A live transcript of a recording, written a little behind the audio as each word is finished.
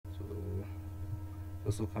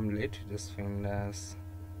also come late, just find us.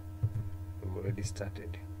 We've already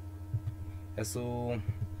started. So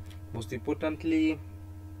most importantly,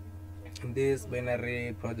 in this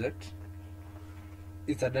binary project,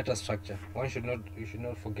 it's a data structure. You should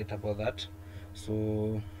not forget about that.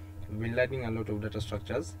 So we've been learning a lot of data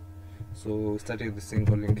structures. So starting with the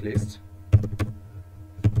single linked list.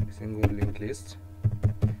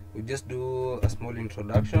 We just do a small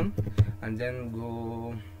introduction and then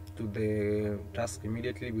go to the task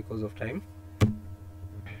immediately because of time.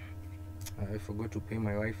 I forgot to pay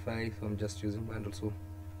my Wi-Fi, so I'm just using bundle. So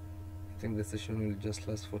I think the session will just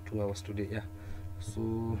last for 2 hours today. Yeah.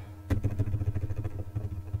 So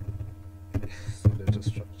data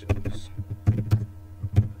structures.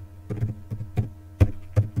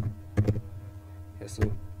 Yeah.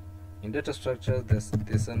 So in data structures,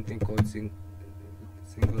 there's something called single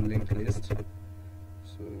linked list.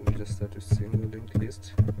 So we'll just start with single linked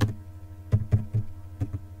list.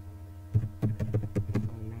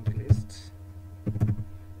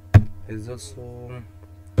 There's also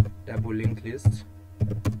double linked list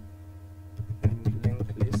and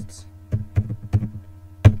linked lists.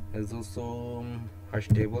 There's also hash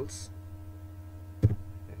tables.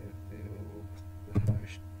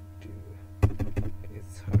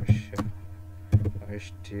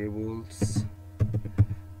 Hash tables,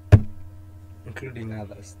 including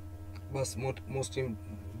others. But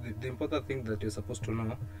the important thing that you're supposed to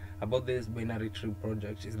know about this binary tree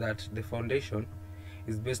project is that the foundation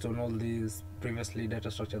is based on all these previously data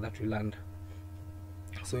structure that we learned.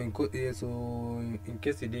 So in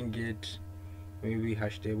case you didn't get maybe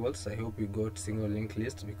hash tables, I hope you got single linked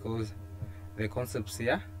list, because the concepts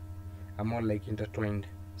here are more like intertwined.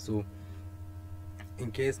 So in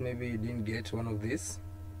case maybe you didn't get one of these,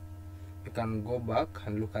 you can go back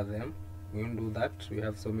and look at them. We won't do that, we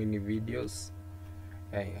have so many videos.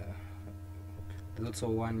 There's also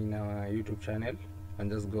one in our YouTube channel, and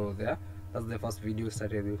just go there. That's the first video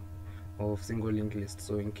started with of single linked list.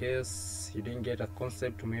 So in case you didn't get a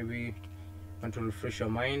concept, to maybe want to refresh your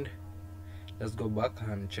mind, just go back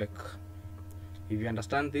and check. If you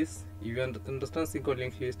understand this, if you understand single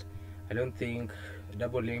linked list, I don't think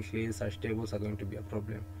double linked list, hash tables are going to be a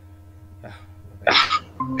problem. Yeah,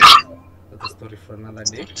 that's a story for another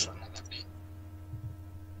day.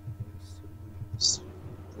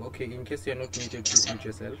 Okay, in case you're not muted, please mute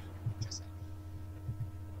yourself.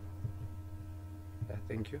 Yeah,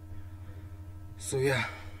 thank you. So yeah,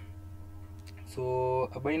 so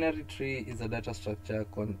a binary tree is a data structure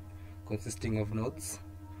consisting of nodes.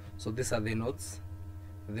 So these are the nodes,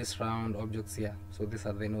 this round objects here. So these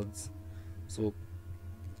are the nodes. So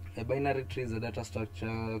a binary tree is a data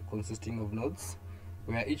structure consisting of nodes,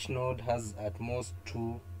 where each node has at most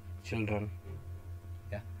 2 children.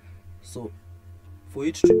 Yeah. So for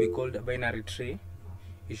it to be called a binary tree,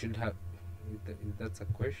 you should have. If that's a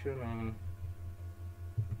question.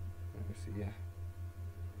 Let me see. Yeah.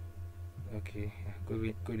 Okay.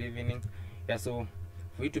 Good evening. Yeah. So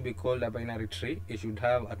for it to be called a binary tree, it should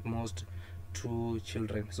have at most 2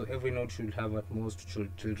 children. So every node should have at most 2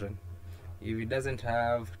 children. If it doesn't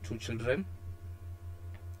have 2 children,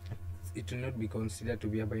 it will not be considered to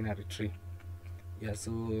be a binary tree. Yeah,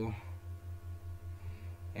 so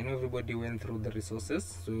I know everybody went through the resources,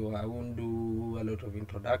 so I won't do a lot of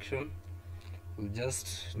introduction. We'll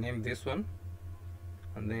just name this one,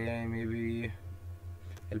 and then maybe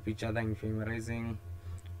help each other in familiarizing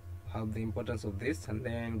how the importance of this, and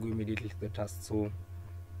then go immediately to the task. So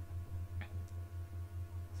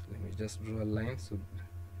let me just draw a line so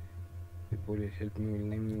people will help me with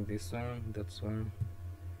naming this one, that's one,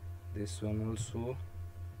 this one also,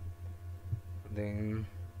 then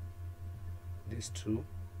these 2,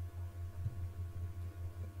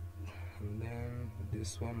 and then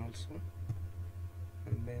this one also,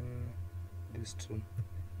 and then these 2.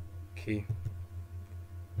 Okay,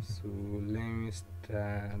 so let me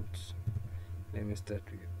start with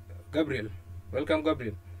Gabriel. Welcome,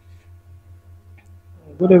 Gabriel.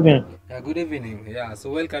 Good evening. Good evening. Yeah, so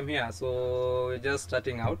welcome here. So we're just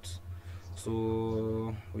starting out,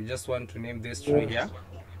 so we just want to name this tree here.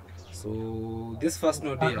 So this first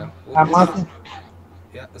node here, I'm asking.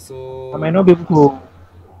 Yeah, so I might not be able to.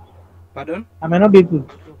 Pardon? I might not be able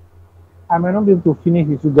to. I might not be able to finish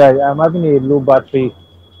with you guys. I'm having a low battery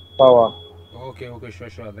power. Okay,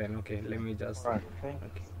 sure then. Okay, let me just. All right. Okay,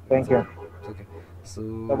 Thank you. it's okay. So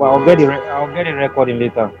But I'll get it recording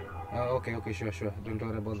later. okay, sure. Don't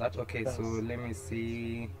worry about that. Okay, so let me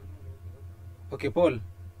see. Okay, Paul.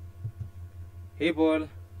 Hey, Paul.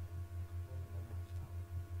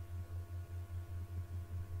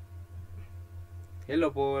 Hello,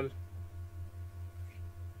 Paul.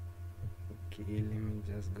 Okay. Okay, let me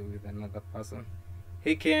just go with another person.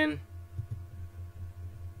 Hey Ken.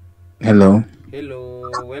 Hello.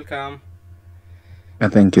 Hello, welcome.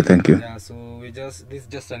 Thank you. Thank you. Yeah, so this is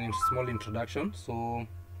just a small introduction. So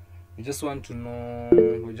we just want to know,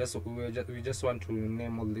 we just want to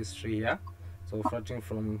name all these three here. So starting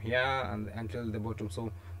from here and until the bottom.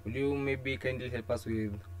 So will you maybe kindly help us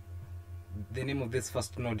with the name of this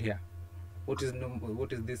first node here? What is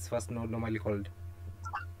this first node normally called?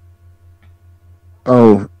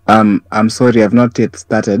 Oh, I'm sorry, I've not yet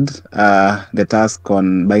started the task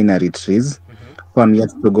on binary trees. So I'm yet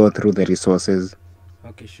to go through the resources.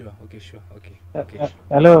 Okay, sure. Okay, sure. Okay, Uh, okay. uh,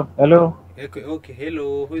 hello, hello, Okay, okay.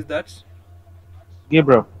 Hello, who is that?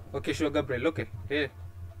 Gabriel. Okay, sure, Gabriel. Okay, hey.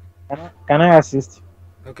 Can I assist?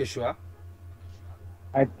 Okay, sure.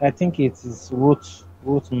 I think it is root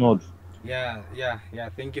node. Yeah, yeah, yeah.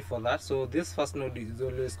 Thank you for that. So this first node is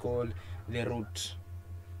always called the root.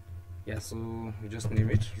 Yeah, so we just name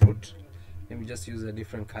it root. Let me just use a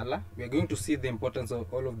different color. We are going to see the importance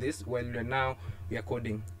of all of this while we are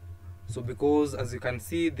coding. So because as you can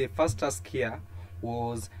see, the first task here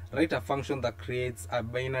was write a function that creates a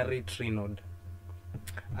binary tree node,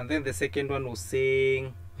 and then the second one was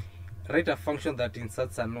saying write a function that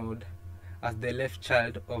inserts a node as the left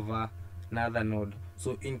child of another node.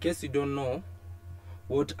 So in case you don't know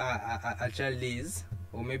what a child is,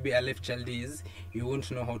 or maybe a left child is, you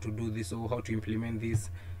won't know how to do this or how to implement this.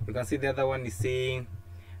 You can see the other one is saying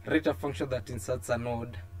write a function that inserts a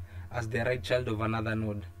node as the right child of another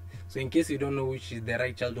node. So in case you don't know which is the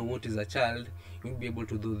right child or what is a child, you won't be able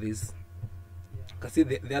to do this. You can see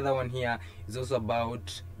the other one here is also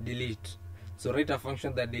about delete. So write a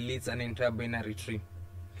function that deletes an entire binary tree.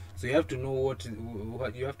 So you have to know what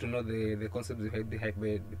you have to know the concept behind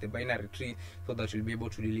the binary tree, so that you'll be able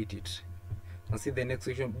to delete it. And see the next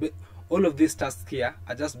section. All of these tasks here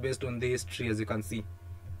are just based on this tree, as you can see.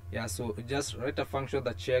 Yeah, so just write a function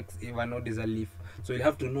that checks if a node is a leaf. So you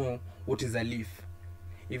have to know what is a leaf.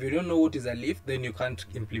 If you don't know what is a leaf, then you can't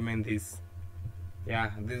implement this.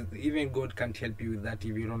 Yeah, even God can't help you with that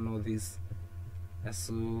if you don't know this. Yeah,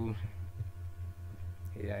 so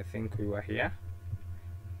yeah, I think we were here.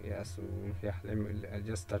 Yeah, so yeah, I'll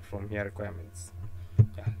just start from here. Requirements.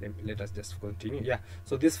 Yeah, let us just continue. Yeah,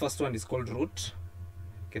 so this first one is called root.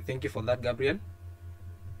 Okay, thank you for that, Gabriel.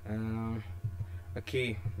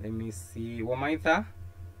 Okay, let me see. Wamaitha,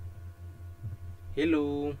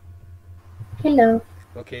 hello. Hello.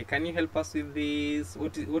 Okay, can you help us with this?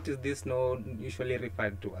 What is this node usually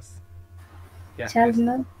referred to as? Yeah, Child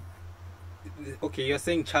node? okay, you're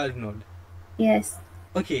saying child node. Yes.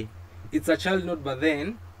 Okay, it's a child node, but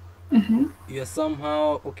then you're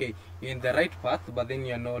somehow okay. You're in the right path, but then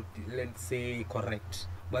you're not, let's say, correct.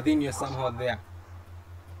 But then you're somehow there.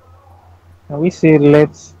 Can we say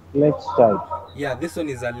let's start? Yeah, this one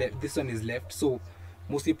is this one is left. So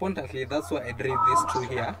most importantly, that's why I drew this through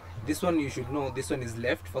here. This one you should know, this one is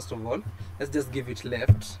left. First of all, let's just give it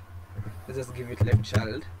left. Let's just give it left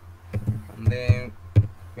child, and then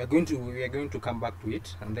we are going to come back to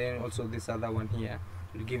it. And then also this other one here,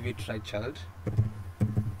 we'll give it right child.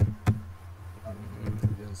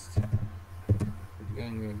 Just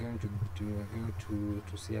we're going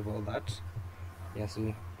to see about that. Yeah,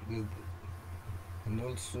 so and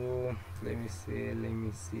also let me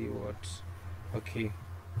see what. Okay,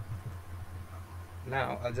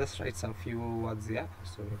 now I'll just write some few words here.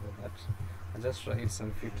 Sorry about that. I'll just write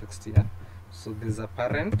some few text here. So there's a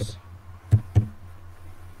parent,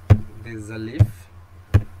 there's a leaf.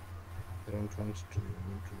 I don't want to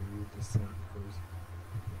do the same because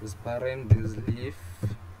there's parent, there's leaf.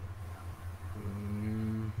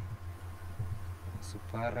 So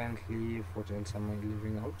parent, leaf, what else am I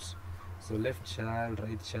leaving out? So left child,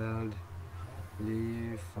 right child,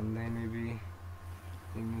 leaf, and then maybe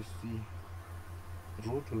let me see.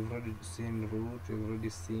 Root, we've already seen root, we've already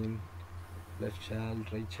seen left child,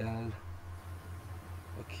 right child.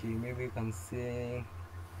 Okay, maybe you can say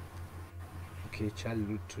okay, child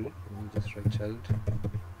root 2. Let me just write child.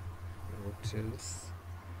 What else?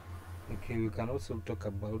 Okay, we can also talk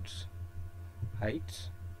about height,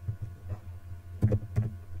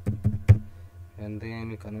 and then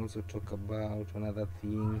we can also talk about another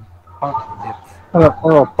thing, depth.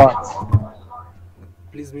 Oh, part.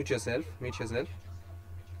 Please mute yourself.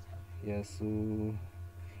 Yeah, so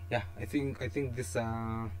yeah, I think these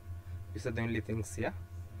are the only things here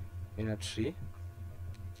in a tree.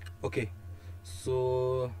 Okay,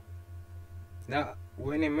 so now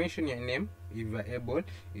when I mention your name, if you are able,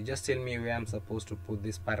 you just tell me where I'm supposed to put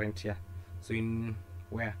this parent here. So in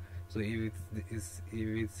where? So if it's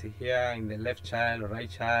here in the left child or right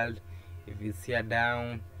child, if it's here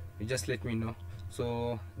down, you just let me know.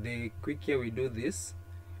 So the quicker we do this,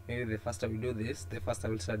 maybe the faster we do this, the faster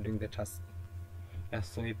we'll start doing the task. Yeah,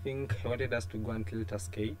 so I think I wanted us to go until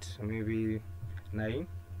task 8, maybe 9,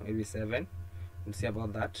 maybe 7. We'll see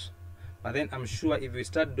about that. But then I'm sure if we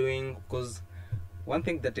start doing, because one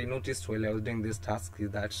thing that I noticed while I was doing this task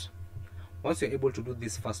is that once you're able to do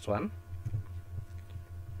this first one,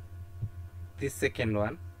 this second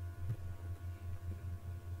one,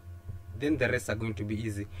 then the rest are going to be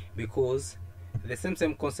easy, because the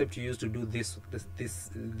same concept you used to do this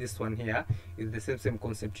one here is the same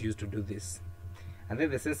concept you used to do this, and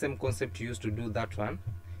then the same concept you used to do that one,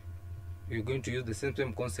 you're going to use the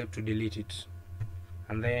same concept to delete it,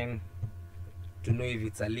 and then to know if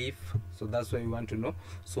it's a leaf. So that's what we want to know.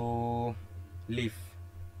 So leaf,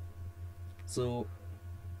 so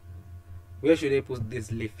where should I put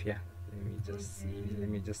this leaf here? Let me just see, let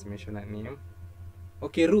me just mention a name.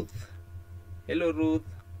 Okay, Ruth. Hello, Ruth.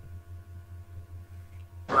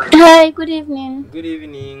 Hi, good evening. Good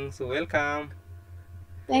evening. So welcome.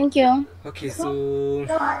 Thank you. Okay, so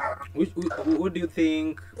what do you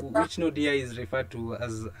think, which node here is referred to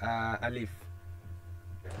as a leaf?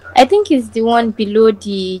 I think it's the one below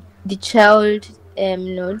the child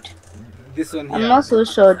node. This one here. I'm not so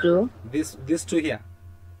sure though. This two here.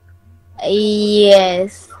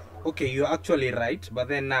 Yes. Okay, you're actually right, but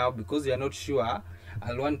then now, because you're not sure,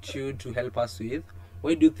 I'll want you to help us with,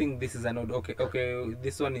 why do you think this is a node? Okay,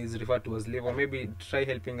 this one is referred to as leaf, or maybe try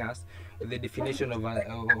helping us with the definition of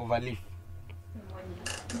a leaf.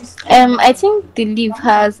 I think the leaf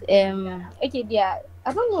has okay, they are,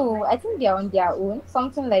 I don't know, I think they are on their own,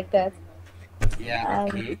 something like that. Yeah,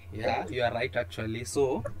 okay, yeah, you are right actually.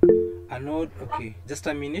 So a node, okay, just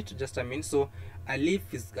a minute. So a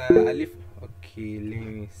leaf is a leaf. Okay, let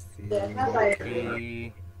me see.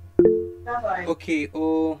 Okay,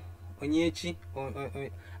 Onyechi.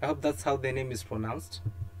 I hope that's how the name is pronounced.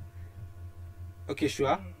 Okay,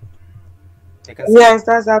 sure. I can Yes,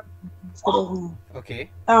 that's that. Okay.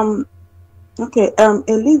 Okay. A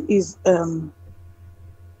leaf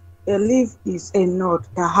is a node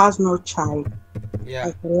that has no child.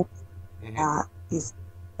 Yeah. Is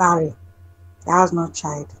barren. That has no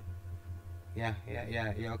child. Yeah,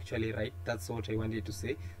 you're actually right. That's what I wanted to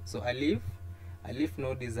say. So a leaf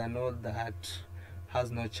node is a node that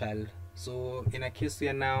has no child. So in a case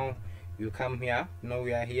here now, you come here, now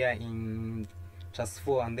we are here in task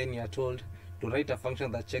 4, and then you are told to write a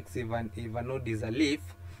function that checks if a node is a leaf.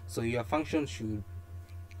 So your function should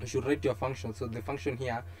write your function. So the function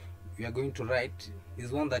here we are going to write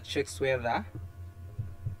is one that checks whether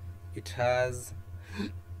it has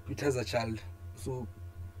a child. So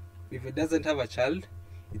if it doesn't have a child,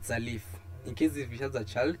 it's a leaf. In case if it has a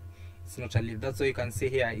child, it's not a leaf. That's why you can see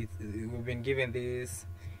here we've been given this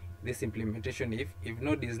implementation. If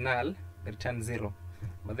node is null, return 0.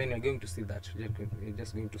 But then you're going to see that. You're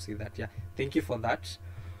just going to see that. Yeah, thank you for that.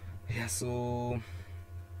 Yeah, so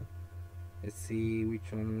let's see which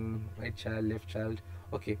one. Right child, left child.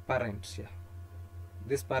 Okay, parent. Yeah,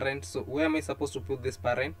 this parent. So where am I supposed to put this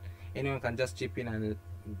parent? Anyone can just chip in and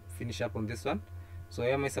finish up on this one. So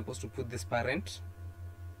where am I supposed to put this parent?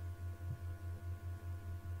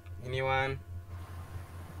 Anyone?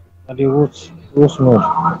 At the root node.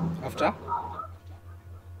 After?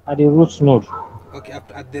 At the root node. Okay,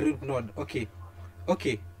 at the root node. Okay.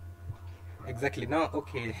 Exactly. Now,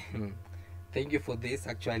 okay. Thank you for this.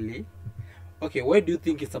 Actually, okay. Why do you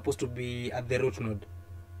think it's supposed to be at the root node?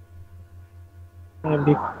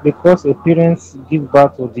 Because a parents give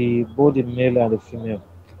birth to both the male and the female.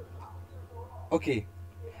 Okay.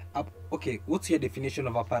 Okay. What's your definition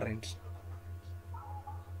of a parent?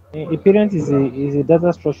 A parent is a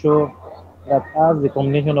data structure that has the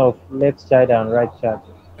combination of left child and right child.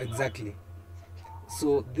 Exactly.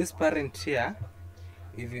 So this parent here,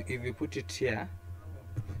 if you put it here,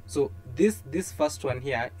 so this first one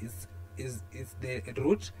here is the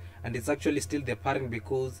root, and it's actually still the parent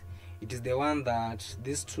because it is the one that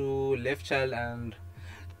these two, left child and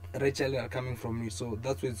right child, are coming from it. So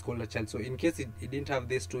that's why it's called a child. So in case it didn't have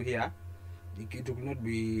these two here, it would not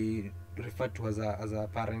be referred to as a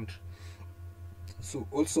parent. So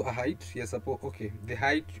also a height, yes, okay, the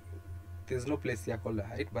height, there's no place here called a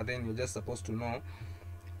height, but then you're just supposed to know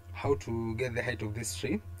how to get the height of this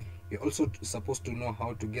tree. You're also supposed to know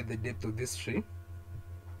how to get the depth of this tree.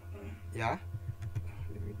 Yeah,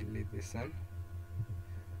 let me delete this one.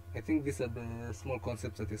 I think these are the small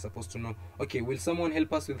concepts that you're supposed to know. Okay, will someone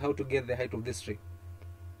help us with how to get the height of this tree?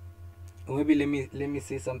 Or maybe let me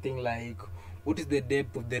say something like, what is the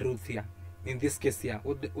depth of the root here? In this case here,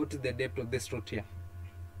 what is the depth of this root here?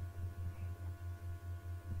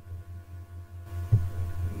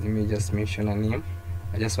 let me just mention a name.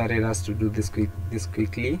 I just wanted us to do this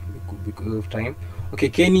quickly because of time. Okay,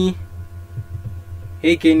 Kenny.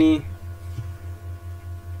 Hey, Kenny.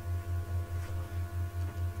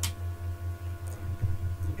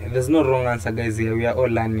 There's no wrong answer, guys. Here we are all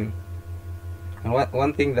learning. And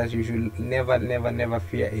one thing that you should never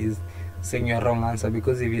fear is saying your wrong answer,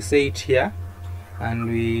 because if you say it here and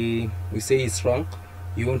we say it's wrong,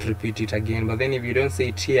 you won't repeat it again. But then if you don't say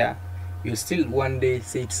it here, you'll still one day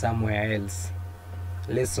say it somewhere else.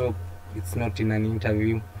 Let's hope it's not in an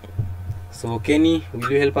interview. So Kenny,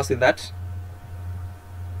 will you help us with that?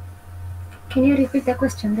 Can you repeat the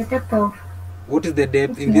question? The depth of What is the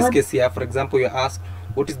depth in this case here? For example, you ask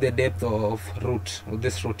what is the depth of root, of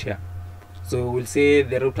this root here? So we'll say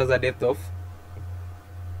the root has a depth of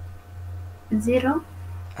 0.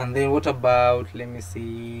 And then what about, let me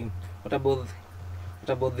see, what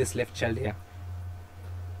about this left child here?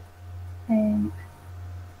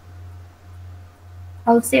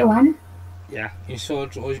 I'll say 1. Yeah, in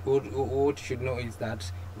short, what you should know is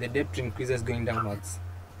that the depth increases going downwards.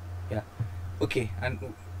 Yeah. Okay, and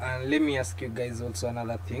let me ask you guys also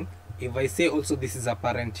another thing. If I say also this is a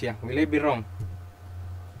parent here, will I be wrong?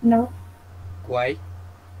 No. Why?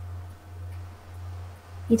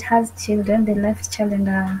 It has children, the left child and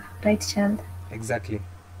the right child. Exactly.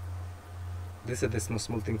 These are the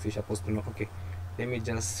small things you're supposed to know. Okay, let me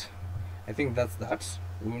just, I think that's that.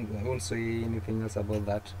 I won't say anything else about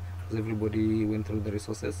that because everybody went through the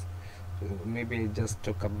resources. So maybe just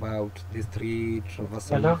talk about these 3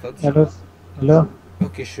 traversal methods. Hello.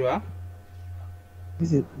 Okay, sure.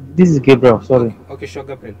 This is Gabriel. Sorry. Okay, sure,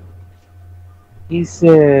 Gabriel. Is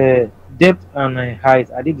depth and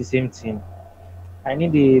height, are they the same thing? I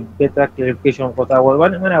need a better clarification because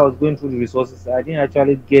when I was going through the resources, I didn't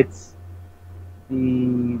actually get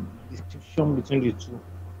the distinction between the two.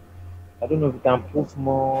 I don't know if you can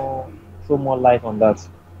throw more light on that.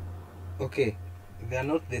 Okay, they are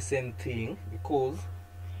not the same thing because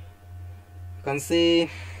you can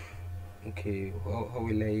say, okay, how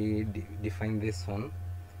will I define this one?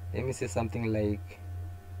 Let me say something like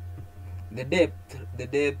the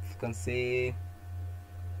depth can say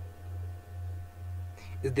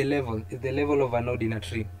is the level of a node in a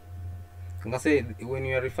tree. You can say when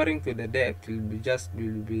you are referring to the depth,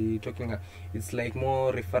 you'll be talking, it's like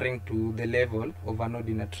more referring to the level of a node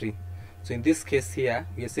in a tree. So in this case here,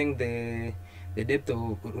 we are saying the depth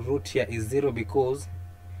of root here is 0 because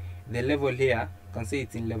the level here, you can say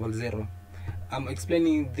it's in level 0. I'm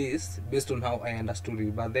explaining this based on how I understood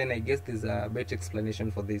it, but then I guess there's a better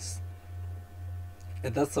explanation for this.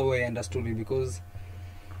 And that's how I understood it, because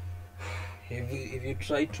if you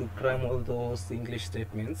try to cram all those English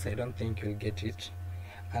statements, I don't think you'll get it.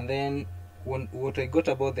 And then what I got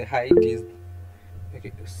about the height is,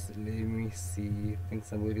 okay, let me see, I think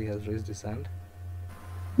somebody has raised his hand.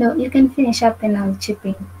 No, you can finish up and I'll chip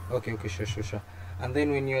in. Okay, sure. And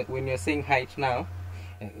then when you're saying height now,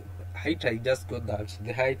 height, I just got that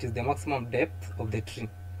the height is the maximum depth of the tree.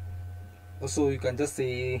 Also, you can just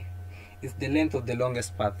say it's the length of the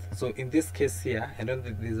longest path. So in this case here, I don't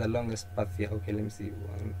think there's a longest path here. Okay, let me see,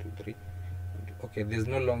 1 2 3. Okay, there's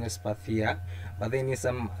no longest path here, but then in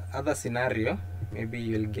some other scenario, maybe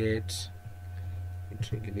you'll get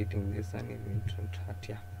deleting this and it won't hurt.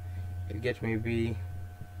 Yeah, you'll get maybe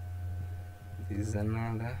this is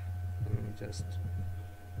another. Let me just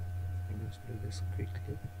do this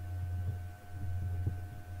quickly.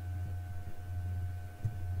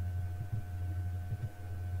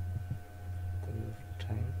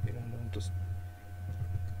 Time, we don't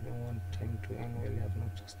want time to end while you have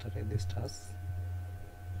not started this task.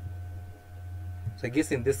 So I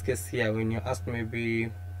guess in this case here, when you ask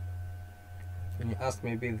maybe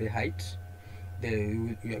the height,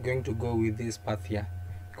 you are going to go with this path here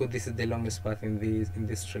because this is the longest path in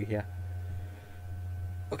this tree here.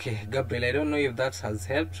 Okay, Gabriel, I don't know if that has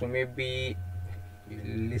helped, so maybe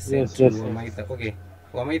you listen to Wamaitha. Yes. Okay,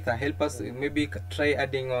 Wamaitha, help us, maybe try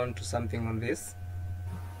adding on to something on this.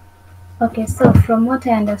 Okay, so from what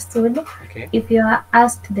I understood, okay, if you are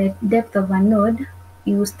asked the depth of a node,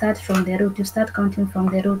 you start from the root. You start counting from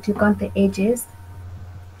the root. You count the edges.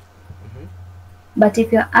 But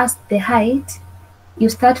if you are asked the height, you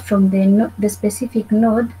start from the specific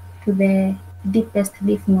node to the deepest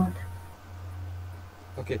leaf node.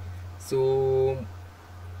 Okay, so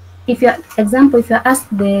if you are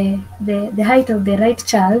asked the height of the right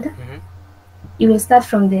child, you will start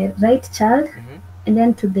from the right child and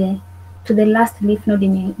then to the last leaf node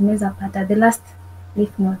in Mesopata, the last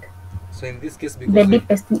leaf node. So in this case, because the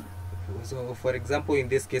deepest. So for example, in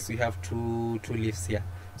this case, we have two leaves here.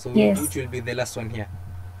 So yes, which will be the last one here?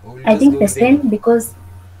 I think the same, because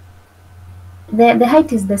The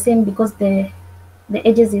height is the same because the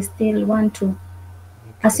edges is still 1 2. Okay.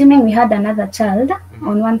 Assuming we had another child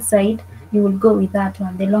on one side, you will go with that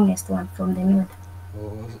one, the longest one from the node.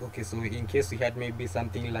 Oh, okay. So in case we had maybe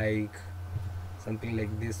something like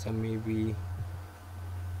this one, maybe.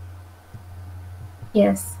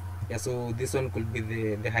 Yes. Yeah. So this one could be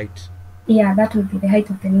the height. Yeah, that will be the height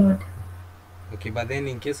of the node. Okay, but then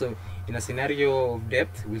in case of in a scenario of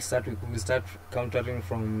depth, we'll start countering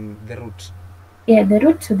from the root. Yeah, the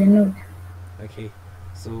root to the node. Okay.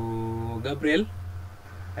 So Gabriel,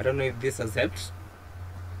 I don't know if this has helped.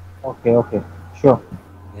 Okay, sure.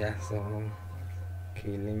 Yeah. So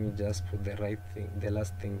okay, let me just put the right thing, the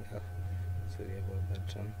last thing. Sorry about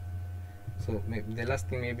that one. So the last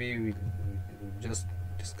thing maybe we just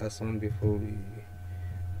discuss on before we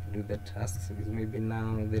do the tasks is maybe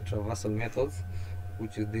now the traversal methods,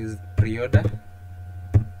 which is this pre-order.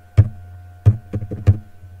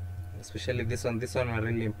 Especially this one are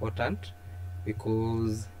really important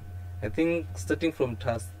because I think starting from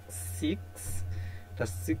task 6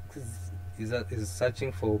 is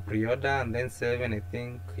searching for pre-order, and then 7 I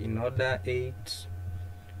think in order, 8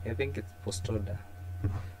 I think it's post-order.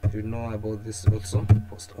 You know about this also,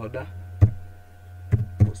 post-order,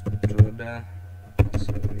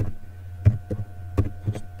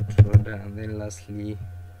 and then lastly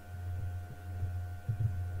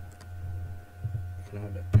in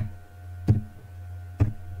order.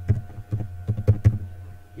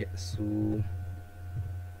 Yeah, so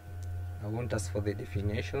I won't ask for the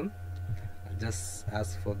definition, I'll just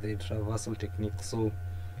ask for the traversal technique. So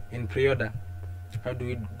in pre-order, how do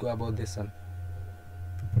we go about this one?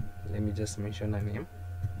 Let me just mention a name.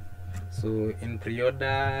 So in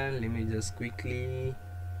pre-order, let me just quickly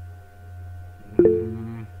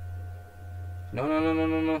no,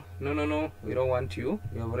 we don't want you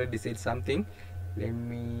have already said something. Let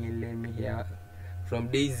me hear from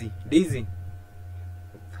Daisy.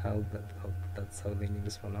 That's how the name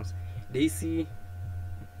is pronounced. Daisy.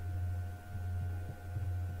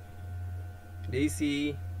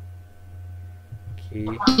 Okay.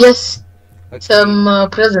 Yes. Okay.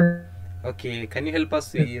 Present. Okay. Can you help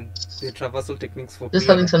us with the traversal techniques for Just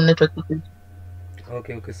pre-order? having some network issues.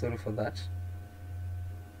 Okay. Sorry for that.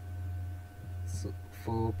 So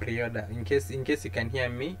for pre-order, in case you can hear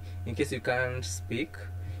me, in case you can't speak,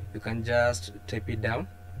 you can just type it down.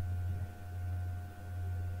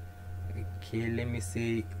 Okay, let me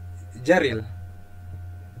see. Jaril.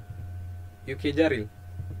 Okay, Jaril.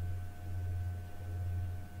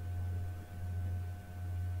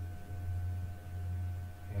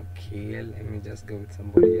 Okay, let me just go with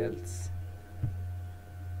somebody else.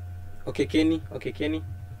 Okay, Kenny.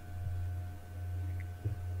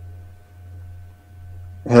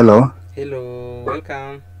 Hello.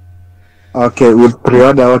 Welcome. Okay, with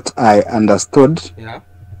pre-order, what I understood, Yeah.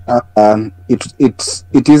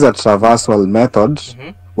 it is a traversal method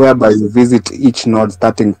whereby you visit each node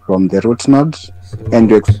starting from the root node and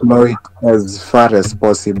you explore it as far as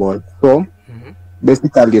possible. So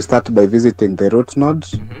basically you start by visiting the root node,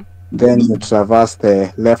 then you traverse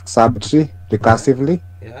the left subtree recursively,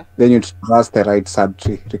 then you traverse the right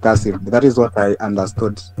subtree recursively. That is what I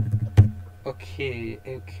understood. Okay.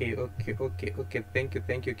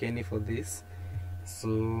 Thank you, Kenny, for this. So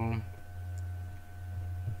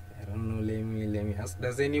I don't know. Let me ask.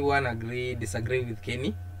 Does anyone disagree with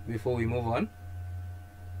Kenny before we move on?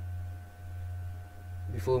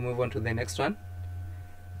 Before we move on to the next one,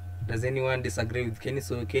 does anyone disagree with Kenny?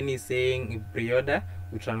 So Kenny is saying in pre-order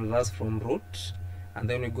we traverse from root, and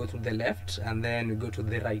then we go to the left, and then we go to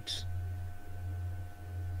the right.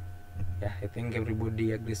 Yeah, I think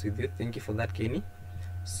everybody agrees with you. Thank you for that, Kenny.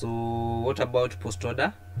 So what about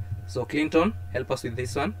post-order? So Clinton, help us with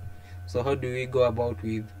this one. So how do we go about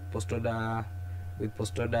with post-order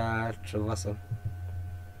traversal?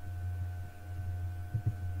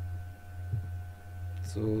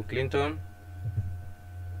 So Clinton.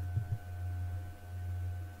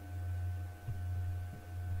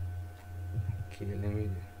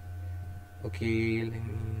 Okay, let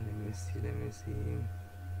me see.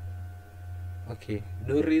 Okay,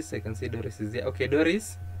 Doris, I can see Doris is there. Okay,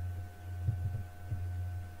 Doris.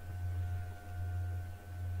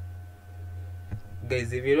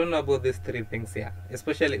 Guys, if you don't know about these 3 things here,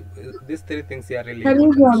 especially these 3 things here, really Can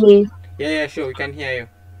you important. hear me? Yeah, sure, we can hear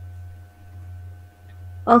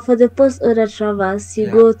you. For the post-order traverse, you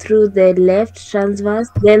go through the left transverse,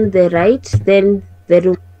 then the right, then the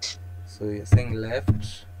root. So you're saying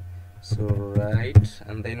left, so right,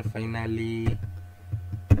 and then finally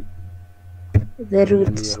the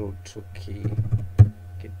root. Okay,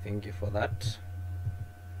 thank you for that.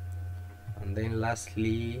 And then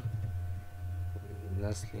lastly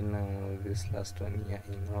lastly now this last one here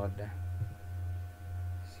in order.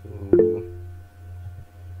 So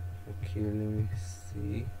okay, let me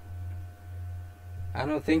see.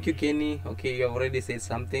 No, thank you, Kenny. Okay, you have already said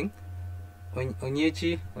something.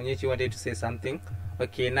 Onyechi wanted to say something.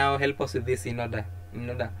 Okay, now help us with this in order.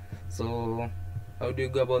 So how do you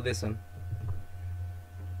go about this one?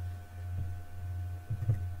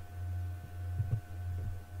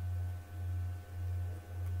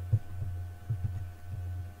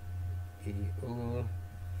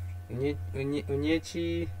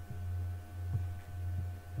 Onyechi,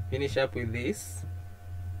 finish up with this.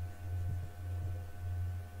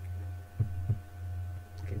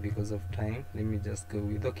 Okay, because of time, let me just go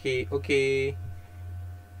with okay,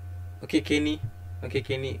 Kenny. Okay,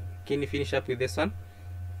 Kenny, finish up with this one.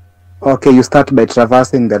 Okay, you start by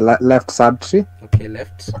traversing the left subtree. Okay,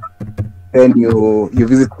 left. Then you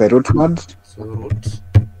visit the root node. So root.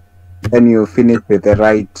 Then you finish with the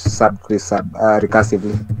right subtree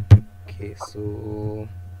recursively. Okay, so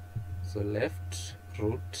left,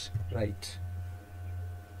 root, right.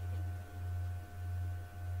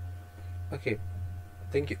 Okay,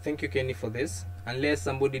 thank you, Kenny, for this. Unless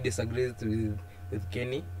somebody disagrees with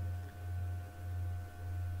Kenny.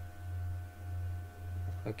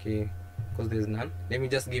 Okay, because there's none. Let me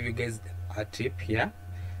just give you guys a tip here.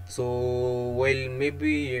 So while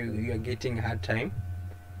maybe you are getting a hard time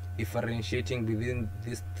differentiating between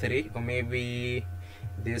these three, or maybe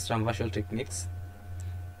these transversal techniques,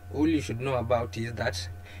 all you should know about is that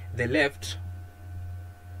the left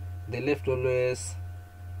always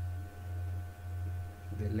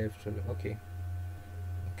okay,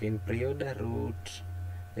 in pre-order root,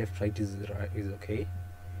 left right is okay.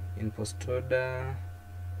 In post-order,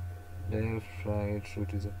 left right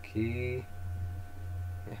root is okay.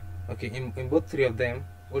 Yeah, okay. In both three of them,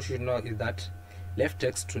 what you should know is that left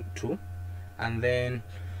takes 2 and then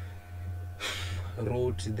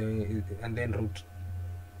root, and then root.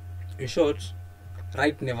 In short,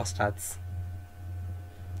 right never starts.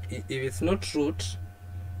 If it's not root,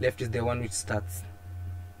 left is the one which starts.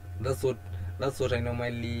 That's what I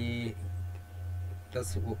normally,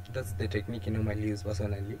 that's the technique I normally use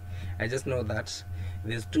personally. I just know that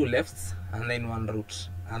there's 2 lefts and then 1 root,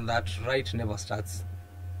 and that right never starts.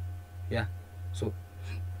 Yeah, so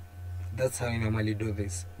that's how I normally do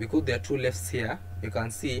this. Because there are 2 lefts here, you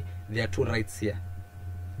can see there are 2 rights here.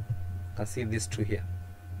 You can see these 2 here.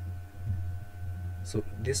 So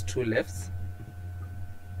these 2 lefts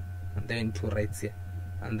and then 2 rights here,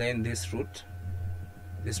 and then this root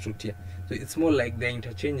here. So it's more like they're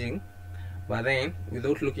interchanging, but then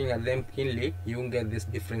without looking at them keenly, you won't get this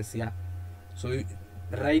difference here. So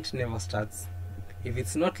right never starts. If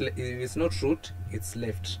it's not root, it's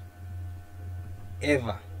left.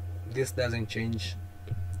 Ever. This doesn't change.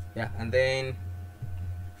 Yeah, and then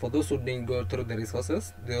for those who didn't go through the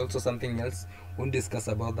resources, there's also something else. We won't discuss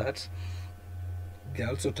about that. There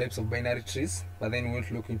are also types of binary trees, but then we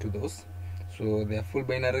won't look into those. So there are full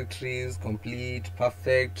binary trees, complete,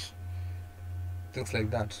 perfect, things like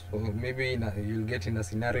that. So maybe you'll get in a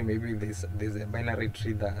scenario, maybe there's a binary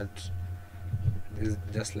tree that is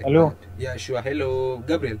just like Hello. that. Yeah, sure. Hello,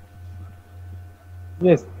 Gabriel.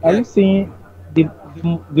 Yes. Are you seeing the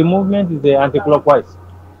movement is the anti-clockwise?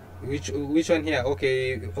 Which one here?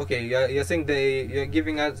 Okay. You're saying you're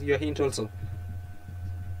giving us your hint also.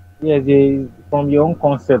 Yes, from your own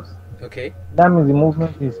concepts. Okay. That means the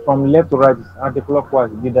movement is from left to right,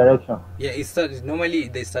 anti-clockwise, the direction. Yeah, normally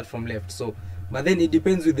they start from left. So, but then it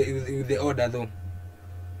depends with the order though.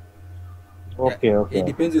 Okay, yeah, okay. It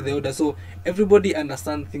depends with the order. So everybody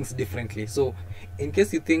understands things differently. So in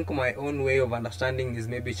case you think my own way of understanding is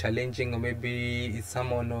maybe challenging, or maybe it's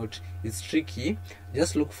somehow not, it's tricky,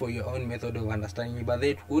 just look for your own method of understanding. But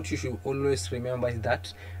then what you should always remember is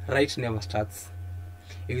that right never starts.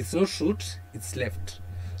 If it's not root, it's left.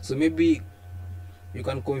 So maybe you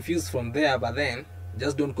can confuse from there, but then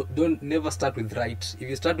just don't never start with right. If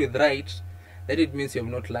you start with right, then it means you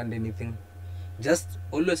have not learned anything. Just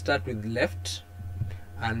always start with left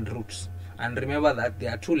and root, and remember that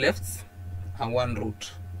there are 2 lefts and 1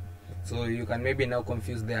 root. So you can maybe now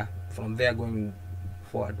confuse there from there going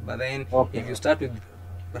forward. But then if you start with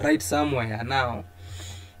right somewhere now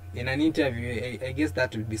in an interview, I guess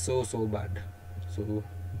that would be so bad. So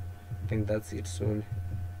I think that's it. So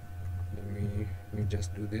let me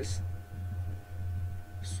just do this.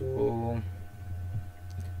 So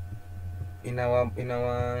in our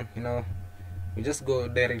we just go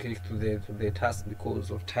directly to the task because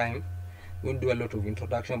of time. We won't do a lot of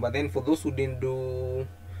introduction, but then for those who didn't do,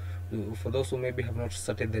 for those who maybe have not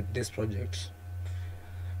started this project,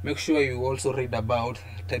 make sure you also read about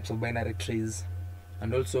types of binary trees.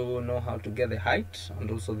 and also know how to get the height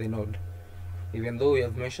and also the node. Even though we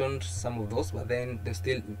have mentioned some of those, but then there's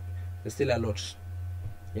still a lot.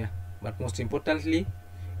 Yeah, but most importantly,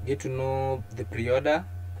 get to know the pre-order,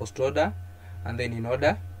 post-order, and then in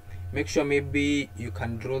order. Make sure maybe you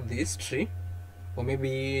can draw this tree or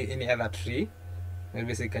maybe any other tree. And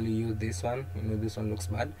basically use this one, this one looks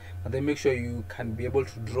bad, but then make sure you can be able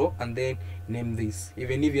to draw and then name this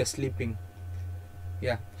even if you're sleeping.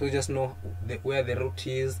 Yeah, so just know where the root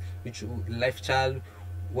is, which life child,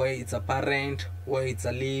 where it's a parent, where it's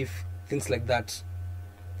a leaf, things like that.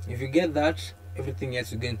 If you get that, everything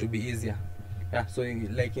else is going to be easier. Yeah, so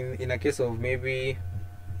like in a case of maybe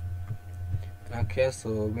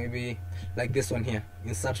like this one here,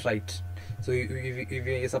 insert right. So if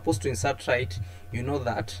you're supposed to insert right, you know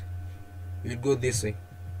that you go this way.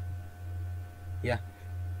 Yeah,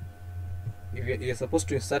 if you're supposed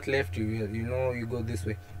to insert left, you know you go this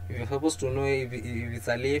way. If you're supposed to know if it's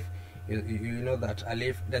a leaf, you know that a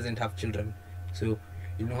leaf doesn't have children, so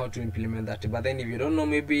you know how to implement that. But then if you don't know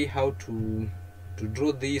maybe how to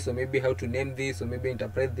draw this, or maybe how to name this, or maybe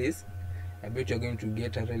interpret this, I bet you're going to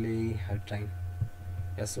get a really hard time.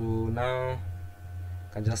 Yeah, so now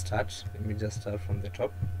I can just start. Let me just start from the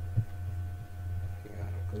top. Yeah,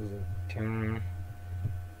 because I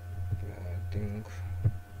think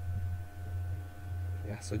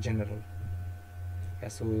yeah, so general. Yeah,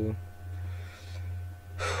 so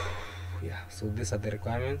yeah, so these are the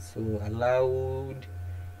requirements. So allowed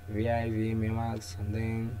VI, VMAX, and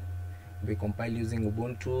then we compile using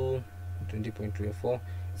Ubuntu 20.24.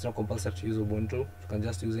 It's not compulsory to use Ubuntu. You can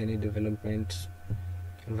just use any development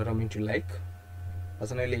environment you like.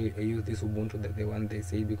 Personally, I use this Ubuntu, the one they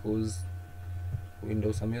say, because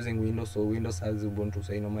Windows, I'm using Windows, so Windows has Ubuntu,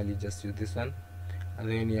 so I normally just use this one. And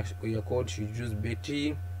then your code should use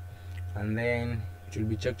Betty, and then it will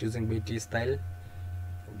be checked using Betty style.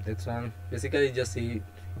 That one basically just say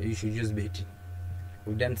you should use Betty.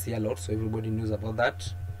 We've done C a lot, so everybody knows about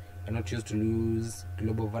that. You're not used to use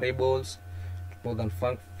global variables, more than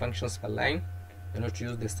functions per line. You're not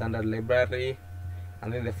use the standard library.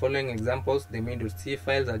 And then the following examples, the main.c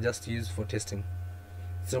files are just used for testing.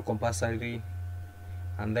 It's not compulsory.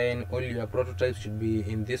 And then all your prototypes should be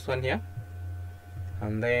in this one here.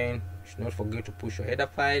 And then you should not forget to push your header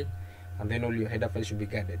file, and then all your header files should be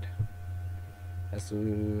guarded. So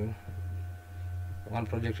one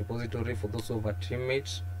project repository for those who have a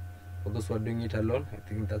teammate, for those who are doing it alone, I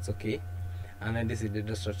think that's okay. And then this is the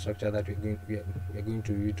data structure that we are going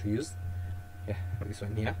to use. Yeah, this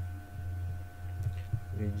one here.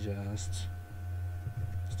 Let me just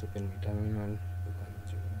open my terminal. We can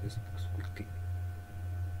do this quickly.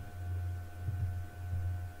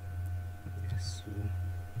 Yes. So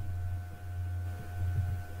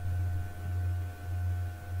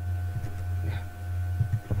yeah.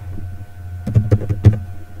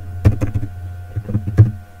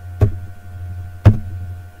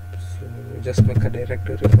 So we just make a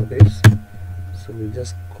directory for this. So we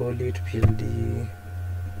just call it PLD,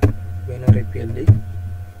 binary PLD,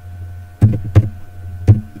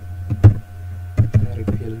 binary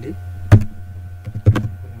PLD.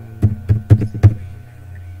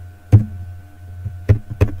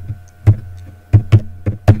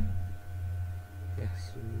 Yeah,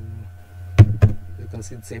 so you can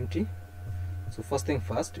see it's empty. So first thing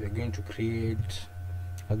first, we're going to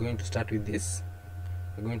start with this.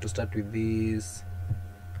 We're going to start with this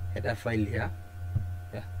header file here.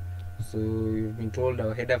 Yeah, so we've been told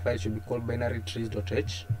our header file should be called binary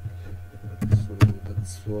trees.h. So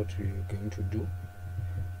that's what we're going to do.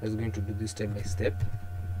 We're going to do this step by step,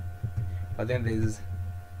 but then there's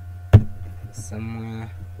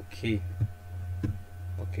somewhere okay,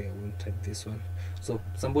 I won't type this one. So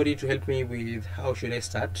somebody to help me with how should I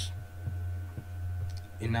start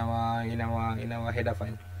in our header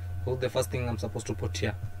file. So the first thing I'm supposed to put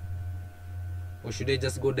here, or should I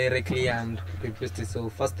just go directly and paste it? So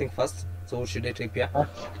first thing first, so what should I type here?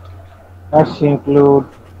 Hash include.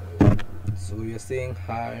 So you're saying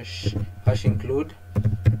hash include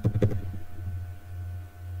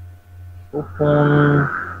Open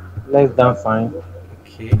less than sign.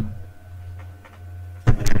 Okay.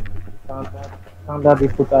 Standard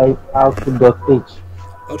input output.h.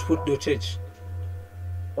 Output.h.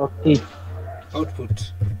 .h.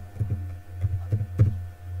 Output.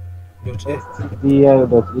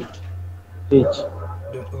 stdl.h.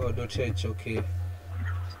 .h. Okay.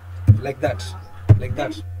 Like that.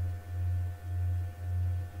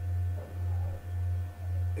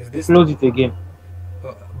 Is this? Close it again.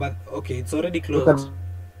 But okay, it's already closed.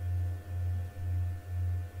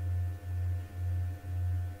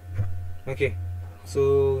 Okay,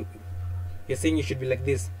 so You're saying it should be like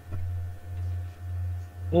this.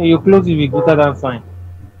 Yeah, you close it with greater than sign.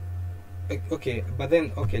 Okay, but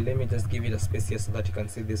then okay, let me just give it a space here so that you can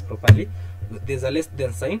see this properly. There's a less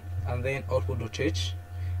than sign and then output.h.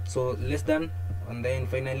 So less than and then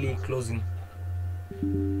finally closing.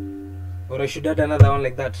 Or I should add another one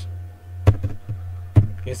like that.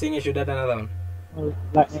 You're saying I should add another one?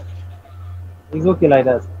 Like, it's okay like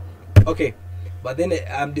that. Okay, but then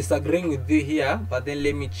I'm disagreeing with you here. But then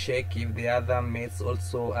let me check if the other mates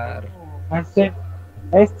also are. I said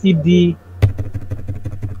STD.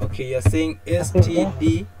 Okay, you're saying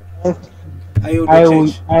STD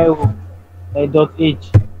dot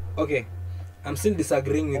H. Okay, I'm still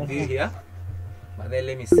disagreeing with you here. But then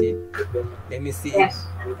let me see. Let me see. Yes.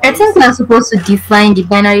 I think we are supposed to define the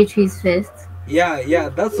binary trees first. Yeah.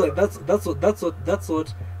 That's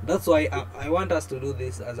why I want us to do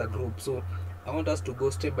this as a group. So I want us to go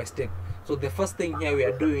step by step. So the first thing here we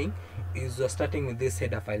are doing is we're starting with this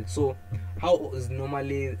header file. So how does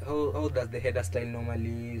the header style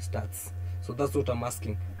normally starts? So that's what I'm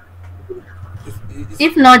asking.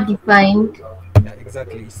 If not defined. Yeah,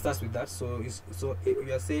 exactly. It starts with that. So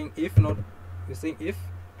we are saying if not. You're saying if.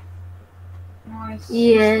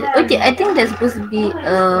 Yeah. Okay. I think there's supposed to be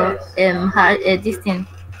this thing,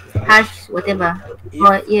 hash whatever.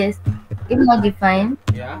 But yes, if not defined.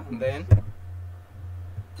 Yeah, and then.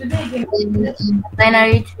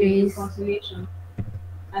 Binary trees.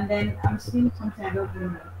 And then I'm seeing something I don't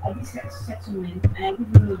know. I did settlement, and I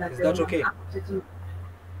didn't know that. Is that okay?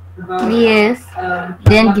 About, yes.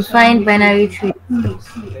 Then define binary tree.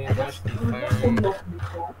 Then hash define.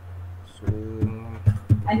 So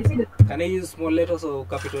can I use small letters or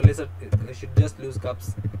capital letters? I should just use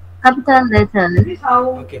caps. Capital letters.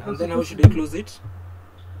 Okay, and then how should I close it?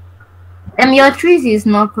 Your trees is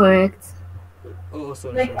not correct. Oh,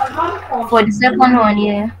 sorry. For the second one,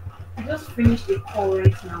 yeah. I just finished the call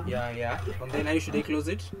right now. Yeah. And then how should I close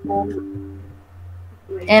it?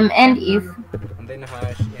 End if. And then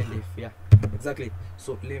hash end if. Yeah, exactly.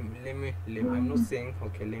 So let me. I'm not saying.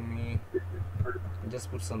 Okay, let me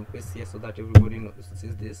just put some space here so that everybody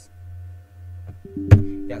sees this.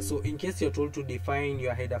 Yeah, so in case you're told to define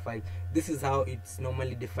your header file, this is how it's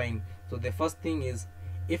normally defined. So the first thing is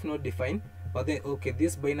if not defined, but then okay,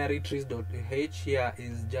 this binary trees.h here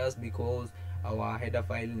is just because our header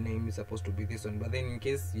file name is supposed to be this one. But then in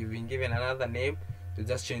case you've been given another name, you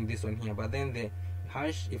just change this one here. But then the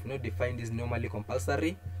hash if not defined is normally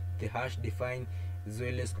compulsory. The hash defined is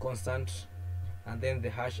always constant, and then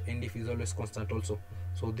the hash end if is always constant also.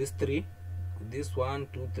 So these three, this 1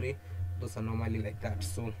 2 3, those are normally like that.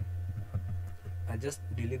 So I just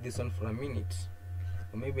delete this one for a minute,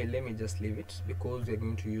 or maybe let me just leave it because we're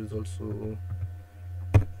going to use also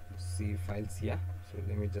C files here. So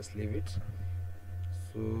let me just leave it.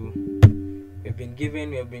 So we've been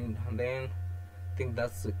given, and then I think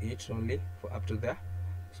that's it only for up to there.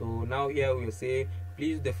 So now here we'll say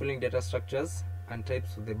please use the following data structures and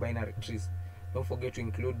types of the binary trees. Don't forget to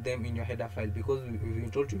include them in your header file, because we've been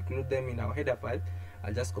told to include them in our header file.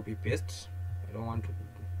 I'll just copy paste. I don't want to.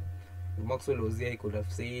 If Maxwell was here, he could have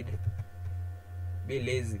said be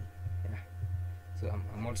lazy. Yeah. So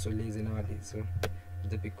I'm also lazy nowadays, so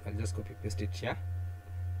I'll just copy paste it here.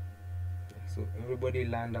 So everybody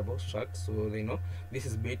learned about struct, so they know this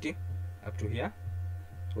is Betty up to here.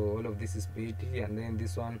 So all of this is Betty, and then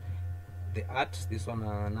this one the art, this one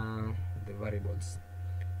are now the variables.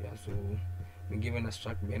 Yeah, so we're given a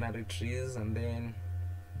struct binary trees, and then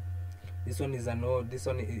this one is a node, this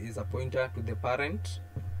one is a pointer to the parent.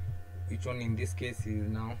 Which one in this case is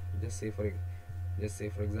now just say for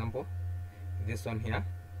example this one here,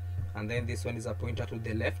 and then this one is a pointer to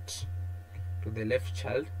the left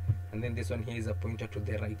child, and then this one here is a pointer to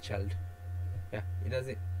the right child. Yeah, it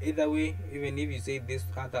doesn't either way. Even if you say this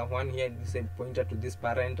other one here, this is a pointer to this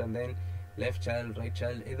parent, and then left child, right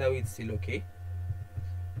child, either way it's still okay.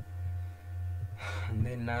 And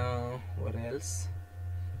then now what else?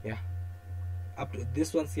 Yeah, up to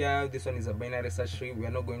this one's here. This one is a binary search tree. We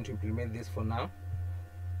are not going to implement this for now.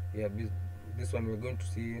 Yeah, this one we're going to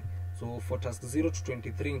see. So for task 0 to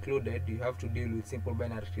 23 included, you have to deal with simple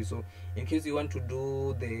binary tree. So in case you want to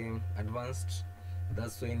do the advanced,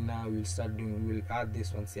 that's when now we'll add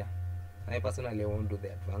these ones here. I personally won't do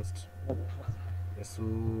the advanced. Yeah,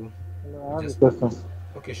 so just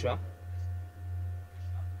okay, sure.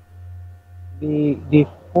 The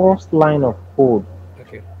first line of code.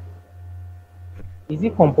 Okay. Is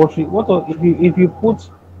it compulsory? If you put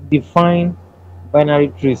define binary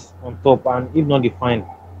trees on top, and if not defined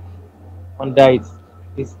under it,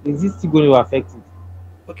 is it still going to affect it?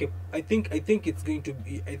 Okay, I think it's going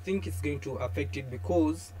to affect it,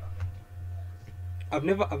 because I've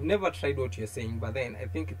never tried what you're saying, but then I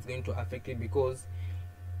think it's going to affect it, because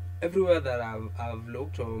everywhere that I've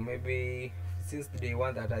looked, or maybe since the day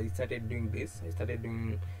one that I started doing this, I started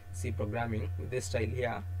doing C programming with this style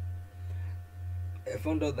here, I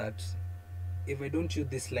found out that if I don't use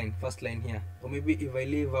this line, first line here, or maybe if I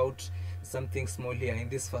leave out something small here in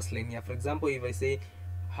this first line here, for example, if I say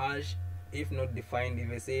hash if not defined,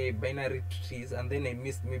 if I say binary trees, and then I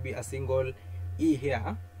miss maybe a single E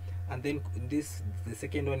here, and then this, the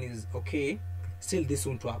second one is okay, still this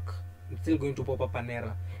won't work. It's still going to pop up an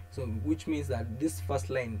error. So which means that this first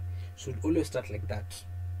line should always start like that.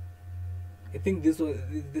 I think this was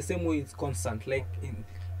the same way, it's constant, like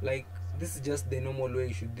this is just the normal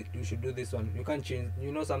way you should do this one. You can't change,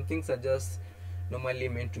 you know, some things are just normally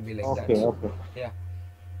meant to be like that. Okay. Yeah,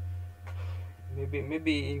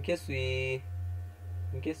 maybe in case we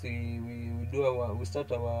do we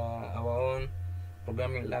start our own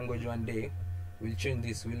programming language one day, we'll change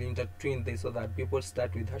this, we'll intertwine this, so that people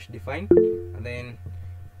start with hash define and then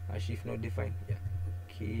hash if not defined. Yeah,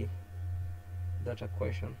 okay, that's a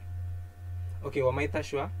question. Okay, Wamaita,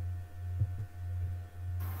 sure.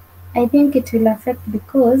 I think it will affect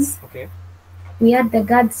because we add the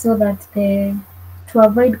guard so that to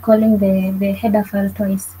avoid calling the header file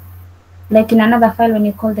twice. Like in another file, when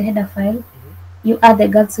you call the header file, you add the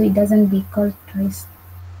guard so it doesn't be called twice.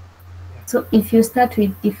 So if you start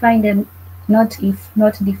with defined and not if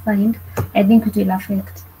not defined, I think it will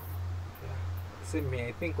affect. Same me,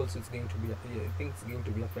 I think also it's going to be. I think it's going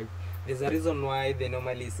to be affect. There's a reason why they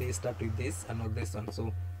normally say start with this and not this one.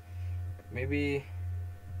 So maybe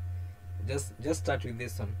just start with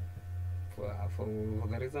this one. For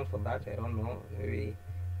the reason for that, I don't know. Maybe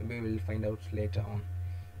we'll find out later on.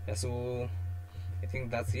 Yeah, so I think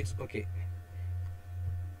that's it. Okay,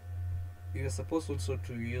 you're supposed also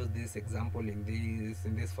to use this example in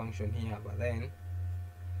this function here, but then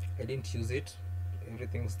I didn't use it.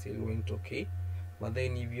 Everything still went okay. But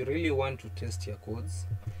then if you really want to test your codes,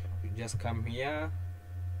 you just come here,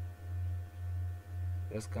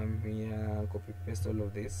 copy paste all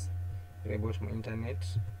of this, about my internet,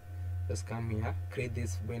 just come here, create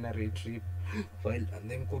this binary tree file, and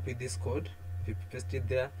then copy this code, you paste it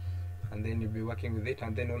there, and then you'll be working with it.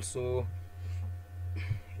 And then also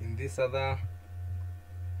in this other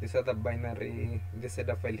binary, this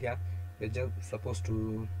header file here, you're just supposed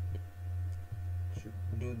to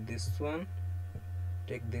do this one,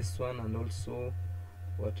 take this one, and also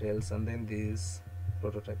what else, and then this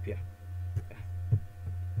prototype here.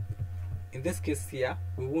 In this case here,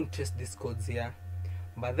 we won't test these codes here,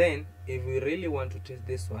 but then if we really want to test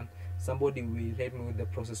this one, somebody will help me with the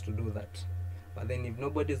process to do that. But then if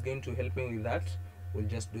nobody is going to help me with that, we'll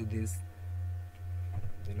just do this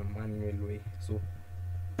in a manual way. So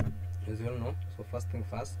as you all know, so first thing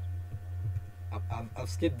first, I've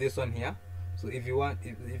skipped this one here. So if you want,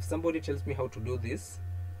 if somebody tells me how to do this,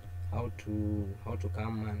 how to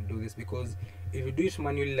come and do this, because if you do it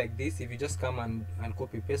manually like this, if you just come and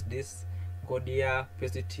copy paste this code here,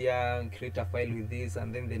 paste it here, create a file with this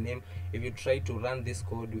and then the name, if you try to run this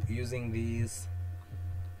code using this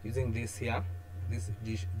here, this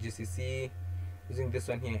GCC, using this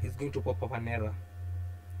one here, it's going to pop up an error.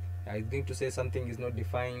 It's going to say something is not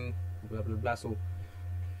defined, blah blah blah. So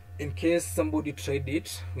in case somebody tried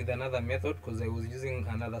it with another method, because I was using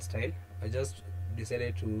another style, I just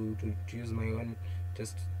decided to use my own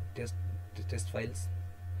test files.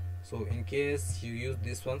 So in case you use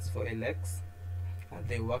these ones for ALX,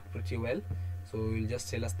 they work pretty well, so you'll just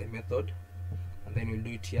tell us the method and then we'll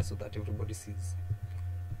do it here so that everybody sees.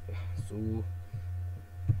 So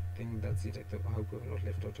I think that's it. I hope I've not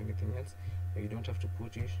left out anything else. You don't have to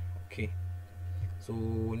put it. Okay, so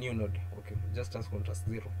new node. Okay, just as contrast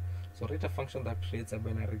 0. So write a function that creates a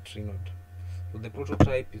binary tree node. So the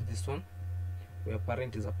prototype is this one, where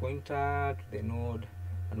parent is a pointer to the node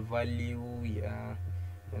and value. Yeah,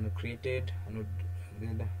 when created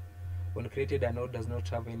a node does not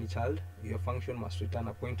have any child, your function must return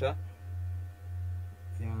a pointer.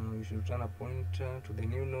 Yeah, you should return a pointer to the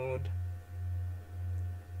new node,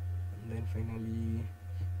 and then finally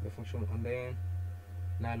the function, and then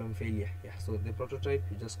null on failure. Yeah, so the prototype,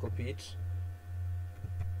 you just copy it,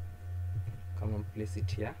 come and place it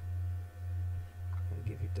here and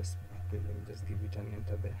give it a spelling, just give it an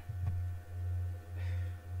enter there.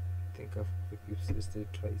 I think I've listed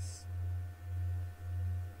it twice.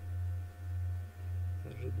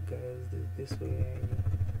 Read guys, this way,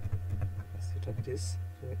 I set up this,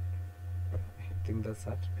 so I think that's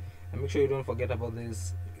that. And make sure you don't forget about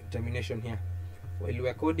this termination here. While we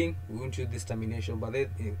are coding, we won't use this termination, but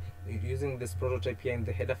then using this prototype here in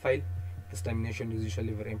the header file, this termination is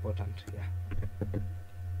usually very important. Yeah.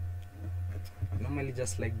 normally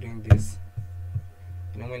just like doing this,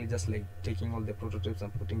 normally just like taking all the prototypes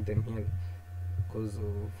and putting them here because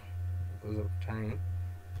of time.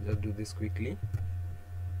 Just do this quickly,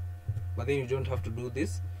 but then you don't have to do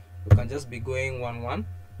this. You can just be going 1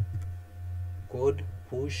 code,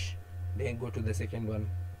 push, then go to the second one,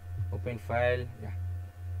 open file. Yeah,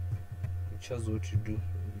 it shows what you do.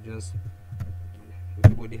 You just,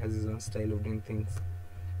 everybody has his own style of doing things.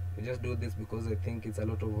 I just do this because I think it's a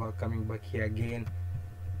lot of work coming back here again.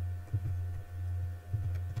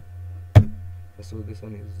 So this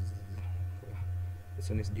one is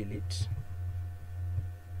delete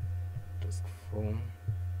task form.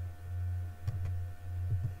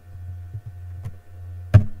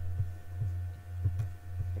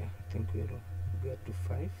 Yeah, I think we'll go up to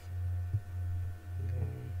 5. Then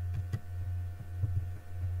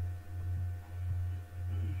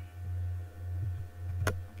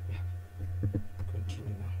yeah,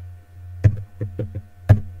 continue now.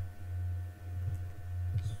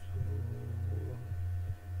 So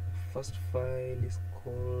first file is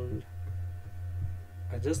called,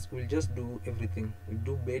 we'll just do everything. We'll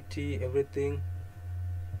do Betty everything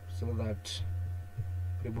so that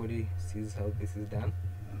everybody sees how this is done.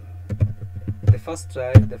 The first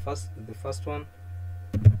try, the first one,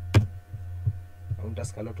 I won't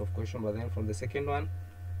ask a lot of questions, but then from the second one,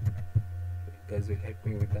 you guys will help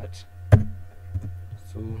me with that.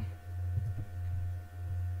 So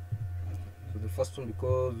the first one,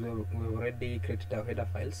 because we've already created our header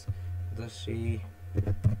files, just say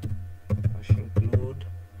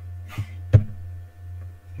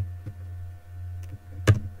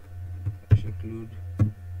include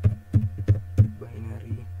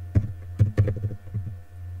binary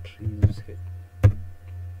trees.h.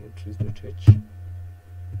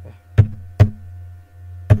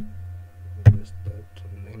 Just that,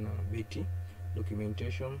 and then BT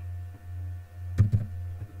documentation.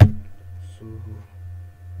 So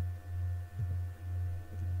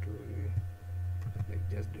like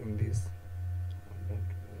just doing this, I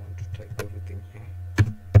want to type everything here.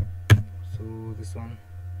 So this one,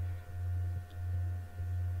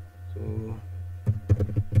 so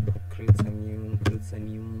creates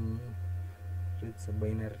a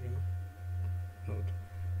binary node,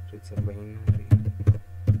 creates a binary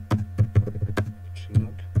tree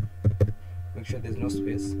node. Make sure there's no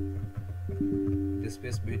space. The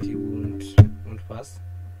space Betty won't pass.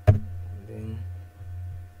 And then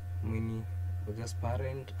many, or just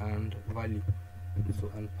parent and value.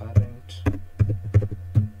 So unparent,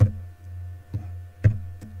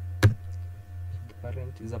 the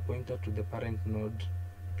parent is a pointer to the parent node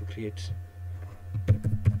to create.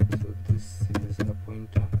 So this is a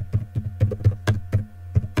pointer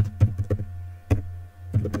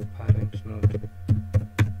to the parent node,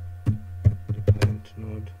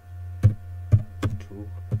 to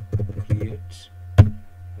create,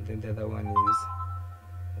 and then the other one is,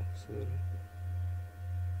 oh, sorry,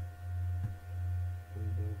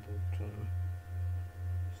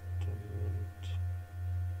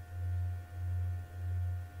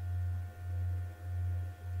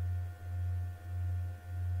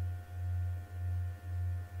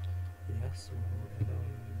 yeah, so the other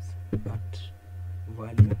one is at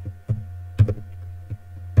value.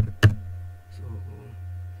 So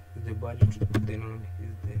the value to put the node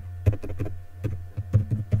is the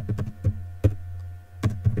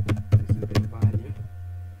value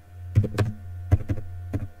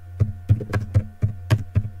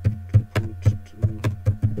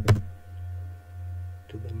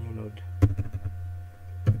to put to the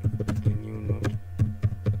new node.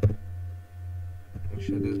 Make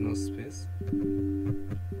sure there's no space.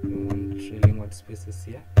 We want trailing word spaces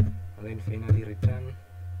here, and then finally return.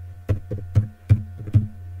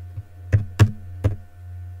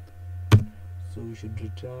 So we should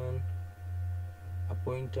return a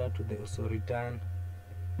pointer to the, also return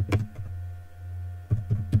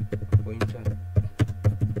a pointer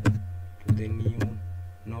to the new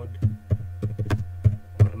node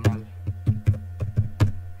or null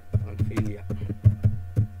on failure.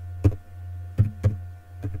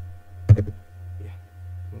 Yeah,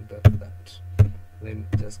 that. Then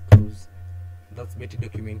just close. That's Betty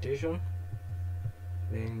documentation.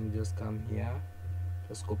 Then just come here,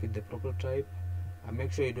 just copy the prototype, and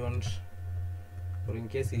make sure you don't, or in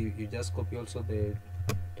case you just copy also the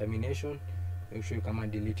termination, make sure you come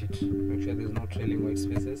and delete it. Make sure there's no trailing white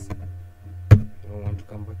spaces. You don't want to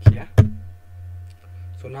come back here.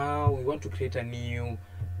 So now we want to create a new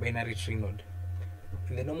binary tree node.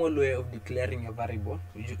 In the normal way of declaring a variable,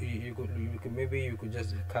 you could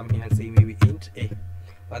just come here and say maybe int a,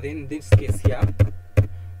 but then in this case here,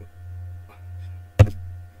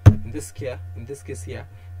 in this case here,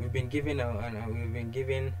 we've been given a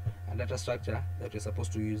data structure that we're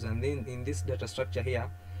supposed to use, and then in this data structure here,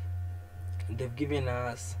 they've given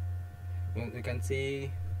us, we can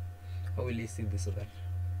say, how will you see this so that,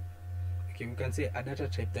 okay, we can say a data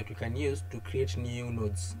type that we can use to create new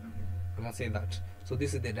nodes. We can say that. So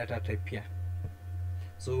this is the data type here.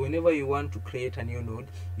 So whenever you want to create a new node,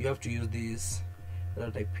 you have to use this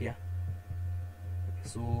data type here.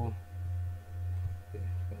 So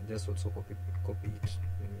just also copy it.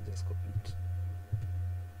 Let me just copy it.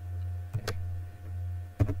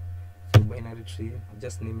 Yeah. So binary tree,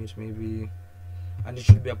 just name it maybe, and it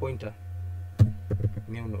should be a pointer.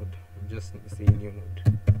 New node. Just say new node.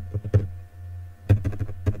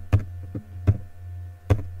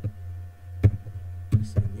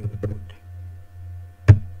 Say new node.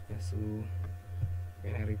 Yeah, so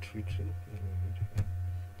binary tree.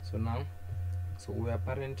 So now, so where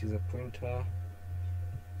parent is a pointer,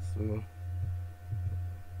 so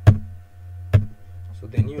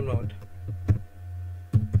the new node,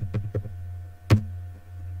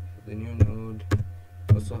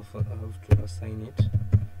 also have to assign it.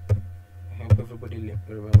 I hope everybody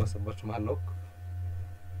remembers about malloc.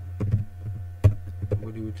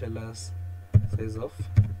 Somebody will tell us size of,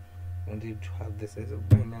 and it to have the size of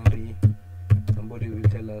binary. Somebody will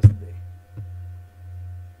tell us the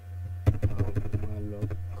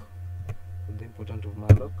malloc, the importance of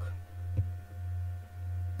malloc,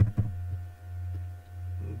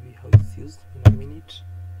 maybe how it's used in a minute.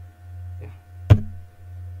 Yeah.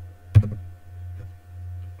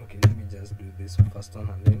 Okay, let me just do this first one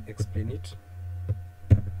and then explain it.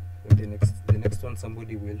 And the next one,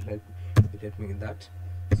 somebody will help me with that.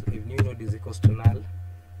 So if new node is equals to null,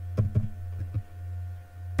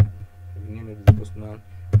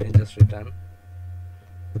 then just return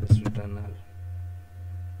null.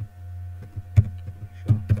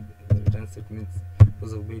 Sure. The return statements,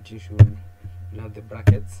 because of waiting, should have the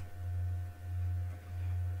brackets.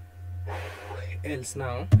 Else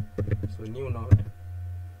now, so new node.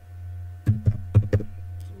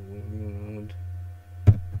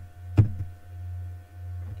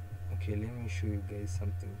 Okay, let me show you guys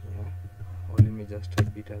something here, or let me just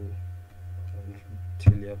type it. I'll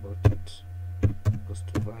tell you about it. Goes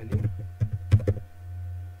to value.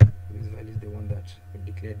 This value is the one that we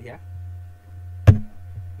declared here.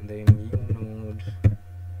 And then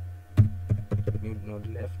new node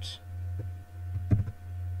left.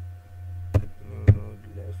 New node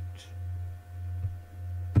left.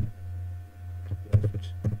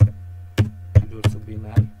 Should also be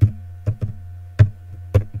null.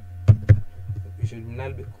 It should be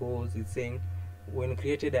null because it's saying when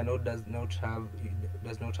created a node does not have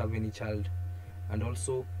any child, and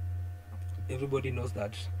also everybody knows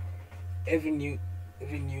that every new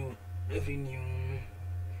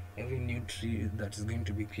tree that is going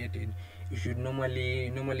to be created, you should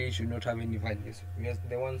normally should not have any values. We are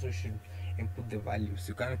the ones who should input the values.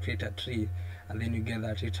 You can't create a tree and then you get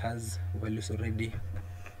that it has values already.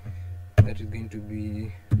 That is going to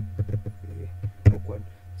be awkward.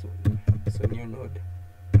 So new node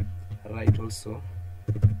right also.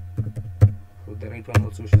 So the right one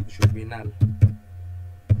also should be null.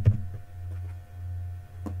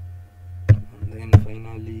 And then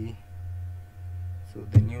finally, so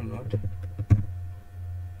the new node,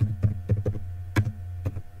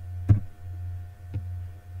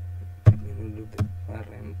 we will do the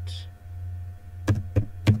parent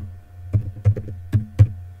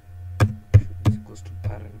is equals to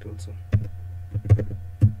parent also.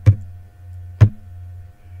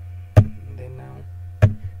 And then now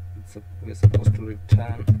we're supposed to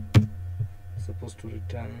return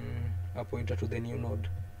a pointer to the new node,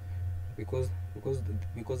 because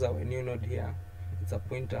our new node here, it's a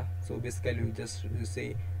pointer. So basically we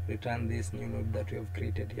say return this new node that we have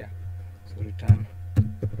created here. So return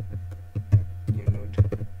new node.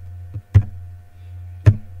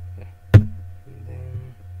 Yeah. And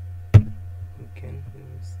then we can, let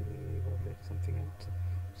me see, what something else.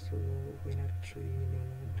 So binary tree new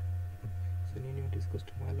node. So new node is equals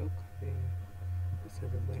to malloc. Then this is a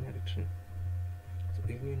binary tree. So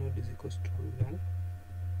if new node is equals to null,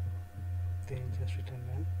 then just return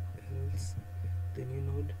null. Else the new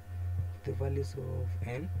node, the values of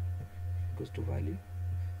n equals to value,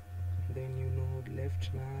 then new node left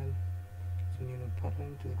null, so new node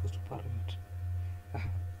parent is equals to parent. I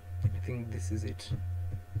think this is it.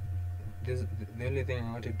 The only thing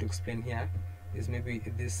I wanted to explain here is maybe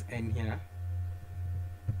this n here.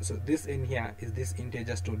 So this n here is this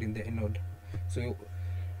integer stored in the node. So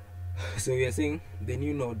we are saying the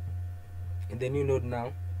new node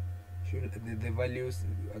now, the values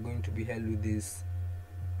are going to be held with this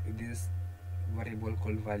this variable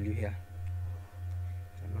called value here.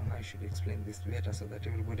 I don't know how I should explain this better so that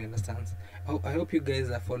everybody understands. Oh, I hope you guys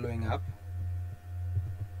are following up.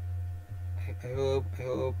 I hope.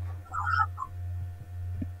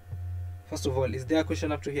 First of all, is there a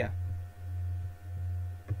question up to here?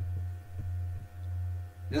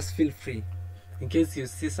 Just feel free. In case you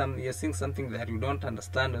see you're seeing something that you don't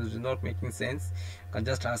understand or is not making sense, you can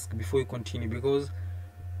just ask before you continue, because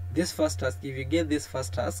this first task, if you get this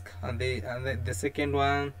first task and the second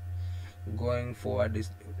one going forward,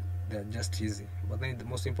 is they're just easy. But then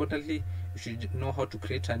most importantly, you should know how to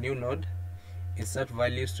create a new node, insert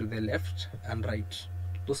values to the left and right.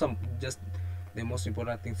 Those are just the most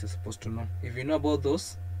important things you're supposed to know. If you know about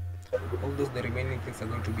those, all those the remaining things are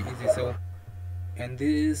going to be easy. So, and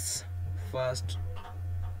this first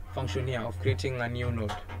function here of creating a new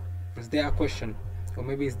node, is there a question, or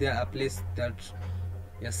maybe is there a place that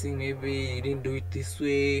you're seeing maybe you didn't do it this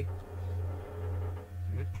way?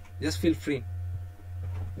 Just feel free.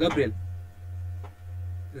 Gabriel,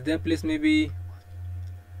 is there a place maybe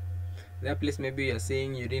you're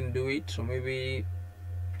saying you didn't do it, or maybe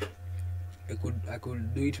I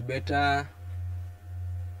could do it better?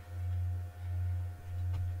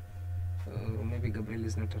 Maybe Gabriel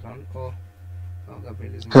is not around. Oh,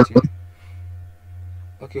 Gabriel is not here.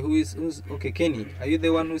 Okay, who's okay? Kenny, are you the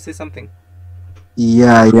one who says something?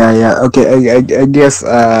 Yeah. Okay, I guess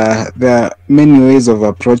there are many ways of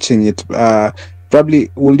approaching it.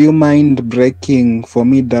 Probably, would you mind breaking for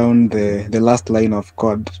me down the last line of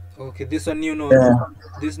code? Okay, this one new node.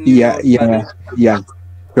 This new node. Yeah.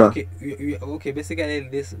 Sure. Okay. Basically,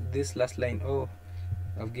 this last line. Oh,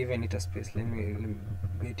 I've given it a space. Let me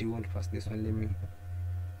wait. You won't pass this one. Let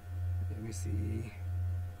me see.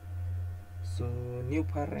 So new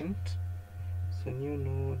parent. So new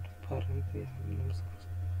node parent. Yeah.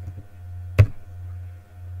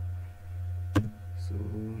 So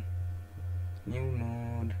new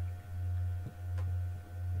node.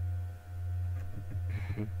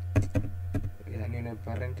 Yeah, new node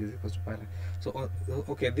parent is equals to parent. So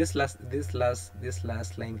okay, this last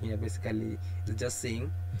line here basically is just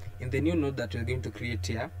saying in the new node that we're going to create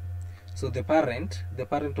here. So the parent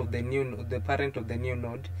of the new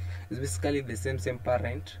node is basically the same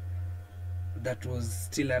parent that was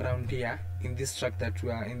still around here in this structure that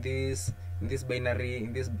we are in this binary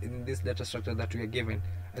in this data structure that we are given.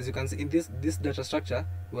 As you can see in this data structure,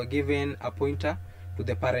 we are given a pointer to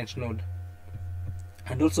the parent node,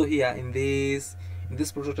 and also here in this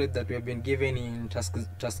prototype that we have been given in task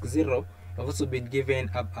 0, we have also been given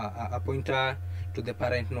a pointer to the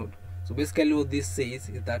parent node. So basically what this says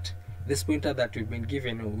is that this pointer that we've been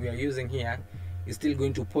given, or we are using here, is still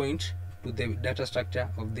going to point to the data structure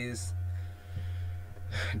of this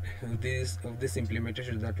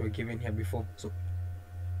implementation that we're given here before. So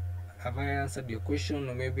have I answered your question,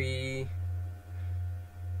 or maybe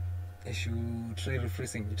I should try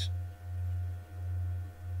rephrasing it?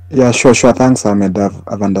 Yeah, sure. Thanks, Ahmed.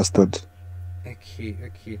 I've understood. Okay.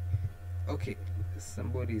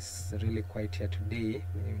 Somebody's really quiet here today.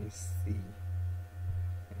 Let me see.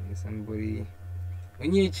 Somebody.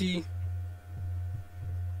 Onyechi.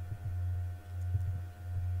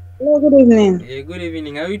 Hello, good evening. Yeah, good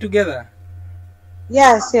evening. Are we together?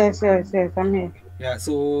 Yes, I'm here. Yeah,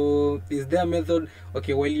 so is there a method?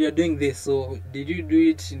 Okay, while you're doing this, so did you do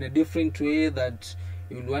it in a different way that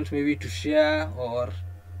you would want maybe to share, or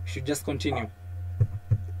should just continue?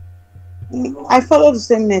 I follow the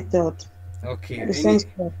same method. Okay. The same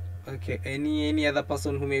step. Okay. Any other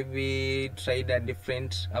person who maybe tried a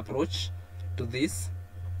different approach to this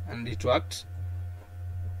and it worked?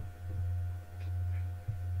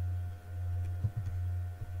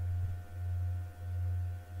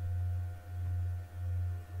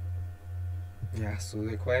 Yeah, so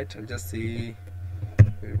they're quiet. I'll just say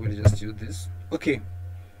everybody just use this. Okay,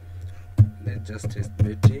 let's just test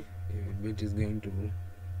Betty. If Betty is going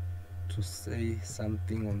to say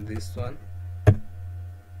something on this one.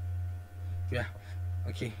 Yeah,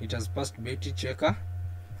 okay, it has passed Betty checker.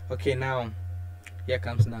 Okay, now here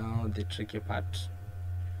comes now the tricky part.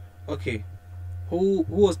 Okay, who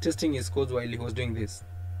was testing his codes while he was doing this?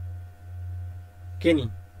 Kenny,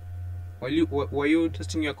 were you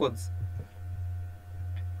testing your codes?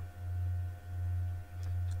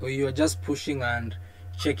 Or you are just pushing and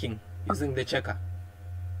checking using the checker?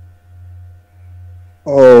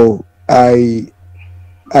 Oh, I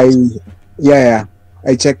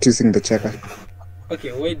checked using the checker.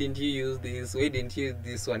 Okay, why didn't you use this? Why didn't you use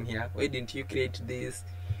this one here? Why didn't you create this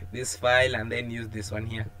file and then use this one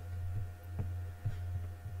here?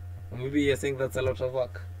 Or maybe you're saying that's a lot of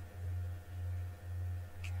work.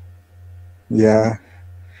 Yeah.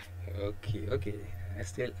 Okay.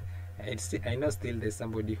 I know still there's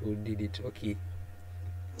somebody who did it. Okay.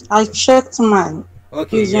 I checked mine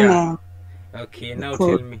Okay, using yeah. Okay, the now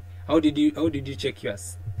tell code. me, how did you check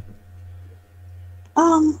yours?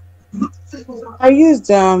 Um, I used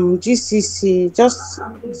GCC, just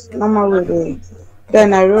normal way there.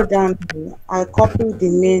 Then I wrote down. I copied the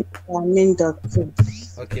main dot too.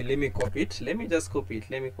 Okay, let me copy it. Let me just copy it.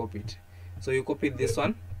 Let me copy it. So you copied this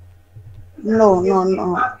one? No.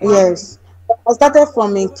 Yes, I started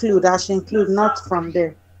from include. I should include, not from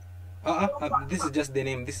there. This is just the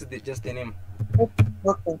name. This is just the name. Okay.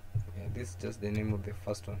 Yeah, this is just the name of the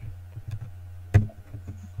first one.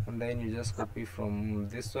 And then you just copy from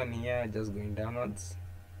this one here, just going downwards.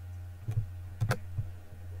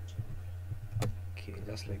 Okay,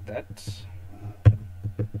 just like that.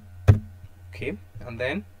 Okay, and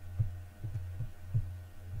then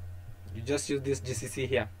you just use this GCC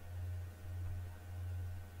here.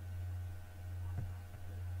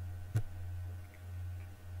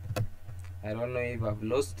 I don't know if I've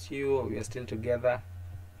lost you or we are still together.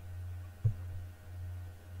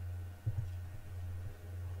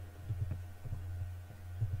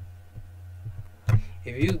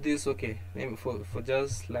 If you use this, okay, for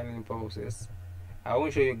just learning purposes, I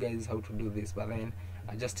won't show you guys how to do this, but then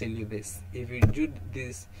I'll just tell you this. If you do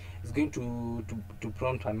this, it's going to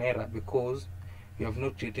prompt an error because you have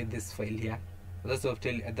not created this file here. That's what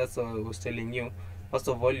I was telling you. First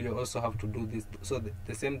of all, you also have to do this. So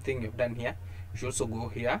the same thing you've done here, you should also go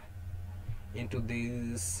here into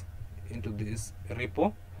this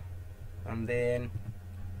repo, and then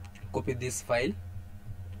copy this file,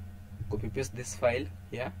 copy paste this file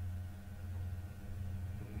here.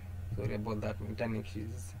 Sorry about that, my internet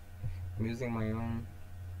is. I'm using my own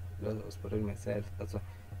because I was putting myself. That's why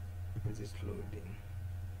it's loading.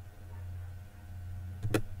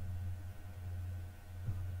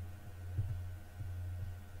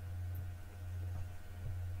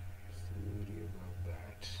 Sorry about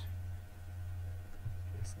that.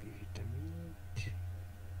 Let's give it a minute.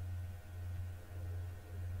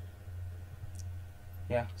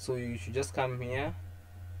 Yeah, so you should just come here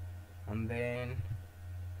and then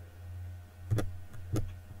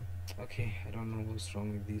okay, I don't know what's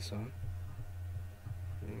wrong with this one.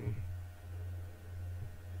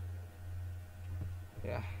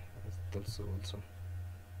 Yeah, that's also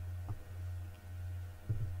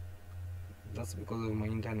that's because of my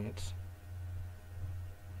internet.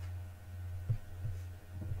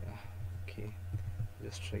 Yeah, okay,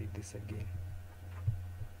 just try this again.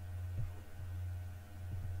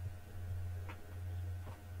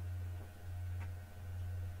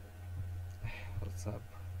 What's up?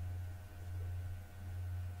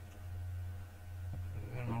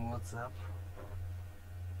 I don't know what's up.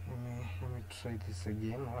 Let me try this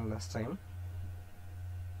again one last time.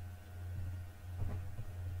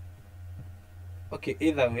 Okay,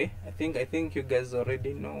 either way, I think you guys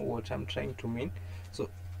already know what I'm trying to mean. So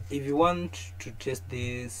if you want to test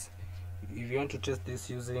this,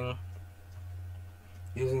 using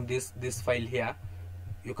this file here,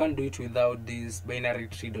 you can't do it without this binary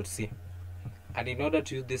tree.c. And in order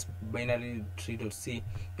to use this binary tree.c, you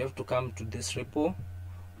have to come to this repo,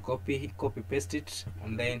 copy paste it,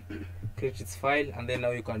 and then create its file, and then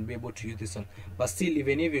now you can be able to use this one. But still,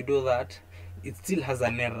 even if you do that, it still has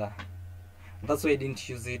an error. That's why I didn't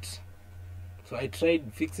use it. So I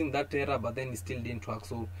tried fixing that error, but then it still didn't work.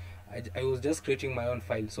 So I was just creating my own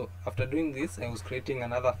file. So after doing this, I was creating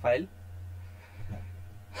another file,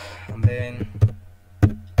 and then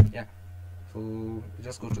yeah, so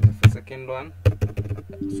just go to the second one.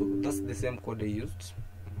 So that's the same code I used,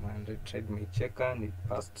 and I tried my checker and it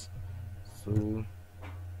passed. So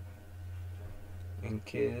in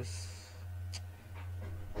case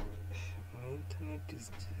my internet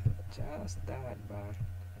is just that bad,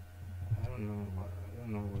 I don't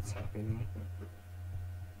know what's happening.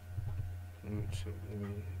 Let me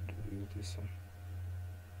do this one.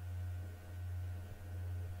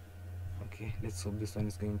 Okay, let's hope this one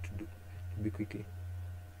is going to be quickly.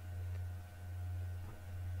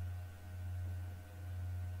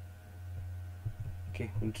 Okay,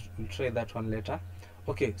 we'll try that one later.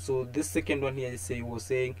 Okay, so this second one here was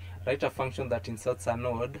saying write a function that inserts a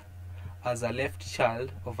node as a left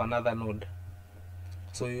child of another node.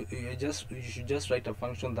 So you should just write a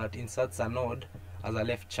function that inserts a node as a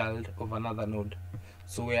left child of another node.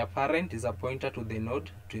 So where parent is a pointer to the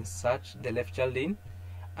node to insert the left child in,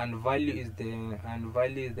 and value is the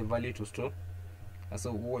value to store.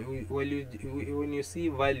 So when you see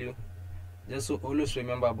value, just always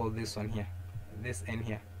remember about this one here, this n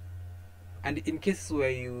here. And in cases where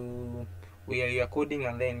you are coding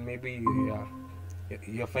and then maybe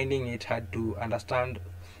you're finding it hard to understand,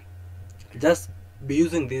 just be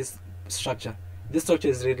using this structure. This structure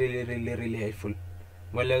is really helpful.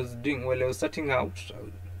 While I was starting out,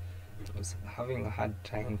 I was having a hard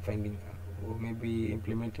time finding or maybe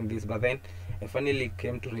implementing this, but then I finally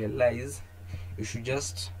came to realize you should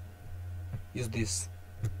just use this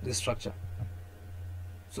structure.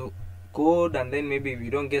 So code, and then maybe if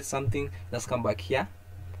you don't get something, just come back here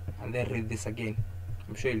and then read this again.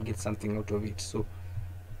 I'm sure you'll get something out of it. So,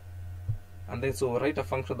 and then so write a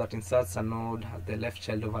function that inserts a node as the left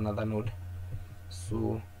child of another node.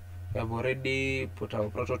 So we have already put our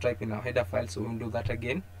prototype in our header file, so we'll do that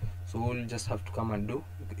again. So we'll just have to come and do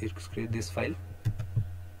it, create this file.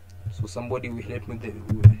 So somebody will help me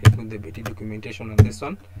with the Betty documentation on this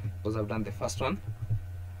one, because I've done the first one.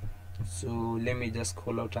 So let me just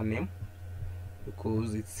call out a name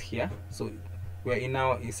because it's here. So we're in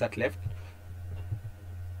now insert left.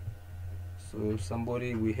 So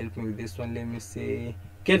somebody will help me with this one. Let me say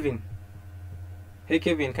Kevin. Hey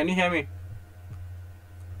Kevin, can you hear me?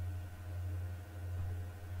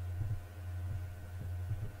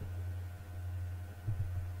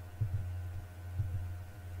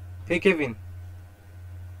 Hey Kevin.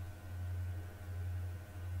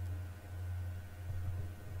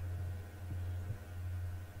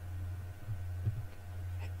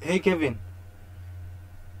 Hey Kevin.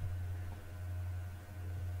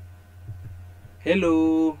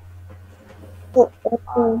 Hello.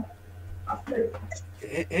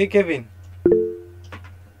 Hey Kevin.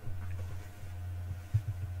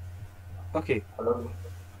 Okay.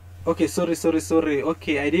 Okay, sorry.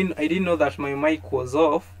 Okay, I didn't know that my mic was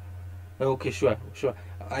off. Okay, sure.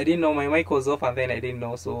 I didn't know my mic was off, and then I didn't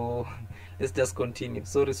know, so let's just continue.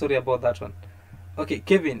 Sorry about that one. Okay,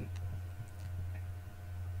 Kevin.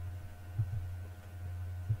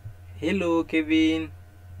 Hello, Kevin.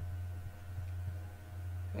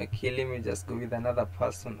 Okay, let me just go with another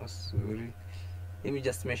person. Oh, sorry. Let me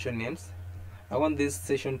just mention names. I want this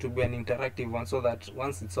session to be an interactive one, so that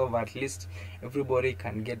once it's over, at least everybody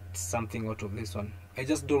can get something out of this one. I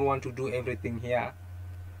just don't want to do everything here.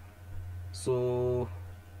 So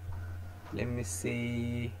let me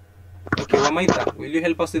see. Okay, Wamaita, will you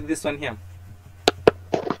help us with this one here?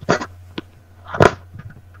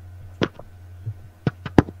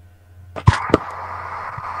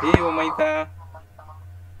 Hey Wamaita.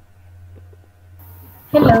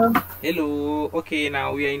 Hello. Okay,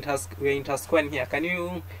 now we are in task 1 here. Can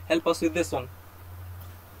you help us with this one?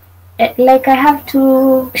 Like I have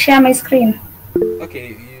to share my screen.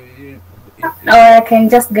 Okay, or I can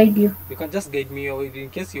just guide you. You can just guide me, or in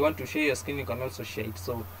case you want to share your screen, you can also share it.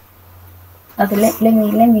 So okay, let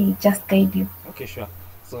me just guide you. Okay, sure.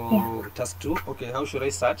 So task 2. Okay, how should I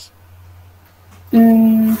start?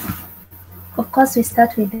 Of course, we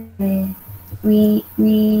start with the we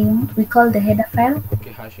call the header file.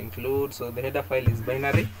 Okay, hash include. So the header file is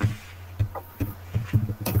binary.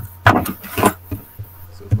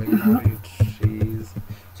 So binary trees.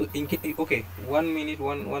 So in case, okay, 1 minute,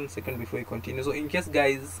 one second before you continue. So in case,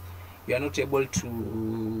 guys, you are not able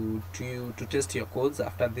to test your codes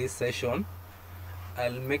after this session,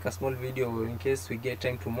 I'll make a small video in case we get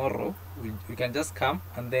time tomorrow. We can just come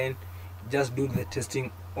and then just do the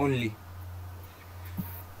testing only,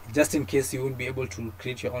 just in case you won't be able to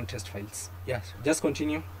create your own test files. Yes, just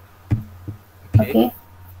continue. Okay.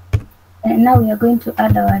 And now we are going to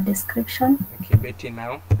add our description. Okay, Betty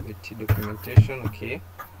documentation. Okay.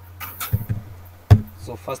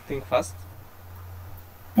 So first thing first.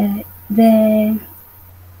 The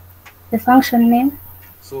function name.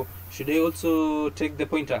 So should I also take the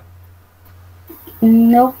pointer?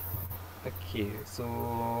 No. Okay,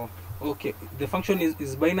 so okay, the function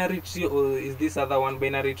is binary tree, or is this other one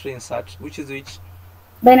binary tree insert? Which is which?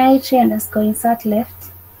 Binary tree underscore insert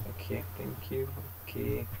left. Okay, thank you.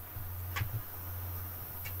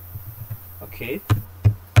 Okay.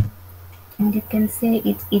 And you can say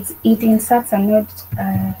it inserts a node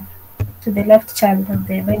to the left child of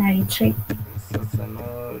the binary tree. Inserts a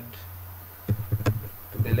node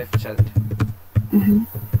to the left child. You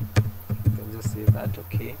can just say that.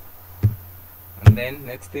 Okay. And then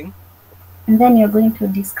next thing. And then you're going to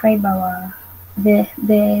describe the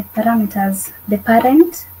parameters, the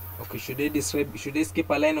parent. Okay, should I skip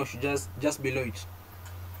a line, or should just below it?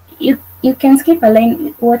 You can skip a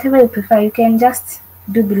line, whatever you prefer. You can just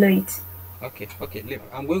do below it. Okay,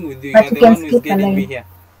 I'm going with you. But You're you the can one who's guiding me here.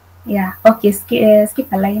 Yeah, okay,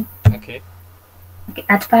 skip a line. Okay,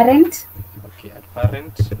 at parent. Okay, at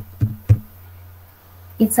parent.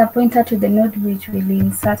 It's a pointer to the node which will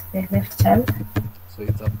insert the left child. So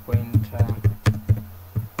it's a pointer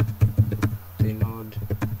to the node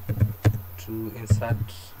to insert insert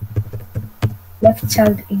left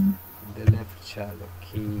child in. The left child,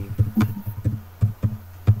 okay.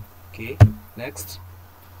 Okay, next.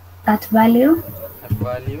 At value. At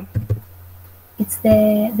value. It's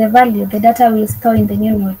the value, the data will store in the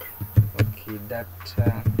new node. Okay,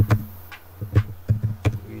 data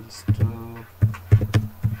will store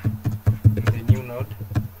in the new node.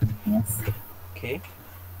 Yes. Okay.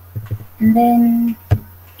 And then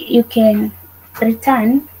you can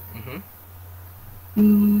return.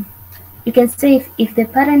 You can say if the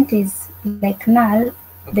parent is like null, okay,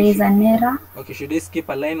 there is an error. Okay, should I skip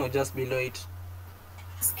a line or just below it?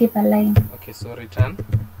 Skip a line. Okay, so return.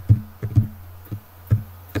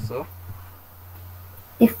 So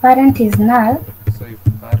if parent is null, so if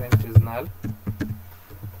parent is null,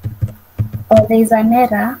 or there is an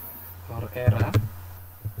error,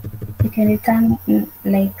 you can return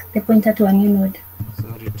like the pointer to a new node. So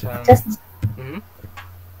return. Just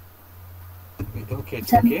okay,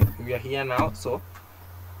 okay, we are here now. So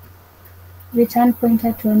return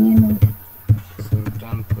pointer to a new node. So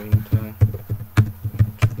return pointer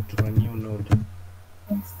to a new node.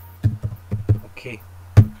 Yes. Okay,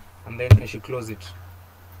 and then I should close it.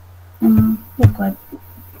 Oh God.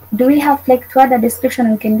 Do we have like to add a description,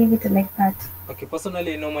 or we can leave it like that? Okay,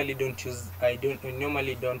 personally I normally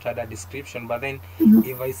don't add a description, but then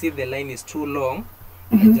if I see the line is too long,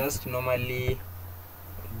 I just normally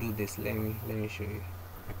do this. Let me show you.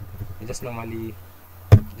 I just normally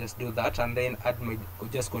just do that and then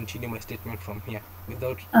just continue my statement from here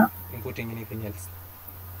without inputting anything else.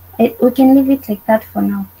 We can leave it like that for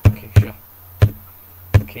now. Okay, sure.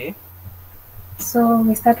 Okay. So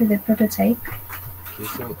we start with the prototype. Okay,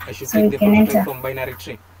 so I should take the prototype from binary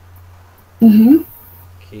tree.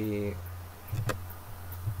 Okay.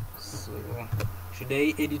 So should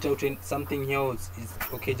I edit out something here, or is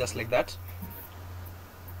okay just like that?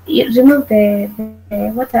 You remove the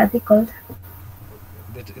what are they called?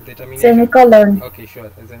 The terminator. Semicolon. Okay, sure.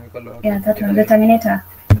 The semicolon. Okay. Yeah, that one, the terminator.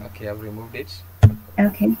 Okay, I've removed it.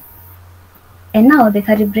 Okay. And now the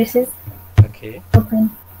curly braces. Okay. Open.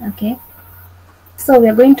 Okay. So we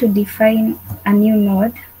are going to define a new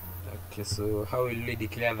node. Okay, so how will we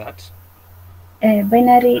declare that?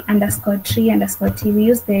 Binary underscore tree underscore t. We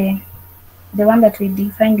use the one that we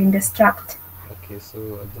defined in the struct. Okay,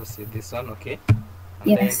 so I'll just say this one. Okay. And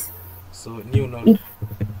yes. Then, so new node.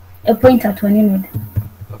 A pointer to a new node.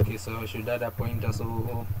 Okay, so I should add a pointer.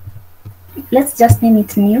 So let's just name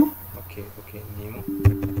it new. Okay. Okay, new.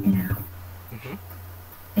 Yeah.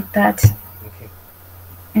 Like that. Okay.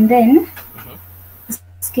 And then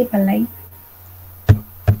skip a line.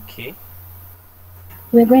 Okay.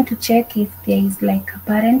 We're going to check if there is like a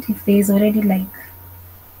parent, if there is already like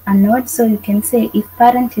a node. So you can say if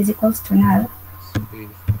parent is equals to null. So if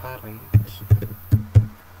parent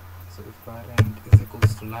is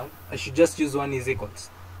equals to null, I should just use one is equals.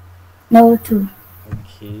 No, two.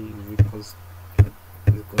 Okay, is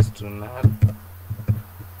equals to null.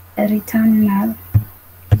 Return null.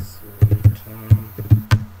 So return.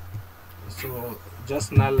 So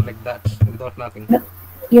just null like that without nothing. No,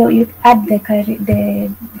 you add the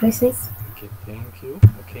braces. Okay, thank you.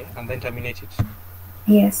 Okay, and then terminate it.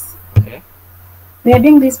 Yes. Okay. We are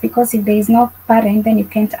doing this because if there is no parent, then you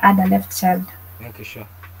can't add a left child. Okay, sure.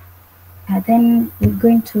 Then we're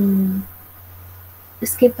going to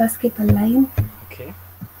skip a line. Okay.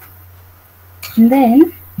 And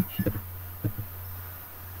then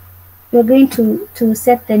we're going to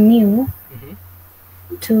set the new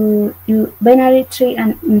to binary tree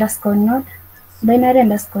and underscore node. Binary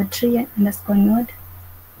underscore tree underscore node.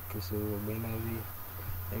 Okay, so binary,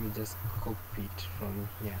 let me just copy it from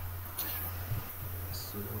here.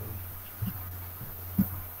 So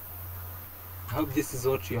I hope this is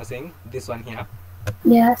what you are saying, this one here.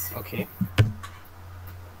 Yes. Okay.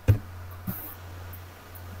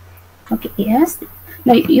 Okay, yes.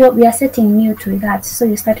 No, we are setting new to that. So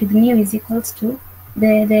you start with new is equals to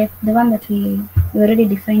the one that we already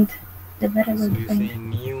defined, the variable so defined. You say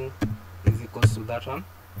new is equals to that one?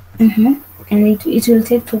 Okay. And it will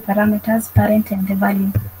take two parameters, parent and the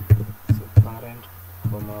value. So parent,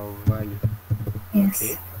 comma, value. Yes.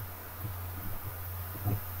 Okay.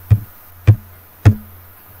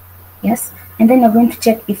 Yes, and then you're going to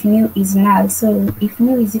check if new is null. So if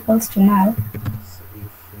new is equals to null, so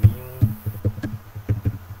if new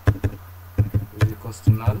is equals to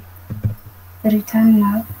null, return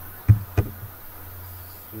null. So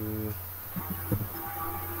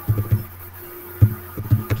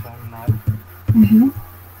return null.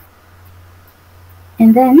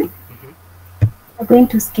 And then we're going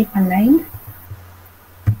to skip a line.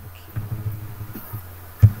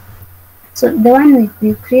 So the one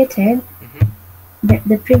we created,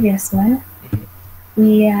 the previous one,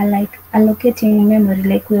 we are like allocating memory,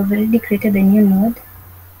 like we have already created a new node.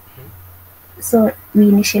 So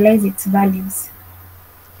we initialize its values.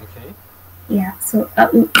 Okay. Yeah. So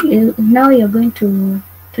now you're going to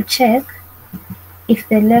check if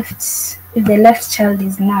the left child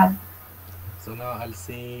is null. So now I'll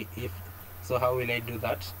see if. So how will I do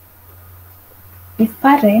that? If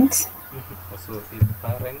parent. So if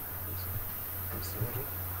parent. I'm sorry.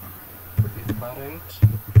 If parent.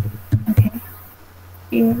 Okay.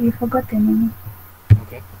 You forgot the name.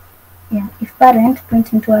 Okay. Yeah. If parent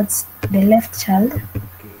pointing towards the left child. Okay.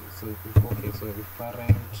 So if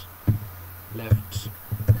parent left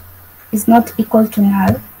is not equal to null.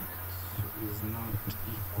 Is not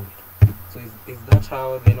equal. So is that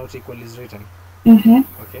how the not equal is written? Okay.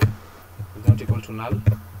 Is not equal to null.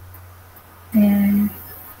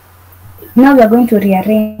 Now we are going to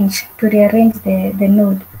rearrange the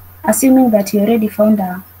node, assuming that you already found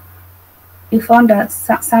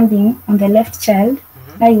something on the left child.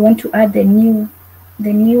 Now you want to add the new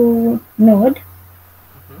node.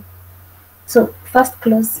 So first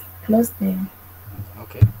close the.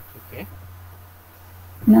 Okay. Okay.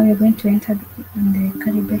 Now you're going to enter on the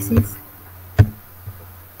curly braces.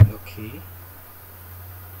 Okay.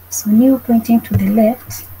 So new pointing to the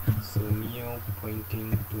left. So new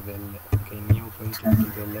pointing to the left. Okay, new pointing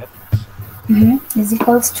to the left. Is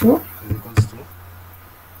equals to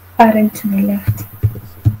parent to the left.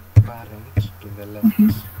 So parent to the left.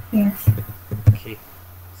 Yes. Okay.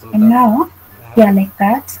 So and now, yeah, like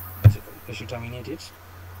that. I should terminate it.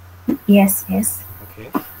 Yes, yes.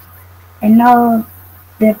 Okay. And now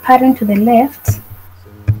the parent to the left. So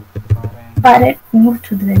parent move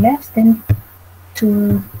to the left, then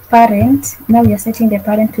to parent. Now we are setting the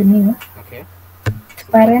parent to new. Okay. To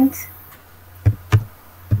parent.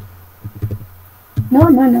 No,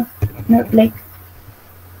 like.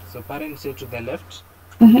 So parent set to the left.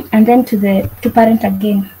 And then to parent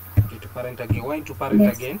again. Okay, to parent again. Why to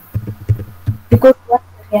parent again? Because we want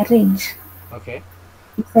to rearrange. Okay.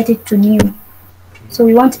 We set it to new. So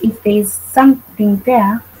we want, if there is something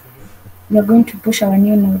there, we are going to push our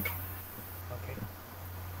new node. Okay.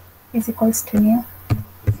 Is equals to new.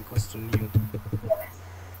 Is equals to new. Yes.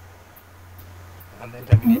 And then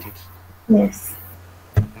terminate it. Yes.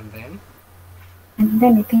 And then. And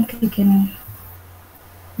then I think we can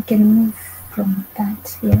move from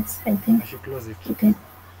that. Yes, I think. I should close it.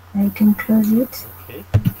 I can close it. Okay.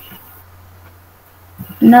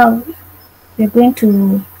 Now we're going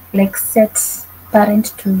to like set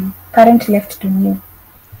parent left to new.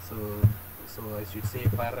 So I should say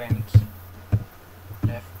parent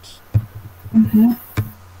left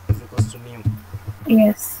is equals to new.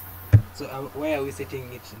 Yes. So where are we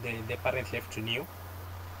setting it? The parent left to new?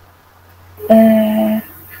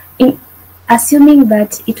 Assuming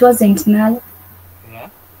that it wasn't null. Yeah.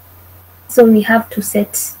 So we have to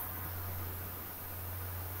set.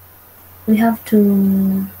 We have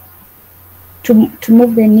to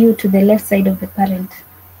move the new to the left side of the parent.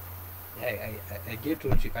 I get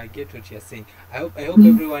what you're saying. I hope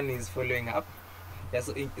everyone is following up. Yeah.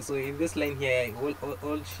 So in this line here,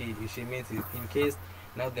 all she means is in case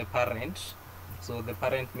now the parent. So the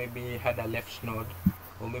parent maybe had a left node,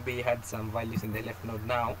 or maybe had some values in the left node.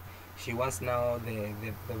 Now she wants now the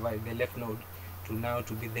left node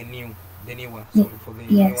to be the new one. So for the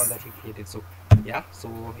new one that we created. So yeah.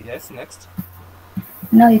 So yes. Next.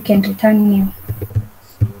 Now you can return new.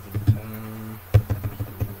 So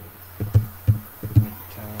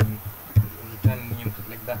return new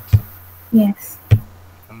like that. Yes.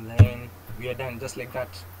 And then we are done just like that.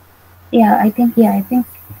 Yeah, I think.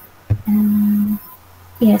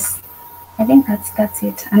 Yes, I think that's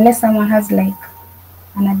it. Unless someone has like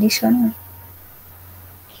an addition.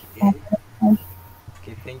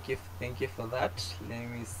 Okay, thank you for that. Let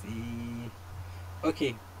me see.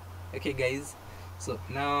 Okay, guys. So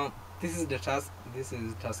now this is the task. This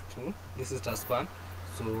is task 2. This is task 1.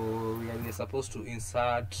 So we are supposed to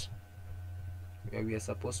insert. We are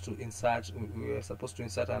supposed to insert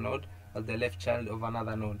a node as the left child of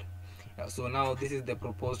another node. So now this is the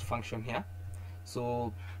proposed function here.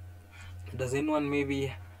 So does anyone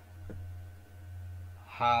maybe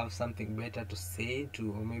have something better to say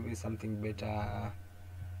or maybe something better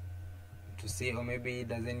to say, or maybe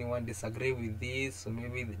does anyone disagree with this, or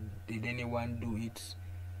maybe did anyone do it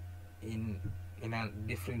in a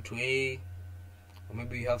different way, or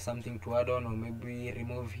maybe you have something to add on or maybe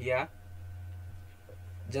remove here?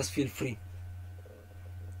 Just feel free.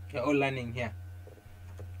 You're all learning here.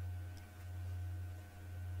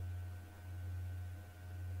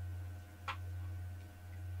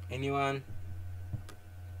 Anyone?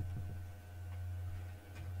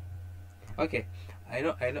 Okay, I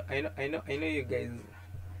know you guys.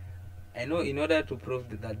 I know in order to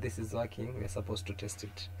prove that this is working, we're supposed to test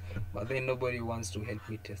it, but then nobody wants to help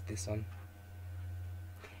me test this one.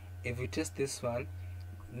 If we test this one,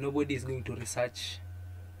 nobody is going to research.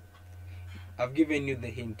 I've given you the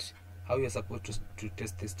hint how you're supposed to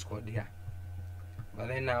test this code here, but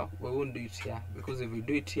then now we won't do it here, because if we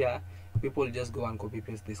do it here, people just go and copy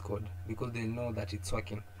paste this code because they know that it's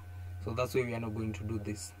working. So that's why we are not going to do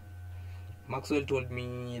this. Maxwell told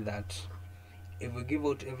me that if we give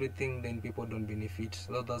out everything, then people don't benefit.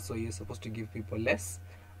 So that's why you're supposed to give people less,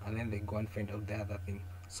 and then they go and find out the other thing.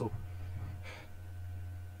 So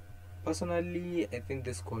personally, I think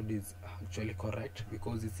this code is actually correct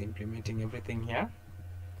because it's implementing everything here.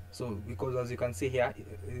 So because as you can see here,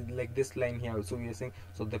 like this line here, so we are saying,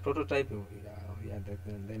 so the prototype,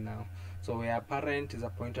 then now, so where parent is a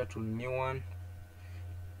pointer to new one,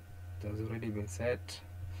 it has already been set.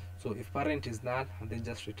 So if parent is null, then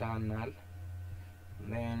just return null.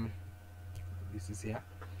 And then this is here.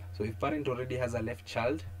 So if parent already has a left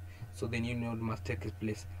child, so the new node must take its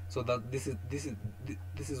place. So that this is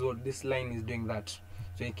what this line is doing. That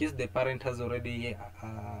so in case the parent has already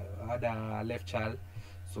had a left child,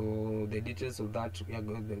 so the details of that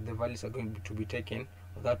the values are going to be taken,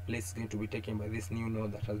 or that place is going to be taken by this new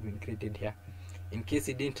node that has been created here. In case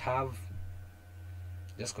it didn't have,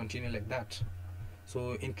 just continue like that.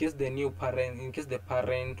 So in case the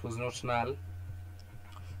parent was not null,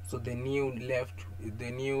 so the new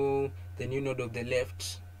node of the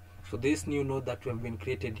left, so this new node that we have been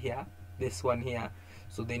created here, this one here,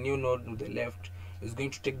 so the new node of the left is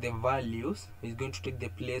going to take the values, is going to take the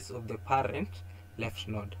place of the parent left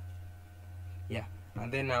node. Yeah,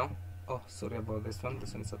 and then now, oh sorry about this one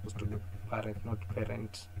is supposed to be parent, not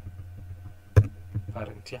parent.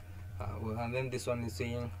 Yeah, and then this one is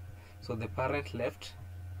saying, so the parent left,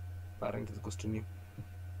 parent is equals to new.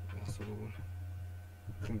 Yeah, so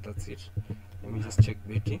I think that's it. Let me just check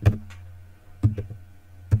Betty.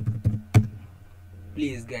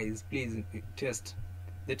 Please guys, please test.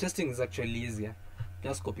 The testing is actually easier.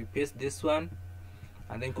 Just copy paste this one,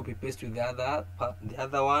 and then copy paste with the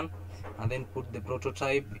other one, and then put the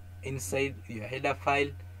prototype inside your header file,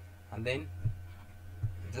 and then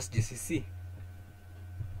just GCC.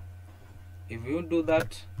 If you do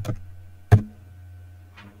that,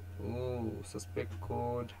 oh, suspect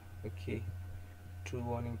code, okay, true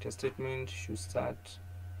warning test statement should start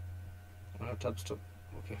on a tab stop.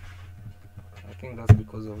 Okay, I think that's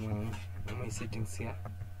because of my settings here.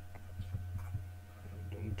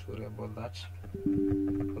 Don't worry about that.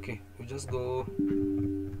 Okay, we just go.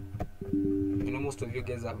 You know, most of you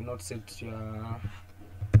guys have not set your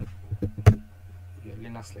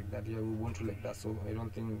Linux like that. Yeah, we want to like that, so I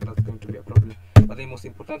don't think that's going to be a problem. But then most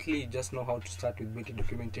importantly, you just know how to start with Betty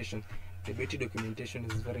documentation. The Betty documentation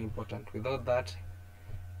is very important. Without that,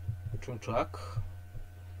 it won't work.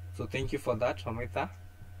 So thank you for that, Amrita.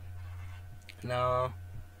 Now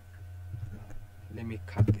let me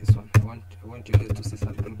cut this one. I want you guys to see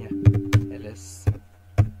something here. LS.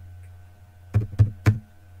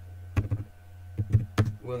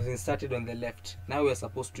 We've inserted on the left. Now we're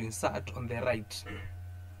supposed to insert on the right.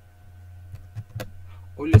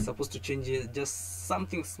 All you're supposed to change is just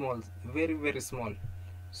something small, very, very small.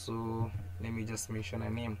 So let me just mention a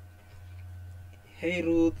name. Hey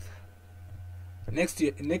Ruth. Next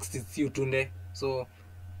is you, Tunde. So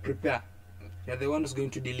prepare. You're the one who's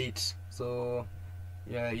going to delete. So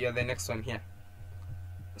you're the next one here.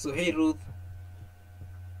 So hey Ruth.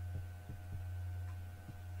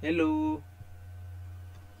 Hello.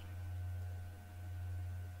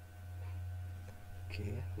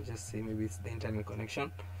 Okay, we'll just say maybe it's the internet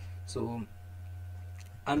connection. So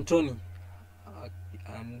Anthony, oh,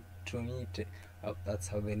 that's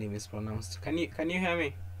how the name is pronounced. Can you hear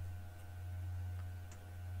me?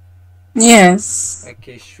 Yes.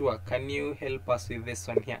 Okay, sure. Can you help us with this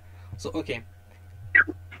one here? So okay,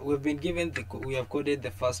 we've been given we have coded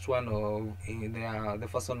the first one of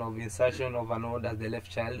insertion of a node as the left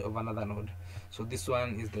child of another node. So this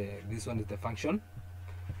one is the function,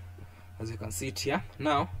 as you can see it here.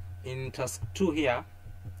 Now in task 2 here,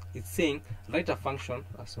 it's saying write a function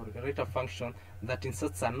that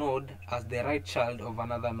inserts a node as the right child of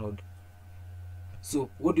another node.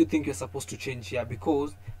 So what do you think you're supposed to change here?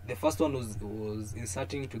 Because the first one was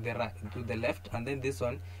inserting to the right, to the left, and then this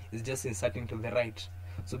one is just inserting to the right.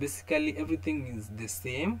 So basically everything is the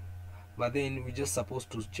same, but then we're just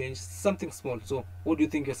supposed to change something small. So what do you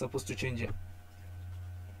think you're supposed to change here?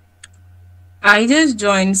 I just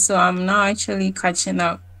joined, so I'm now actually catching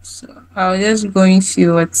up. So I'll just going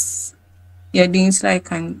through what you're doing so I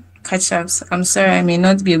can catch-ups. I'm sorry, I may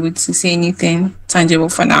not be able to say anything tangible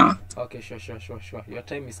for now. Okay, sure. Your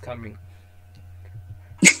time is coming.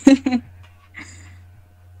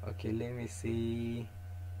 Okay, let me see.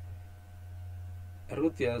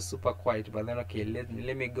 Ruth, you're super quiet, but then okay, let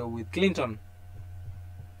me go with Clinton.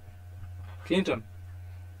 Clinton,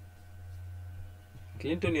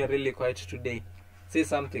 you're really quiet today. Say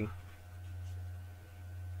something.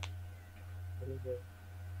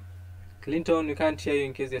 Clinton, we can't hear you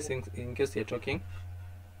in case you're talking.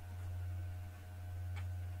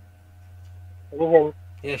 Can you hear me?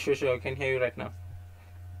 Yeah, sure. I can hear you right now.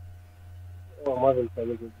 Oh, Marvel.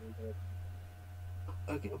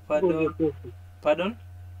 Okay, pardon?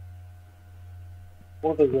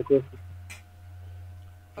 What is your question?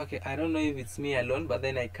 Okay, I don't know if it's me alone, but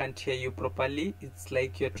then I can't hear you properly. It's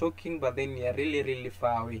like you're talking, but then you're really, really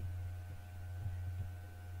far away.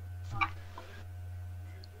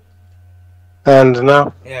 And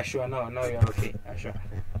now? Yeah, sure. Now you're okay. Yeah, sure.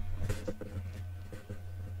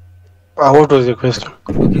 What was your question?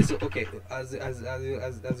 Okay, so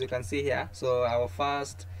as you can see here, so our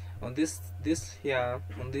first on this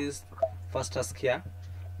first task here,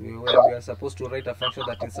 we are supposed to write a function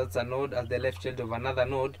that inserts a node as the left child of another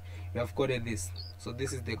node. We have coded this. So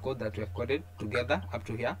this is the code that we have coded together up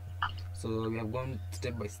to here. So we have gone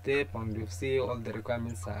step by step and we've seen all the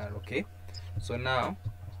requirements are okay. So now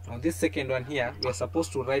on this second one here, we are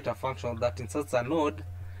supposed to write a function that inserts a node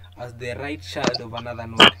as the right child of another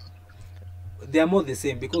node. They are more the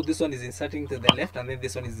same because this one is inserting to the left and then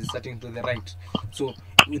this one is inserting to the right. So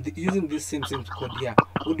using this same code here,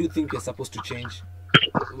 what do you think you're supposed to change?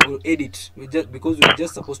 We'll edit because we're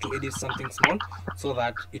just supposed to edit something small so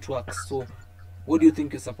that it works. So what do you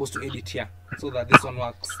think you're supposed to edit here so that this one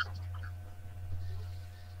works?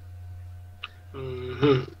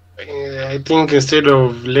 I think instead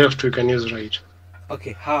of left we can use right.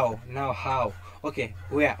 Okay, how? Okay,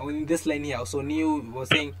 where? In this line here, so new was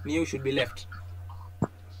saying new should be left.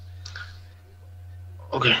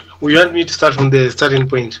 Okay, we want me to start from the starting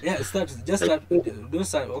point. Yeah, don't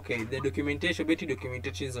start. Okay, the documentation, Betty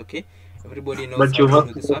documentation is okay. Everybody knows But how to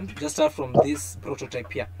do this one. Just start from this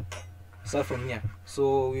prototype here. Start from here.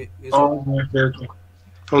 So okay.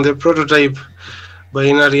 From the prototype,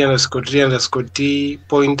 binary underscore tree underscore t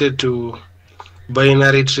pointed to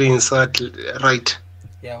binary tree insert right.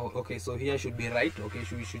 Yeah, okay, so here should be right. Okay,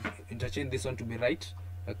 we should interchange this one to be right.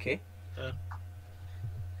 Okay.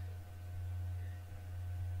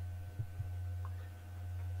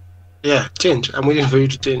 Yeah, change. I'm waiting for you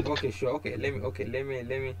to change. Okay, sure. Okay, let me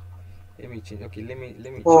change. Okay, let me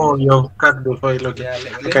change. Oh, you've cut the file. Okay,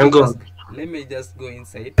 yeah, I can go. Let me just go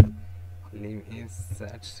inside. Let me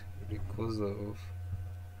insert because of.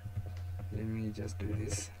 Let me just do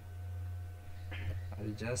this.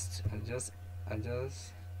 I'll just.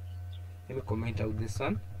 Let me comment out this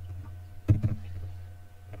one.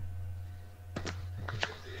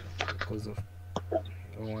 Because of. I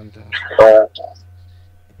don't want that.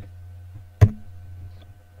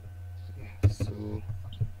 So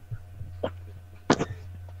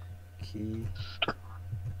key.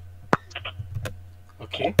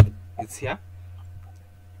 Okay, it's here.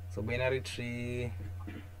 So binary tree.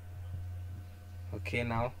 Okay,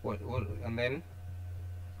 now what and then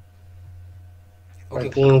okay. I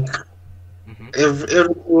think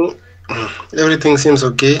everything seems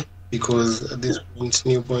okay because at this point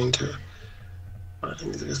new pointer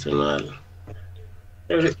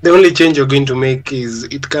the only change you're going to make is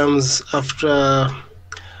it comes after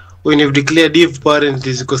when you've declared if parent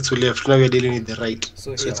is equals to left. Now we're dealing with the right,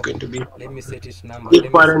 so it's going to be let me set it number.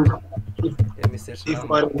 If parent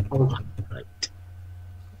right.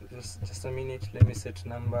 Just a minute, let me set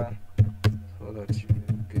number so that you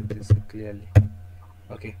get this clearly.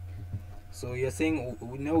 Okay, so you're saying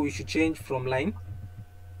now we should change from line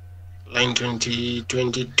 22.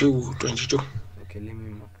 Okay, let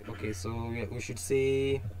me mark. Okay, so we should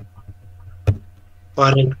say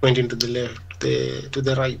parent pointing to the left, to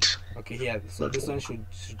the right. Okay, here. So this one should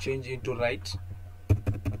change into right.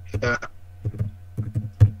 Yeah.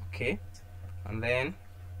 Okay, and then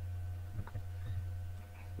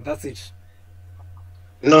that's it.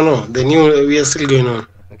 No. The new we are still going on.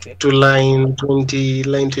 Okay. To line 25.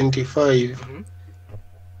 Mm-hmm.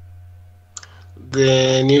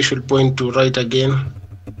 The new should point to right again,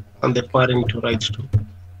 and the parent to right too.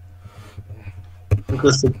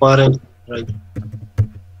 Because the parent is right.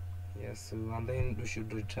 Yes, so, and then we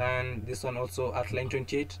should return this one also at line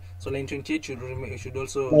 28. So line 28 should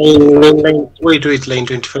also. Wait, line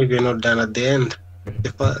 25. We're not done at the end.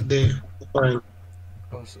 The parent.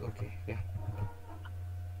 Oh, so, okay, yeah.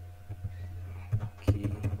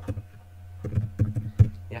 Okay.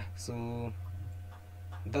 Yeah, Yeah, so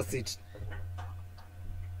that's it.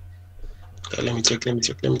 Okay, let me check.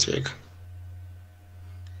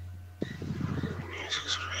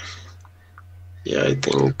 Yeah, I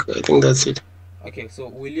think that's it. Okay, so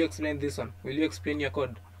will you explain this one? Will you explain your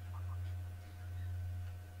code?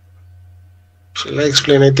 Shall I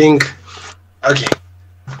explain? I think, okay,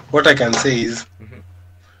 what I can say is,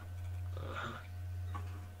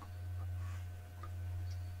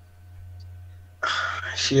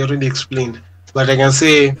 she already explained, but I can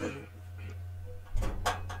say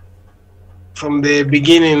from the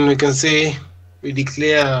beginning, we can say we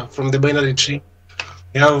declare from the binary tree,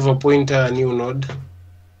 we have a pointer new node.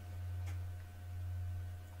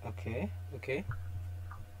 Okay.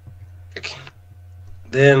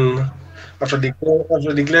 Then after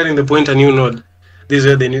declaring the pointer new node, this is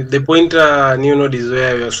where the pointer new node is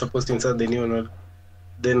where we are supposed to insert the new node.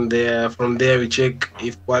 Then from there we check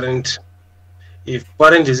if parent is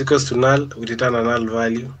equals to null, we return a null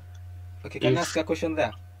value. Okay, can I ask a question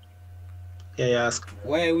there? Yeah, ask.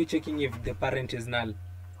 Why are we checking if the parent is null?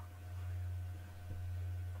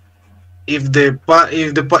 If the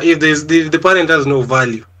parent has no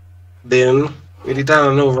value, then we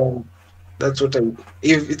return a no value. That's what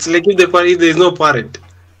if it's like if there is no parent,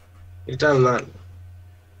 return null.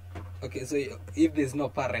 Okay, so if there's no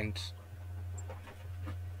parent,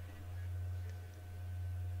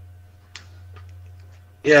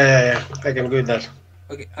 yeah, I can go with that.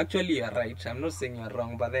 Okay, actually you're right. I'm not saying you're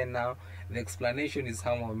wrong, but then now the explanation is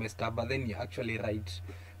how I messed up. But then you're actually right.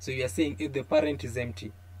 So you're saying if the parent is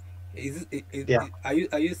empty, are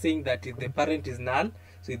you saying that if the parent is null,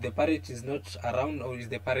 so if the parent is not around, or if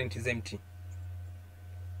the parent is empty?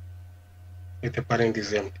 If the parent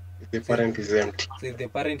is empty. So if the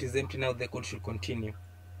parent is empty, now the code should continue.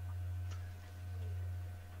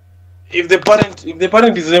 If the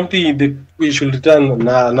parent is empty, we should return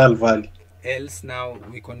null value. Else now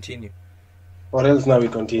we continue. Or else now we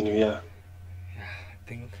continue, yeah.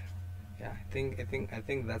 I think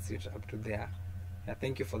that's it up to there. Yeah,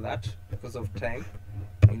 thank you for that. Because of time,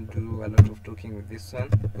 we'll do a lot of talking with this one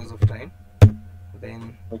because of time.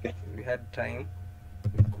 Then if we had time,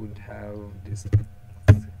 we could have this.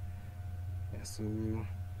 Yeah, so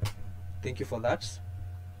thank you for that.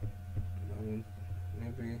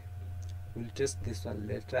 Maybe we'll test this one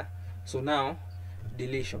later. So now,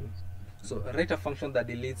 deletion. So write a function that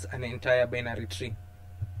deletes an entire binary tree.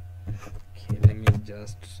 Okay, let me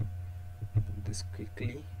just do this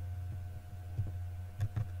quickly.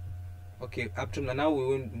 Okay, up to now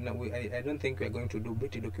I don't think we are going to do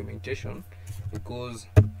Betty documentation, because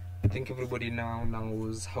I think everybody now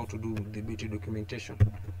knows how to do the Betty documentation.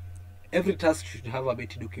 Every task should have a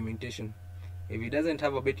Betty documentation. If it doesn't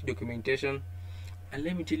have a Betty documentation, and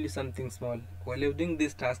let me tell you something small. While you're doing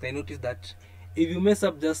this task, I noticed that if you mess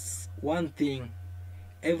up just one thing,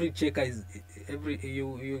 every checker is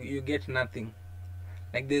you get nothing.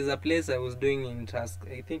 Like there's a place I was doing in task,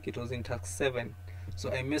 I think it was in task 7. So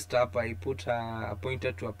I messed up. I put a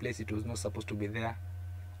pointer to a place it was not supposed to be there.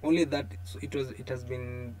 Only that, so it has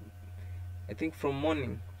been, I think,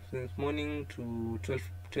 since morning to 12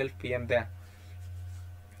 p.m. there.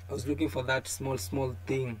 I was looking for that small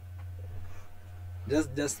thing,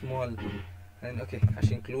 just small, and okay,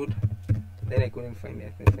 hash include. Then I couldn't find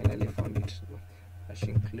it. I finally found it. Hash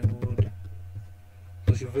include.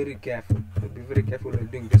 So you're very careful. Be very careful when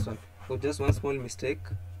doing this one. So just one small mistake.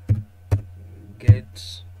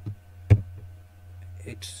 Get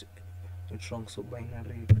it's wrong. So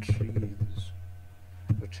binary trees.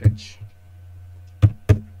 H. So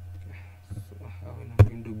how am I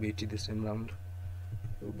going to do Betty this time round?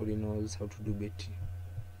 Everybody knows how to do Betty.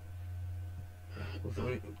 We've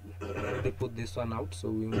already put this one out, so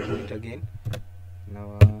we will do it again.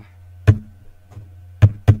 Now,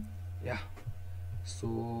 yeah.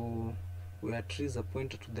 So where tree is a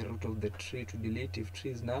pointer to the root of the tree to delete. If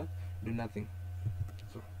tree is null, do nothing.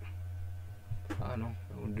 So no,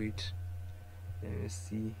 I won't do it. Let me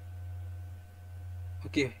see.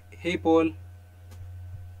 Okay, hey Paul.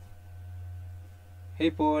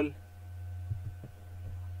 Hey Paul.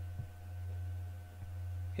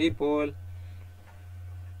 Hey Paul.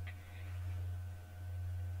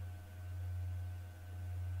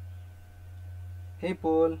 Hey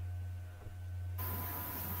Paul.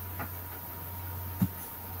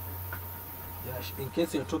 In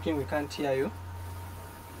case you're talking, we can't hear you.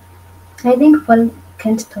 I think Paul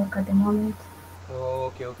can't talk at the moment.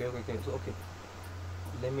 Oh, okay. So, okay.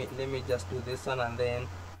 Let me just do this one and then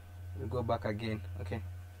we'll go back again. Okay.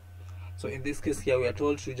 So in this case here, we are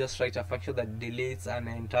told to just write a function that deletes an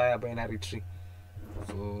entire binary tree.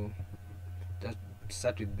 So just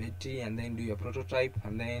start with Betty and then do your prototype,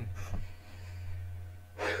 and then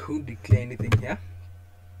won't declare anything here.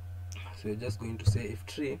 So you're just going to say if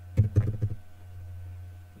tree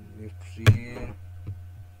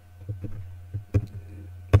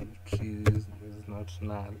is not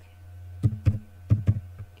null.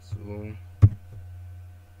 So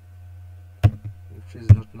if tree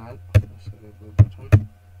is not null, sorry about that one.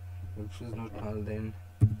 If tree is not null, then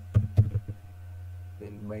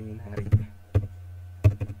binary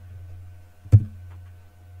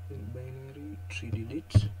tree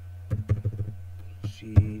delete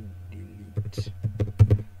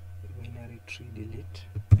binary tree delete.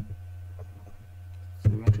 So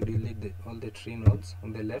we want to delete all the tree nodes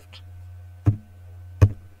on the left.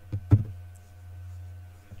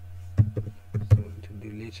 So to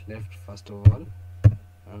delete left first of all,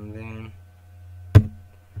 and then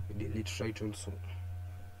we delete right also.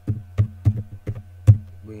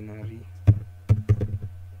 Binary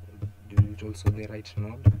delete also the right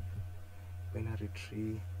node. Binary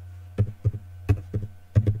tree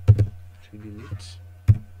delete.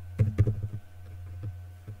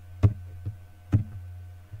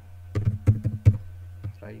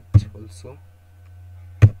 Right also.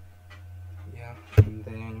 Yeah, and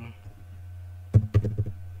then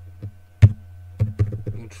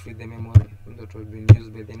going to free the memory that will be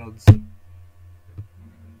used by the nodes.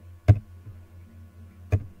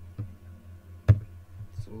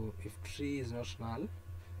 So if tree is not null,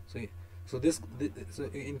 so this so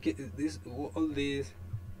in case this all these,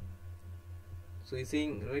 so you're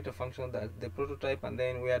saying write a function that the prototype, and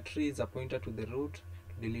then where tree is a pointer to the root,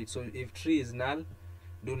 to delete. So if tree is null,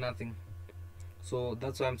 do nothing. So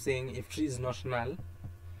that's why I'm saying if tree is not null,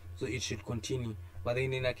 so it should continue. But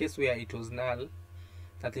then in a case where it was null,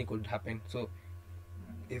 nothing could happen. So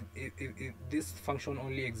if this function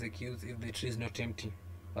only executes if the tree is not empty,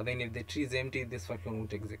 but then if the tree is empty, this function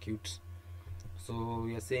won't execute. So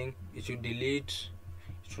we are saying it should delete,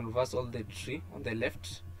 it should reverse all the tree on the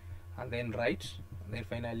left and then right, and then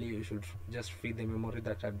finally you should just free the memory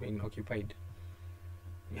that had been occupied.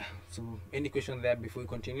 Yeah, so any question there before we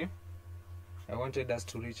continue? I wanted us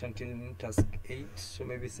to reach until task 8, so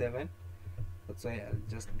maybe 7. That's why I'll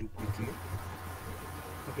just do quickly.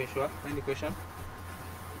 Okay, sure. Any question?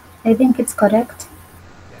 I think it's correct.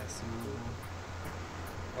 Yes.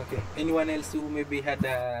 Okay. Anyone else who maybe had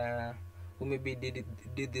who maybe did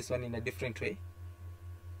this one in a different way?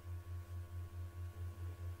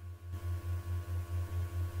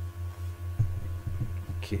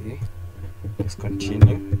 Okay. Let's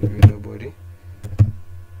continue with the body.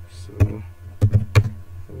 So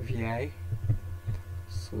vi.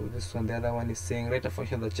 So this one, the other one is saying write a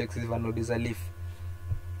function that checks if a node is a leaf.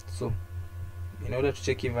 So in order to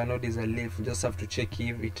check if a node is a leaf, you just have to check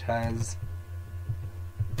if it has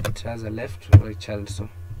a left or right child. So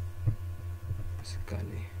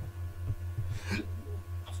basically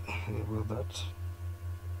about that.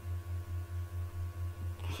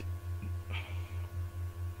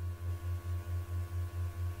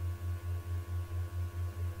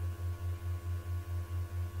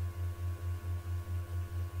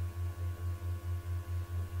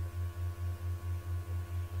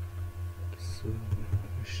 So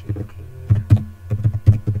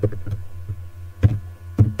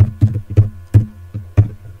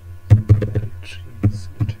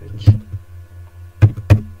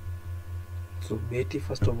so Betty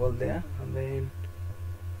first of all there, and then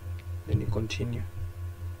you continue.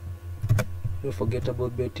 Don't forget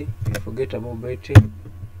about Betty. If you forget about Betty,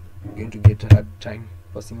 you're going to get a hard time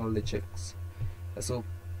passing all the checks. So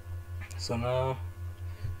now,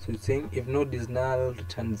 so it's saying if node is null,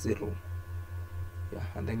 return 0. Yeah,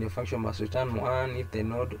 and then your function must return 1 if the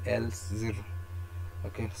node, else 0.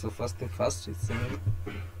 Okay, so first thing first, it's saying,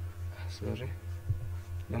 sorry,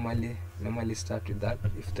 normally start with that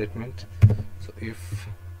if statement. So if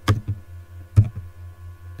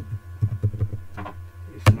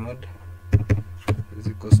node is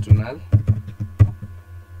equals to null,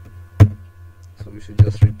 so we should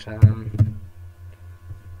just return,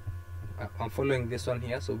 I'm following this one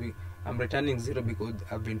here, so I'm returning 0 because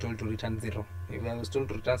I've been told to return 0. If I was told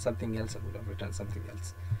to return something else, I would have returned something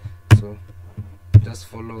else. So just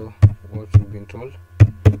follow what you've been told.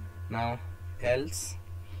 Now else,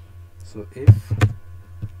 so if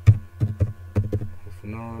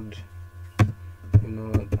node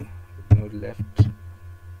left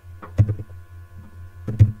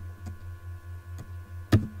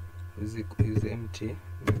is empty,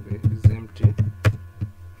 maybe is empty,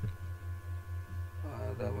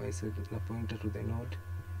 otherwise it will pointer to the node,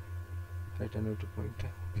 right, a node to pointer.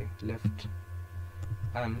 Okay, left,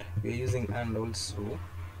 and we are using and also.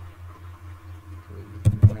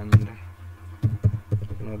 and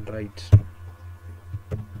node right.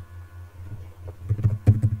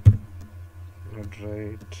 Node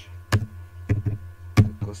right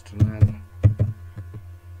equals to null.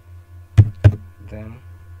 Then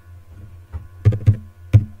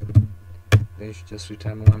you should just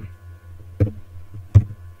return 1.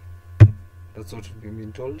 That's what we've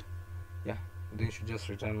been told. Yeah, then you should just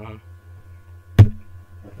return 1.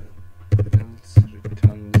 Else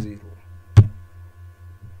return 0.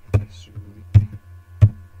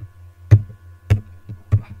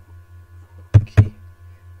 Okay.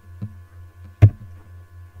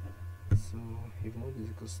 So if node is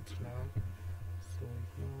equals to null, so if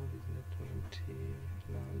node is not empty,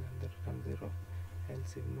 null, and then return 0.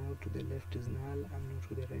 Else if node to the left is null and node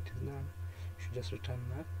to the right is null, you should just return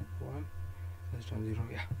that 1, return 0.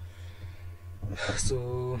 Yeah.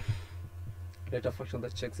 So data function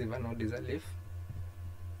that checks if a node is a leaf.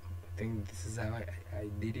 I think this is how I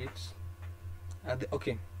did it.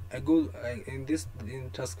 Okay, in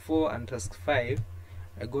task 4 and task 5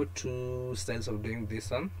 I got 2 styles of doing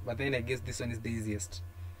this one, but then I guess this one is the easiest.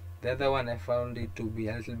 The other one I found it to be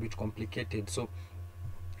a little bit complicated. So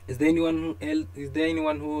is there anyone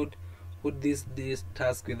who would this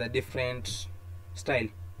task with a different style?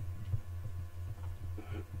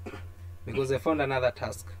 Because I found another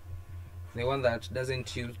task, the one that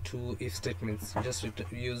doesn't use 2 if statements, just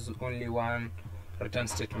use only 1 return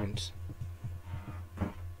statement.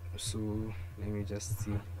 So let me just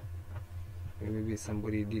see, maybe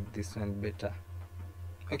somebody did this one better.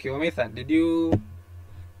 Okay, Wamitha, did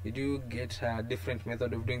you get a different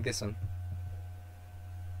method of doing this one?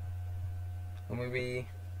 Or maybe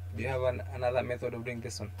do you have another method of doing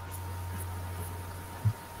this one?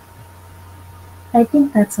 I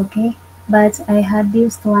think that's okay, but I had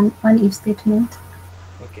used one if statement.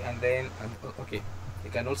 Okay, and then okay,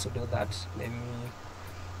 you can also do that. Let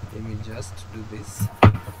me just do this.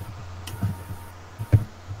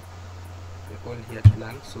 We're all here to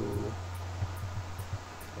learn, so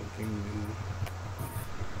I think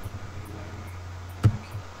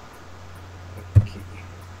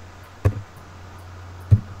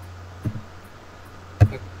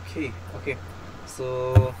okay.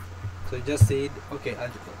 So you just said okay.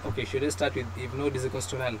 Should I start with if node is equals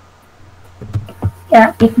to null?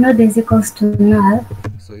 Yeah, if node is equals to null.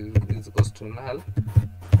 So it is equals to null.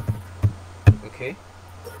 Okay.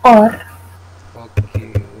 Or.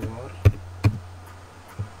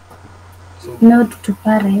 So node to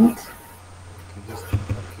parent.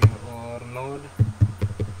 Or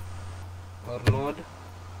node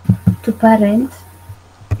to parent,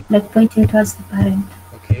 like pointing towards the parent.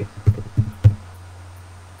 Okay.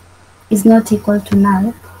 Is not equal to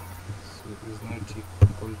null. So is not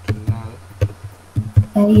equal to null.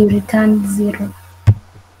 You return 0.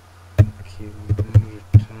 Okay, we then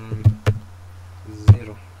return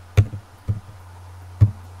 0.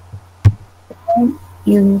 Then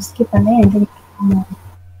you skip a line and then return 1.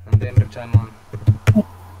 And then return 1. Yeah.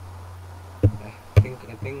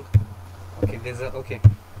 I think. Okay,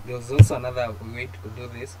 there's also another way to do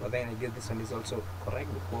this, but then I guess this one is also correct,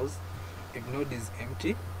 because if node is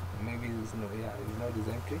empty, maybe it's no, yeah, if node is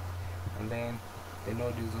empty, and then the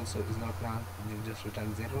node is not null, you just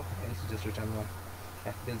return 0, else you just return 1.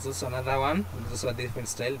 Yeah, there's also another one, there's also a different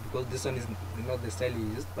style, because this one is not the style you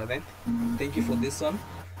used, but then thank you for this one.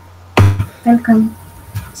 Welcome.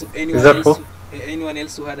 So anyone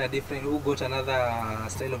else who had a different, who got another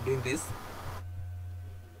style of doing this?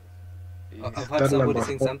 I've heard somebody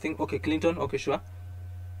saying something. Okay, Clinton. Okay, sure.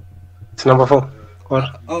 It's number 4.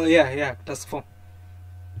 What? Oh yeah, task 4.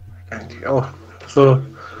 Oh, so.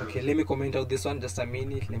 Okay, let me comment out this one. Just a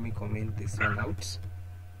minute. Let me comment this one out.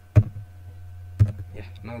 Yeah,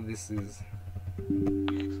 now this is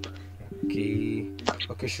okay.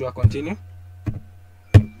 Okay, sure. Continue.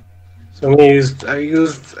 So I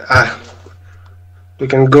used. We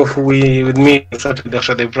can go with me started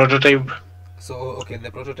after the prototype. So okay,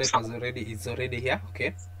 the prototype is already here.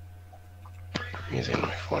 Okay. Using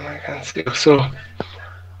my phone, I can see. So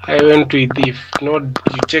I went with if node.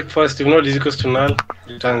 You check first if node is equals to null,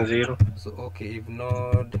 return 0. So okay, if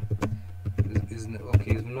node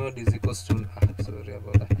is equals to sorry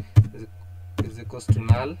about that. Is equals to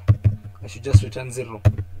null, I should just return 0.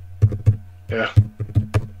 Yeah.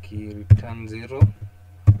 Okay, return 0.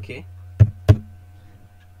 Okay.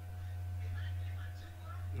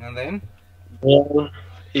 And then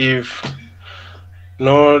if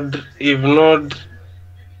node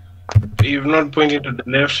pointing to the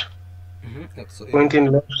left, so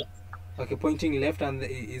pointing left. Okay, pointing left and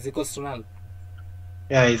is equals to null.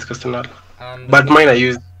 Yeah, it's equals to null. But mine I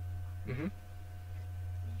used.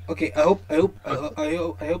 Okay, I hope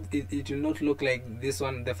it will not look like this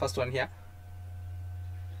one, the first one here.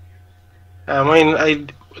 Mine,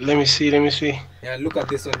 let me see. Yeah, look at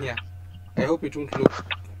this one here. I hope it won't look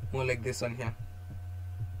more like this one here.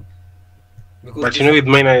 Because but you know, with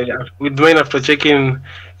mine after checking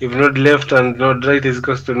if node left and node right is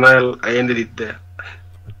equals to null, I ended it there.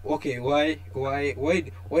 Okay, why?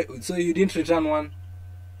 So you didn't return one?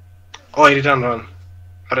 Oh, I returned one,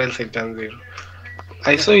 or else I returned 0.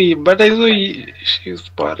 I saw she's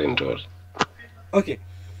parent or. Okay.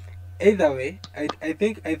 Either way, I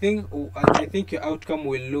think your outcome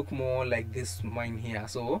will look more like this mine here.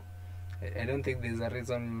 So I don't think there's a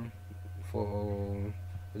reason for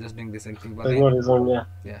just doing the same thing. But there's no reason, yeah.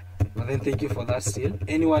 Yeah. But then thank you for that still.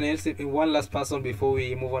 Anyone else? One last person before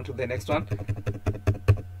we move on to the next one,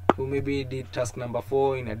 who maybe did task number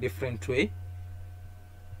 4 in a different way.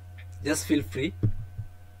 Just feel free.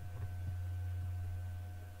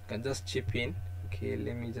 You can just chip in. Okay,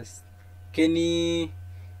 let me just. Kenny,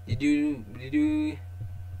 did you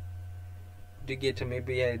get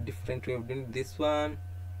maybe a different way of doing this one?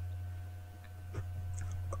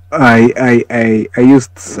 I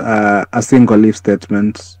used a single if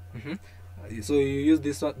statement. So you use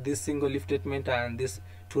this single if statement and this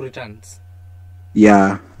 2 returns.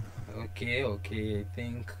 Yeah. Okay. I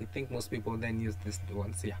think most people then use this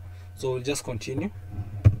ones. Yeah. So we'll just continue.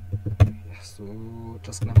 Yeah, so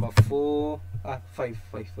task number 5.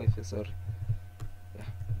 Sorry. Yeah.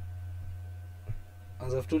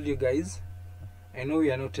 As I've told you guys, I know we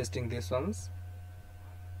are not testing these ones,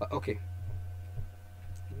 but okay.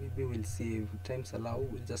 Maybe we'll see if times allow.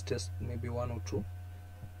 We'll just test maybe 1 or 2,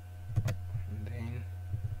 and then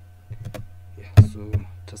yeah. So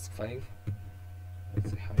task 5.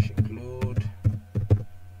 Let's say hash include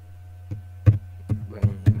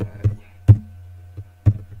binary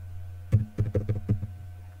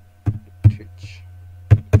twitch.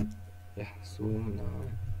 Yeah. So now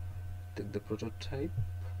take the prototype.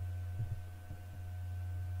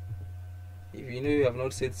 If you know you have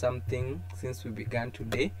not said something since we began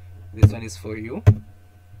today, this one is for you,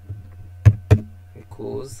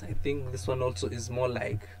 because I think this one also is more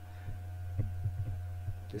like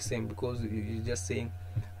the same, because you're just saying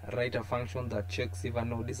write a function that checks if a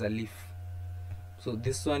node is a leaf. So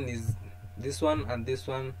this one and this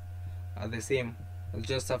one are the same. I'll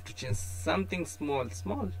just have to change something small.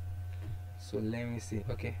 So let me see.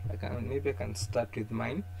 Okay, maybe I can start with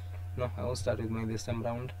mine. No, I won't start with mine this time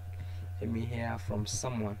round. Let me hear from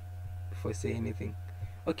someone before I say anything.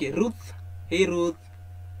 Okay, Ruth. Hey, Ruth.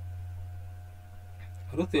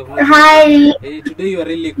 Ruth, you have not. Hi. Hey, today you are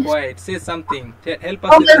really quiet. Say something. Help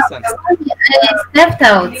us with this one. I stepped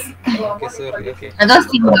out. Okay, sorry. Okay. I don't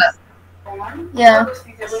see that. Yeah.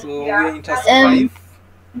 So we are in task 5.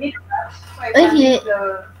 Okay.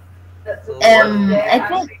 I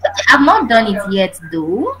think I've not done it yet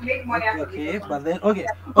though. Okay, but then okay.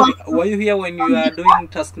 Were you here when you are doing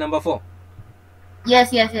task number 4?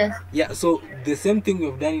 Yes. Yeah, so the same thing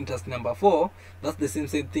we've done in task number 4, that's the same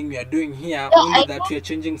thing we are doing here, only that we are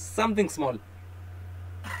changing something small.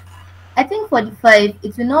 I think for the 5,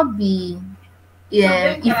 it will not be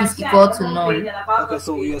if it's equal to null. Okay,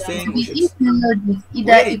 so you're saying if node is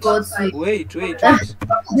either equal to. Wait. You're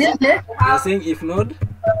saying if node?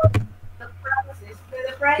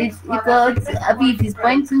 It's equal to, if it's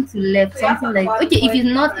pointing to left, something like, okay, if it's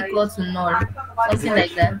not equal to null, something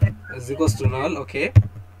like that. It's equals to null, okay.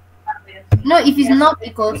 No, if it's not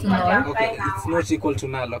equal to null. Okay, it's not equal to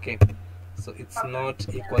null, okay. So it's not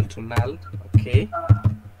equal to null, okay.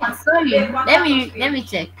 Sorry, let me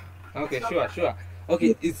check. Okay, sure.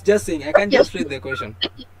 Okay, it's just saying, I can just read the question.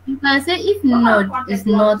 You can say if node is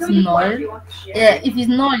not null, if it's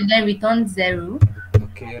null, then return 0.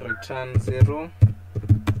 Okay, return 0.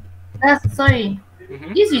 That's sorry.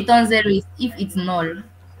 This return 0 is if it's null.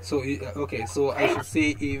 So okay, so I should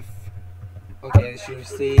say if. Okay, I should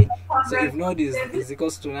say so if node is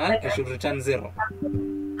equals to null, I should return 0.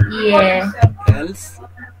 Yeah. Else.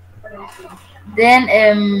 Then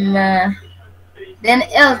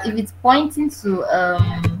else if it's pointing to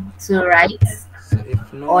right, so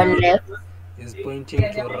if node or left is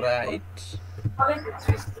pointing to right.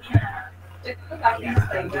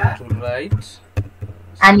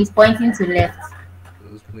 And it's pointing to left.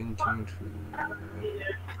 It's pointing to right.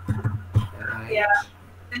 Yeah.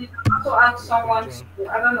 Then you can also ask someone to,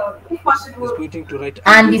 I don't know, if possible. It's pointing to right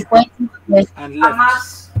and it's pointing to left. And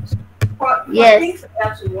left. Yes. Things like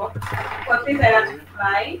that to work. For things like that to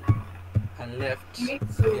fly. And left.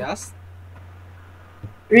 Yes.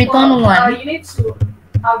 Return 1. You need to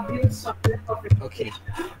build something. Okay.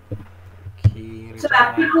 So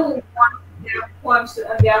that people want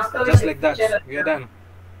Just like that, we are done.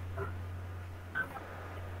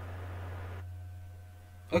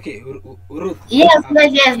 Okay, Ruth. Yes,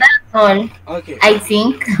 yes, that's all. Okay. I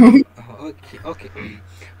think. Okay.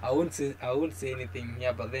 I won't say anything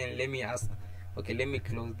here, but then let me ask. Okay, let me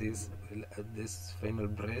close this final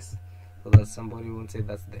brace so that somebody won't say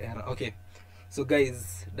that's the error. Okay, so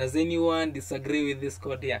guys, does anyone disagree with this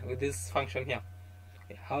code here, with this function here,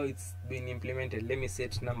 how it's been implemented? Let me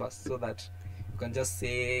set numbers so that you can just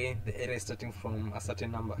say the error is starting from a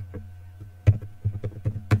certain number.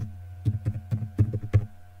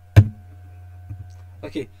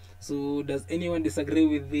 Okay, so does anyone disagree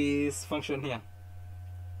with this function here?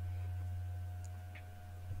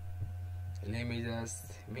 Let me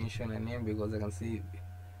just mention a name because I can see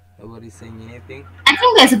nobody's saying anything. I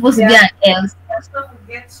think there's supposed to be an else.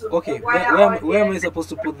 Okay, where am I supposed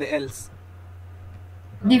to put the else?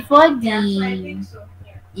 Before the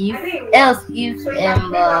if, else, if,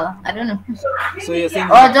 I don't know. So you're saying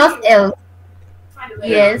or just else.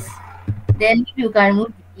 Yes. Then you can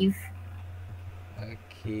remove the if.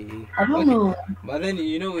 Okay. I don't know. But then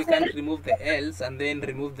we can't remove the else and then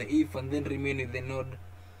remove the if and then remain with the node.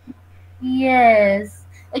 Yes.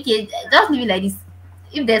 Okay, just leave it like this.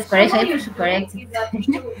 If there's correction, you should correct it.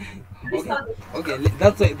 Okay.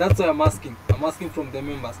 That's why I'm asking. I'm asking from the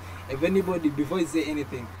members. If anybody, before you say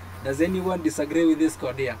anything, does anyone disagree with this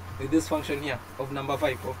code here, with this function here of number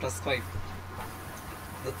 5, of task 5?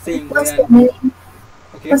 That's saying what's the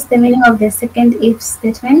meaning of the second if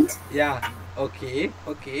statement? Yeah. Okay.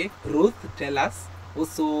 Ruth, tell us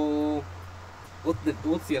also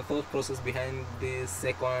what's your thought process behind the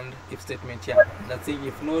second if statement here? That's saying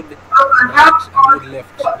if node right and node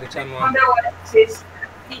left, return 1.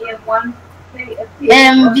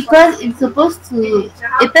 Because it's supposed to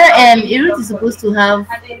a root is supposed to have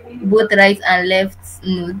both right and left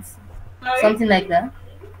nodes, something like that.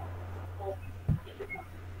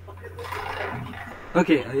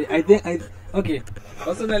 Okay, I think okay.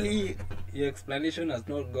 Personally, your explanation has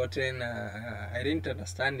not gotten. I didn't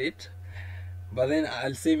understand it, but then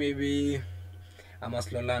I'll say maybe I'm a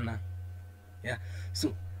slow learner. Yeah.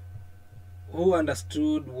 So, who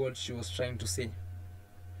understood what she was trying to say,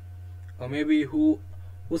 or maybe who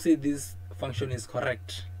said this function is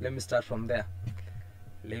correct? Let me start from there.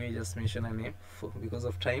 Let me just mention a name because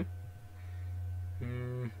of time.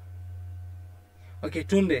 Okay,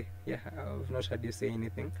 Tunde. Yeah, I've not heard you say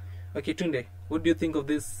anything. Okay, Tunde, what do you think of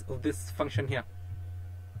this function here?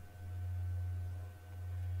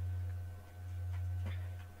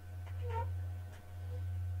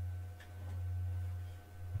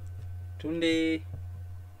 Tunde.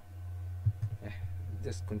 Yeah,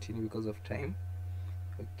 just continue because of time.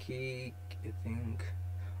 Okay, I think.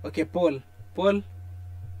 Okay, Paul.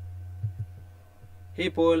 Hey,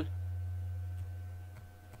 Paul.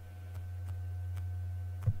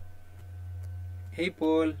 Hey,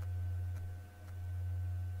 Paul.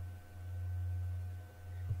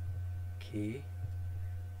 Okay.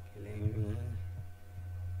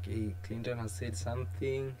 Okay, Clinton has said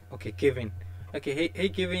something. Okay, Kevin. Okay, hey,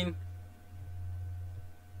 Kevin.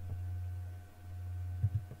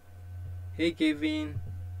 Hey, Kevin.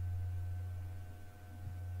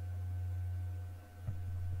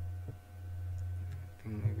 I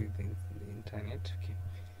think maybe the internet. Okay.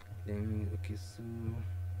 Okay, so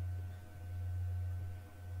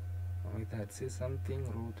Amita had said something,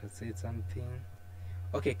 Ruth had said something.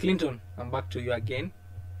 Okay, Clinton, I'm back to you again.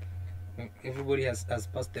 Everybody has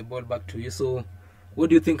passed the ball back to you. So, what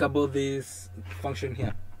do you think about this function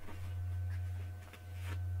here?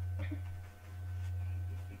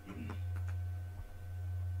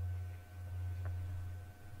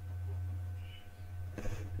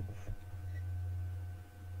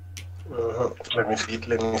 Let me see it.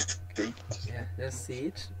 Yeah, just say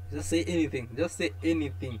it. Just say anything. Just say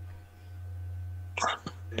anything.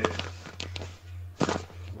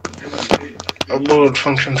 About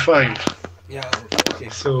function 5. Yeah, okay.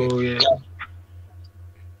 So, okay.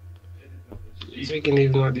 Yeah. Second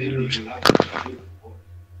is not the root.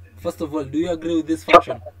 First of all, do you agree with this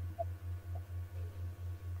function?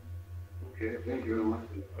 Okay, thank you very much.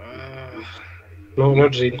 No,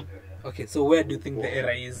 not really. Okay, so where do you think the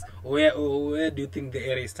error is? Where do you think the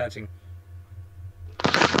error is starting?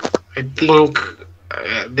 I think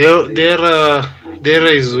the error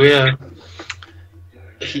is where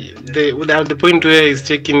the point where he's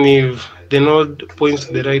checking if the node points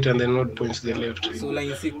to the right and the node points to the left. So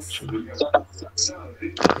line 6.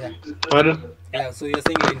 Yeah. Pardon? Yeah, so you're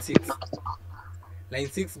saying line 6. Line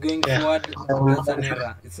 6 going forward, that's an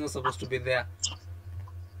error. It's not supposed to be there.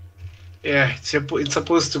 Yeah, it's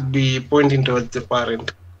supposed to be pointing towards the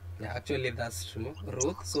parent. Yeah, actually that's true,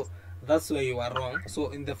 Ruth. So that's where you are wrong. So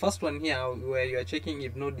in the first one here, where you are checking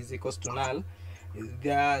if node is equals to null,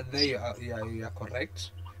 there you are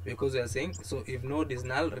correct, because you are saying, so if node is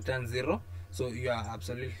null, return 0. So you are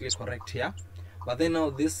absolutely correct here. But then now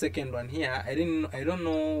this second one here, I don't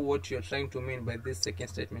know what you're trying to mean by this second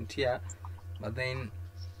statement here, but then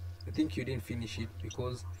I think you didn't finish it,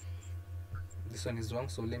 because this one is wrong.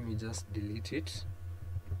 So let me just delete it.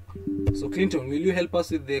 So Clinton, will you help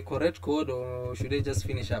us with the correct code, or should I just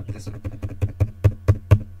finish up this one?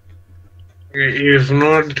 If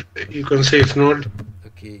node, you can say if node.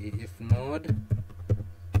 Okay, if node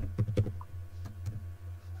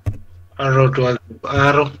Arrow to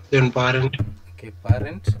arrow, then parent. Okay,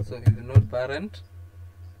 parent. So if the node parent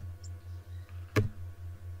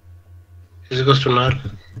is equals to null.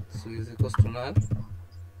 So is equals to null.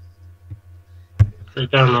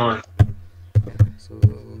 Return 1. So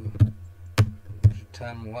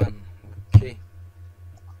return 1. Okay.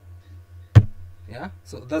 Yeah.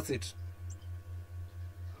 So that's it.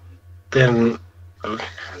 Then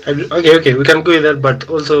okay, we can go with that, but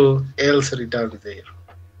also else return 0.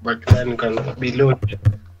 But then you can below.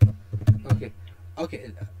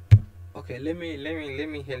 Okay. Let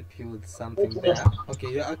me help you with something there.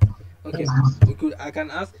 Okay, okay. I can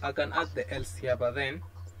add the else here, but then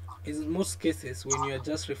in most cases when you are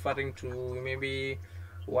just referring to maybe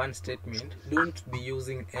one statement, don't be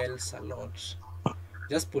using else a lot.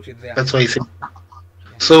 Just put it there. That's why I said.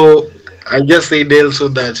 So I just said else so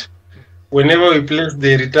that whenever we place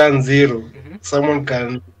the return 0, someone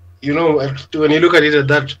can, when you look at it at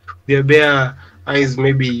that, their bare eyes,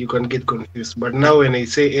 maybe you can get confused. But now when I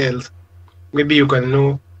say else, maybe you can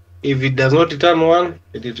know if it does not return 1,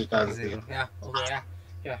 it returns 0. Yeah, okay,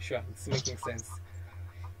 yeah, sure. It's making sense.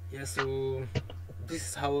 Yeah, so this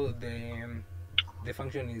is how the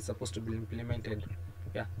function is supposed to be implemented.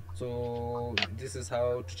 Yeah, so this is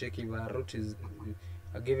how to check if a root is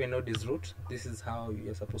a given node is root. This is how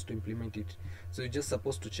you're supposed to implement it. So you're just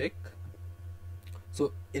supposed to check.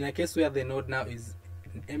 So in a case where the node now is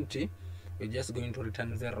empty, we're just going to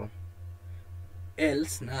return 0.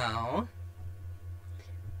 Else now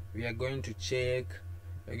we are going to check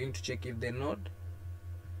if the node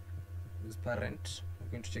is parent.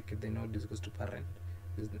 We're going to check if the node is equals to parent.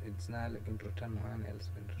 It's now going to return 1, else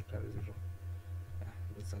going to return 0. Yeah,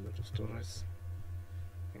 that's a lot of stories.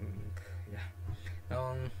 Yeah.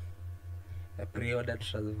 Now a pre-order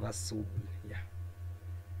traversal. Yeah.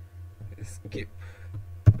 Escape.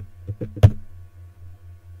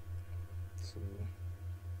 So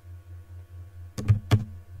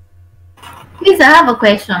Please, I have a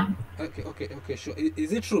question. Okay, sure.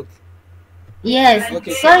 Is it truth? Yes.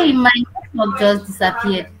 Okay, sorry, my network just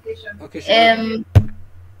disappeared. Okay, sure.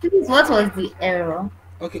 Please, what was the error?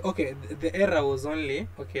 Okay. The error was only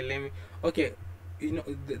the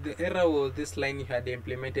error was this line you had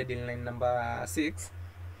implemented in line number 6.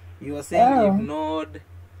 You were saying if node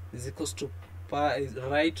is equals to is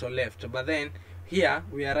right or left, but then here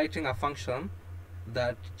we are writing a function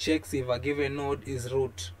that checks if a given node is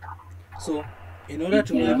root. So in order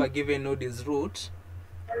to know if a given node is root,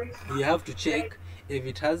 you have to check if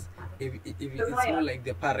it has if it's more like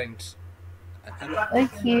the parent.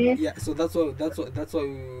 Okay. Yeah, so that's why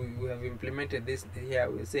we have implemented this here.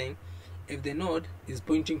 We're saying if the node is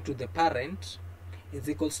pointing to the parent is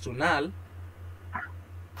equals to null,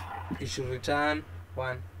 it should return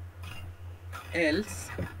 1, else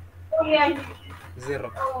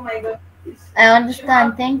 0. Oh my god. I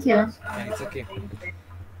understand. Thank you. Yeah, it's okay.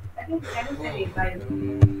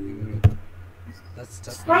 That's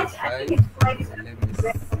just number 5. So let me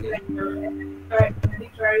see.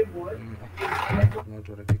 Not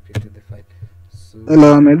already created the file. So,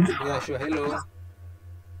 hello, Ahmed. Yeah, sure. Hello.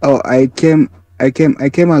 Oh, I came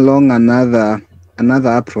along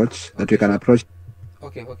another approach that we can approach.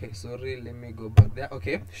 Okay. Sorry, let me go back there.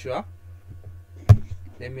 Okay, sure.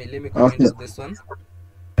 Let me comment on this one.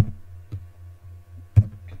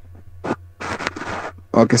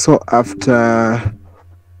 Okay, so after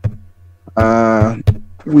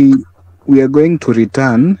we are going to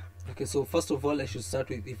return. Okay, so first of all, I should start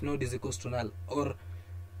with if node is equals to null, or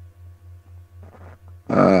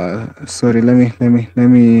sorry, let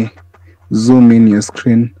me zoom in your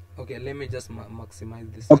screen. Okay, let me just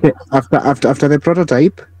maximize this. Okay, after the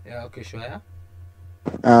prototype. Yeah. Okay, sure. Yeah.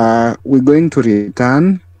 We're going to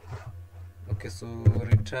return. Okay, so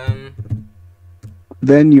return.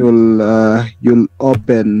 Then you'll use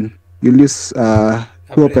to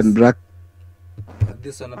open bracket.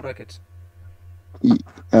 This on a bracket.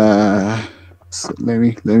 So let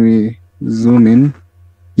me zoom in.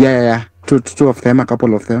 Yeah. Two of them, a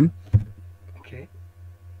couple of them. Okay.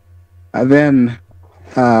 then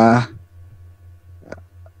uh,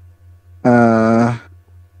 uh,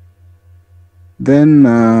 then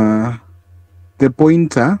the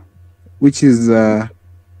pointer, which is a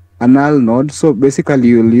null node. So basically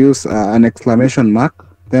you'll use an exclamation mark,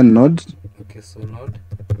 then node. Okay, so node.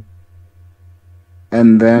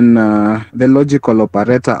 And then the logical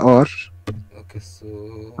operator or. Okay,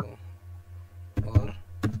 so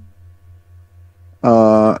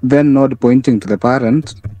or. Then node pointing to the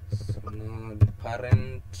parent. So node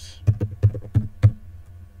parent.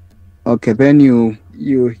 Okay, then you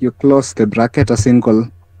close the bracket,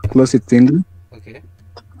 close it singly. Okay.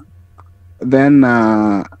 Then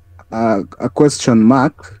a question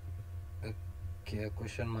mark. Okay, a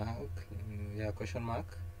question mark. Yeah, question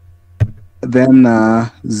mark. Then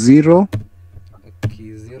 0.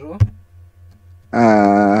 Okay, 0.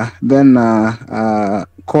 Then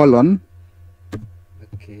colon.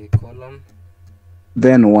 Okay, colon.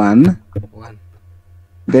 Then 1. 1.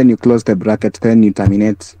 Then you close the bracket, then you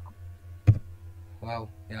terminate. Wow,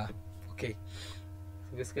 yeah, okay.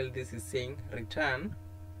 So basically this is saying return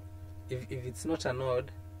if it's not a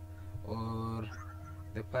node or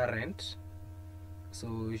the parent, so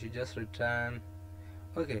you should just return.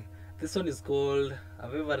 Okay, this one is called,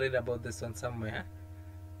 I've ever read about this one somewhere.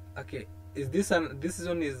 Okay, is this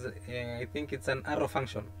one is I think it's an arrow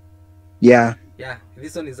function. Yeah,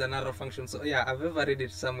 this one is an arrow function. So yeah, I've ever read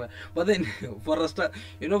it somewhere, but then for a start,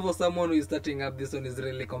 for someone who is starting up, this one is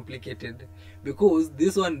really complicated, because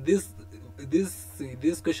this one, this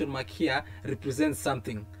question mark here represents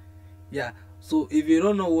something. Yeah, so if you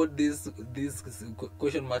don't know what this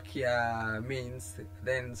question mark here means,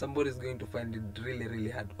 then somebody is going to find it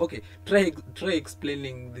really hard. Okay, try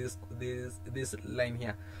explaining this line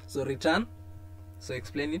here. So return, so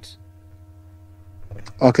explain it.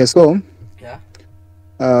 Okay, so yeah,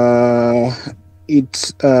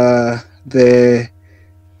 it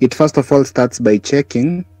first of all starts by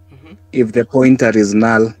checking if the pointer is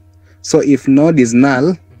null. So if node is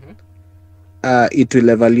null, it will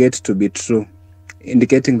evaluate to be true,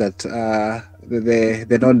 indicating that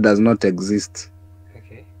the node does not exist.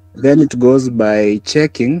 Okay. Then it goes by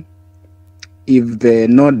checking if the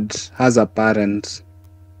node has a parent.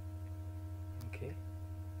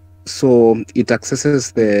 So it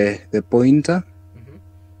accesses the pointer.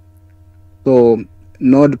 So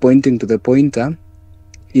node pointing to the pointer,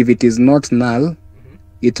 if it is not null,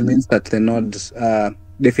 it means that the node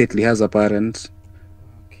definitely has a parent.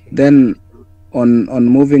 Okay. Then on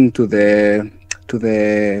moving to the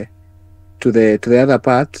other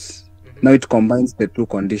part, now it combines the two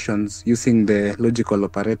conditions using the logical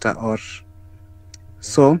operator or.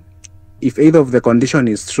 So if either of the condition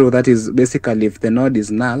is true, that is basically if the node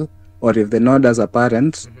is null or if the node has a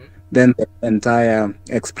parent, then the entire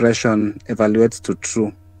expression evaluates to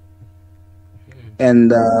true.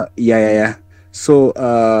 And so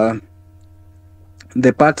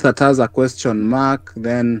the part that has a question mark,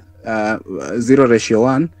 then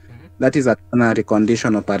 0:1, that is a ternary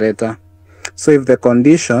condition operator. So if the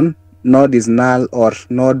condition node is null or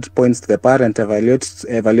node points to the parent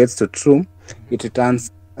evaluates to true, it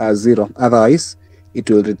returns 0. Otherwise, it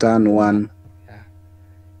will return 1.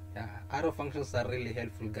 Yeah, arrow functions are really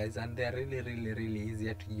helpful, guys, and they are really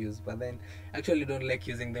easier to use. But then, actually, don't like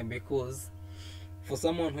using them because for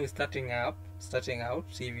someone who is starting out,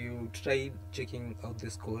 if you try checking out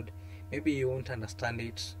this code, maybe you won't understand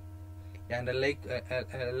it. Yeah, and I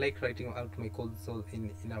like writing out my code so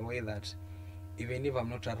in a way that even if I'm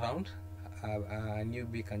not around, a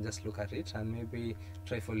newbie can just look at it and maybe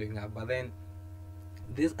try following up. But then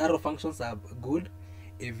these arrow functions are good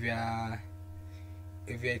if you're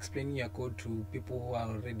explaining your code to people who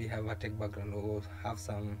already have a tech background or have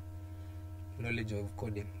some knowledge of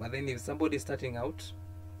coding. But then if somebody is starting out,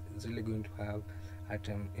 it's really going to have a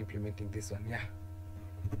time implementing this one. Yeah,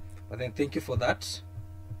 but then thank you for that.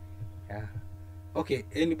 Yeah, okay,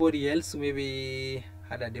 anybody else who maybe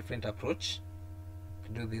had a different approach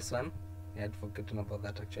to do this one? I had forgotten about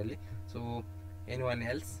that actually. So anyone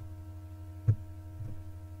else?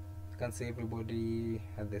 Can't say everybody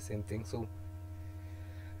had the same thing. So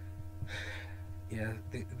yeah,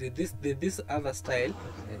 this other style.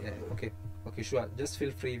 Okay, sure, just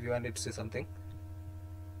feel free if you wanted to say something.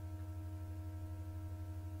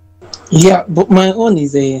 Yeah, but my own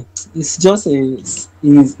is just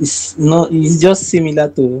similar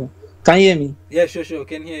to. Can you hear me? Yeah, sure,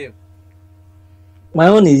 can hear you. My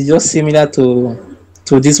own is just similar to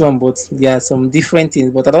this one, but there are some different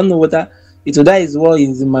things. But I don't know whether that is what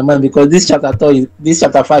is in my mind, because this chapter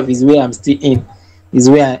 5 is where I'm still in, is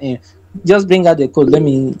where I am. Just bring out the code. Let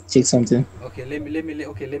me check something. Okay, let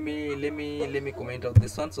me comment out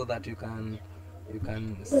this one so that you can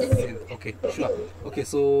see. Okay, sure. Okay,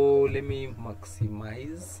 so let me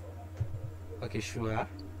maximize. Okay, sure.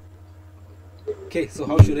 Okay, so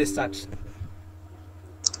how should I start?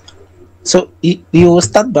 So you will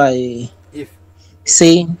start by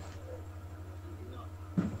saying,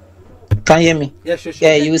 can you hear me? Yeah, sure.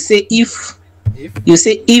 Yeah, you say if you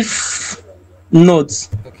say if node.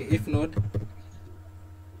 Okay, if node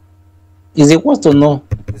is equal to null.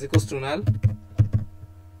 Is equals to null.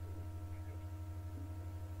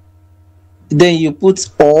 Then you put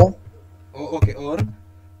or. Oh, okay, or.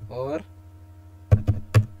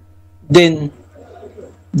 Then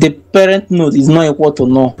the parent node is not equal to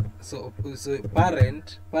null. So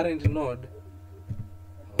parent node.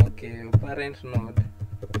 Okay, parent node.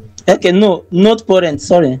 Okay, no, not parent.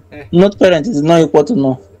 Sorry, not parent is not equal to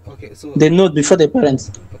null. Okay, so the node before the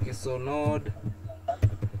parent. Okay, so node.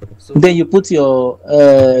 So then you put your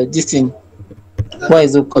this thing. Why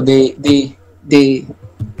is it called the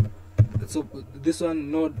So this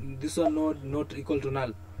one node not equal to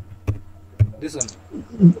null. This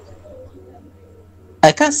one.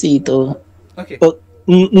 I can't see it. Okay.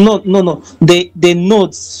 No. The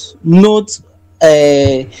nodes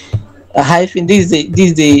hyphen. This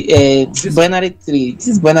is the binary tree. This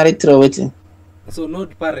is binary tree waiting. So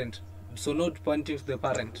node parent. So node pointing to the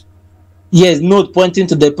parent. Yes, node pointing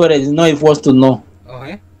to the parent is not equal to null.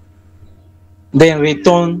 Okay. Then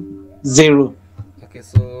return 0. Okay,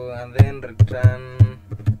 so and then return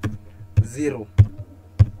 0.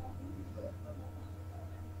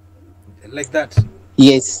 Like that.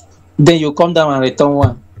 Yes. Then you come down and return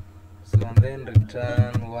 1. So and then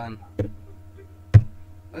return 1.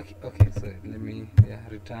 Okay, so let me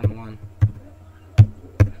return 1.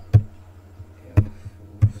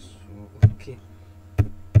 Okay.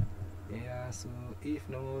 So if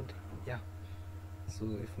node,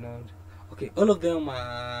 okay, all of them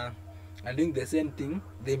are doing the same thing.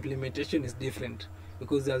 The implementation is different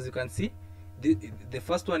because, as you can see, the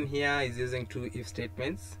first one here is using 2 if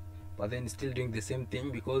statements, but then it's still doing the same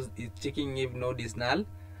thing because it's checking if node is null,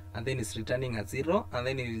 and then it's returning a 0, and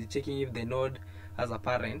then it's checking if the node has a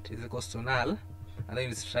parent is equals to null, and then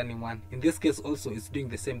it's returning 1. In this case also it's doing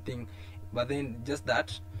the same thing, but then just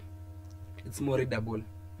that it's more readable.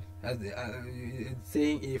 As it's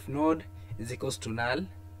saying if node is equals to null,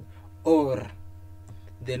 or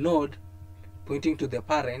the node pointing to the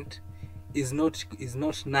parent is not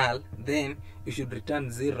null, then you should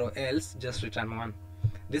return 0, else just return 1.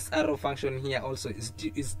 This arrow function here also is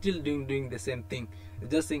still doing the same thing.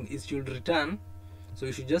 It's just saying it should return, so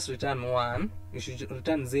you should just return 1. You should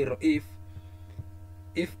return 0 if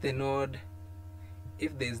there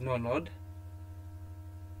is no node.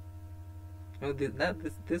 No,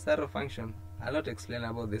 this arrow function, I'll not explain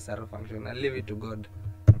about this arrow function. I'll leave it to God.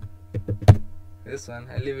 This one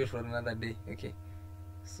I'll leave it for another day. Okay,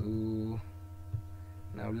 so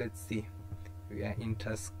now let's see. We are in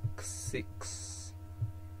task 6.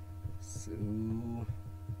 So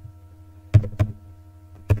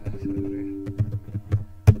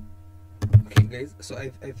okay guys, so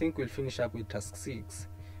I think we'll finish up with task 6.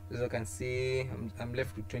 As you can see, I'm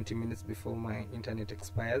left with 20 minutes before my internet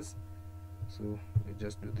expires, so we'll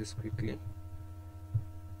just do this quickly.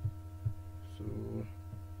 So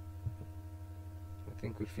I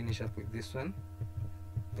think we'll finish up with this one.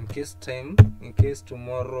 In case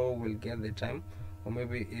tomorrow we'll get the time, or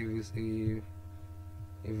maybe if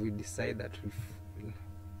we decide that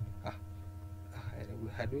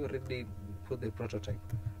had we already put the prototype.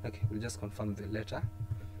 Okay, we'll just confirm the letter.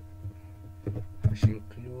 Hash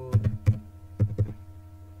include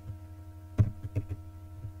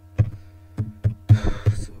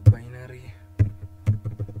so binary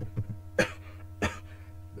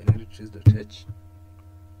trees.h.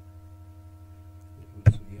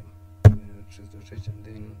 And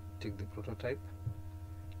then take the prototype.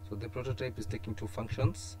 So the prototype is taking 2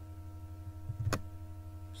 functions.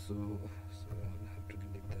 So I'll have to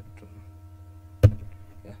delete that one.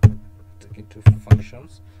 Yeah, taking 2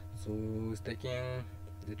 functions. So it's taking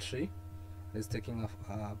the tree. It's taking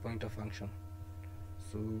a pointer function.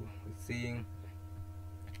 So it's saying,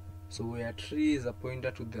 so where tree is a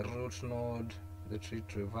pointer to the root node, the tree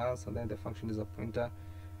traverse, and then the function is a pointer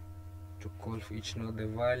to call for each node. The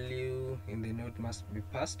value in the node must be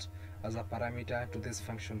passed as a parameter to this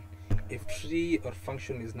function. If tree or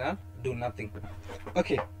function is null, do nothing.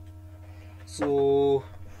 Okay, so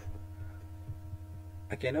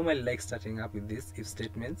okay, I normally like starting up with this if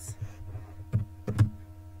statements.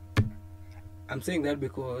 I'm saying that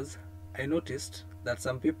because I noticed that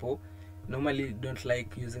some people normally don't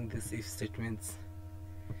like using these if statements,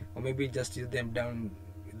 or maybe just use them down.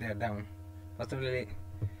 They're down. Personally,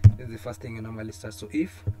 this is the first thing you normally start. So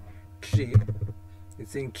if tree,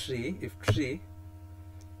 it's saying tree, if tree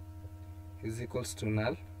is equals to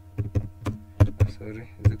null, sorry,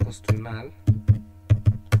 is equals to null,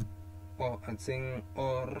 or I'm saying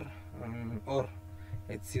or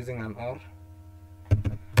it's using an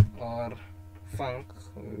or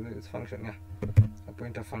function, yeah, a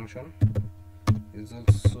pointer function is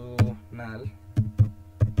also null.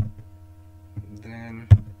 Then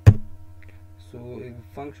so if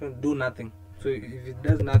function do nothing, so if it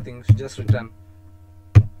does nothing, just return,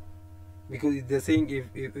 because they're saying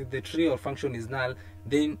if the tree or function is null,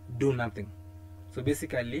 then do nothing. So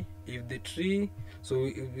basically, if the tree, so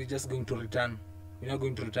we're just going to return, we're not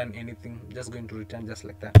going to return anything, just going to return just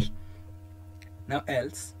like that. Now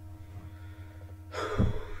else,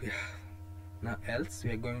 yeah, now else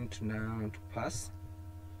we are going to now to pass.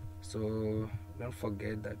 So don't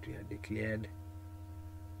forget that we have declared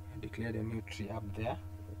a new tree up there.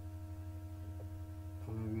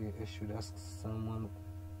 Maybe I should ask someone,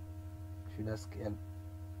 should ask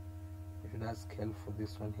help for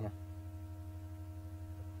this one here.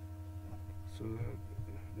 So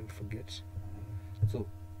don't forget. So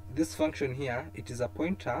this function here, it is a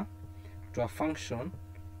pointer to a function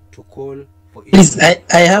to call for each. Please,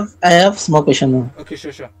 I have small question now. Okay,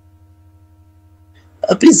 sure.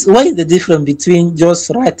 Please, what is the difference between just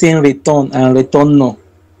writing return and return no?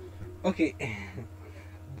 Okay.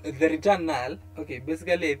 The return null, okay,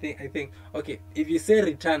 basically I think okay, if you say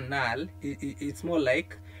return null, it's more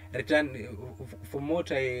like return, from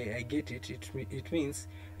what I get it means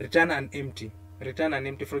return an empty.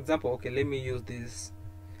 For example, okay, let me use this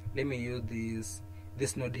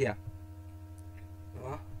node here.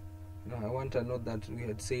 No, I want a node that we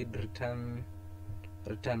had said return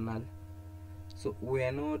null. So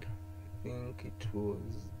where node, I think it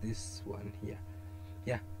was this one here,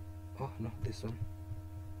 yeah. Oh no, this one.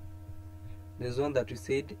 There's one that we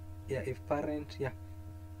said, yeah, if parent, yeah,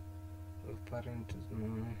 if parent,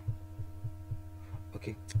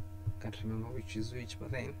 okay, can't remember which is which,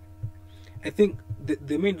 but then I think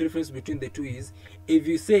the main difference between the two is if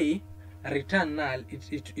you say return null,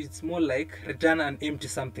 it's more like return an empty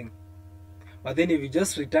something, but then if you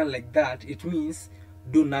just return like that, it means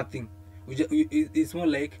do nothing. It's more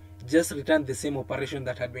like just return the same operation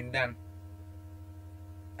that had been done.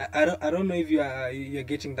 I don't know if you're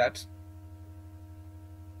getting that.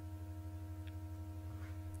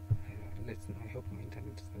 Let's know. I hope my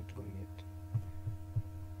internet is not going yet.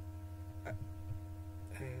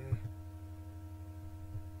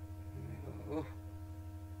 Oh,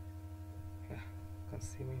 yeah, I can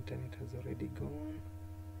see my internet has already gone.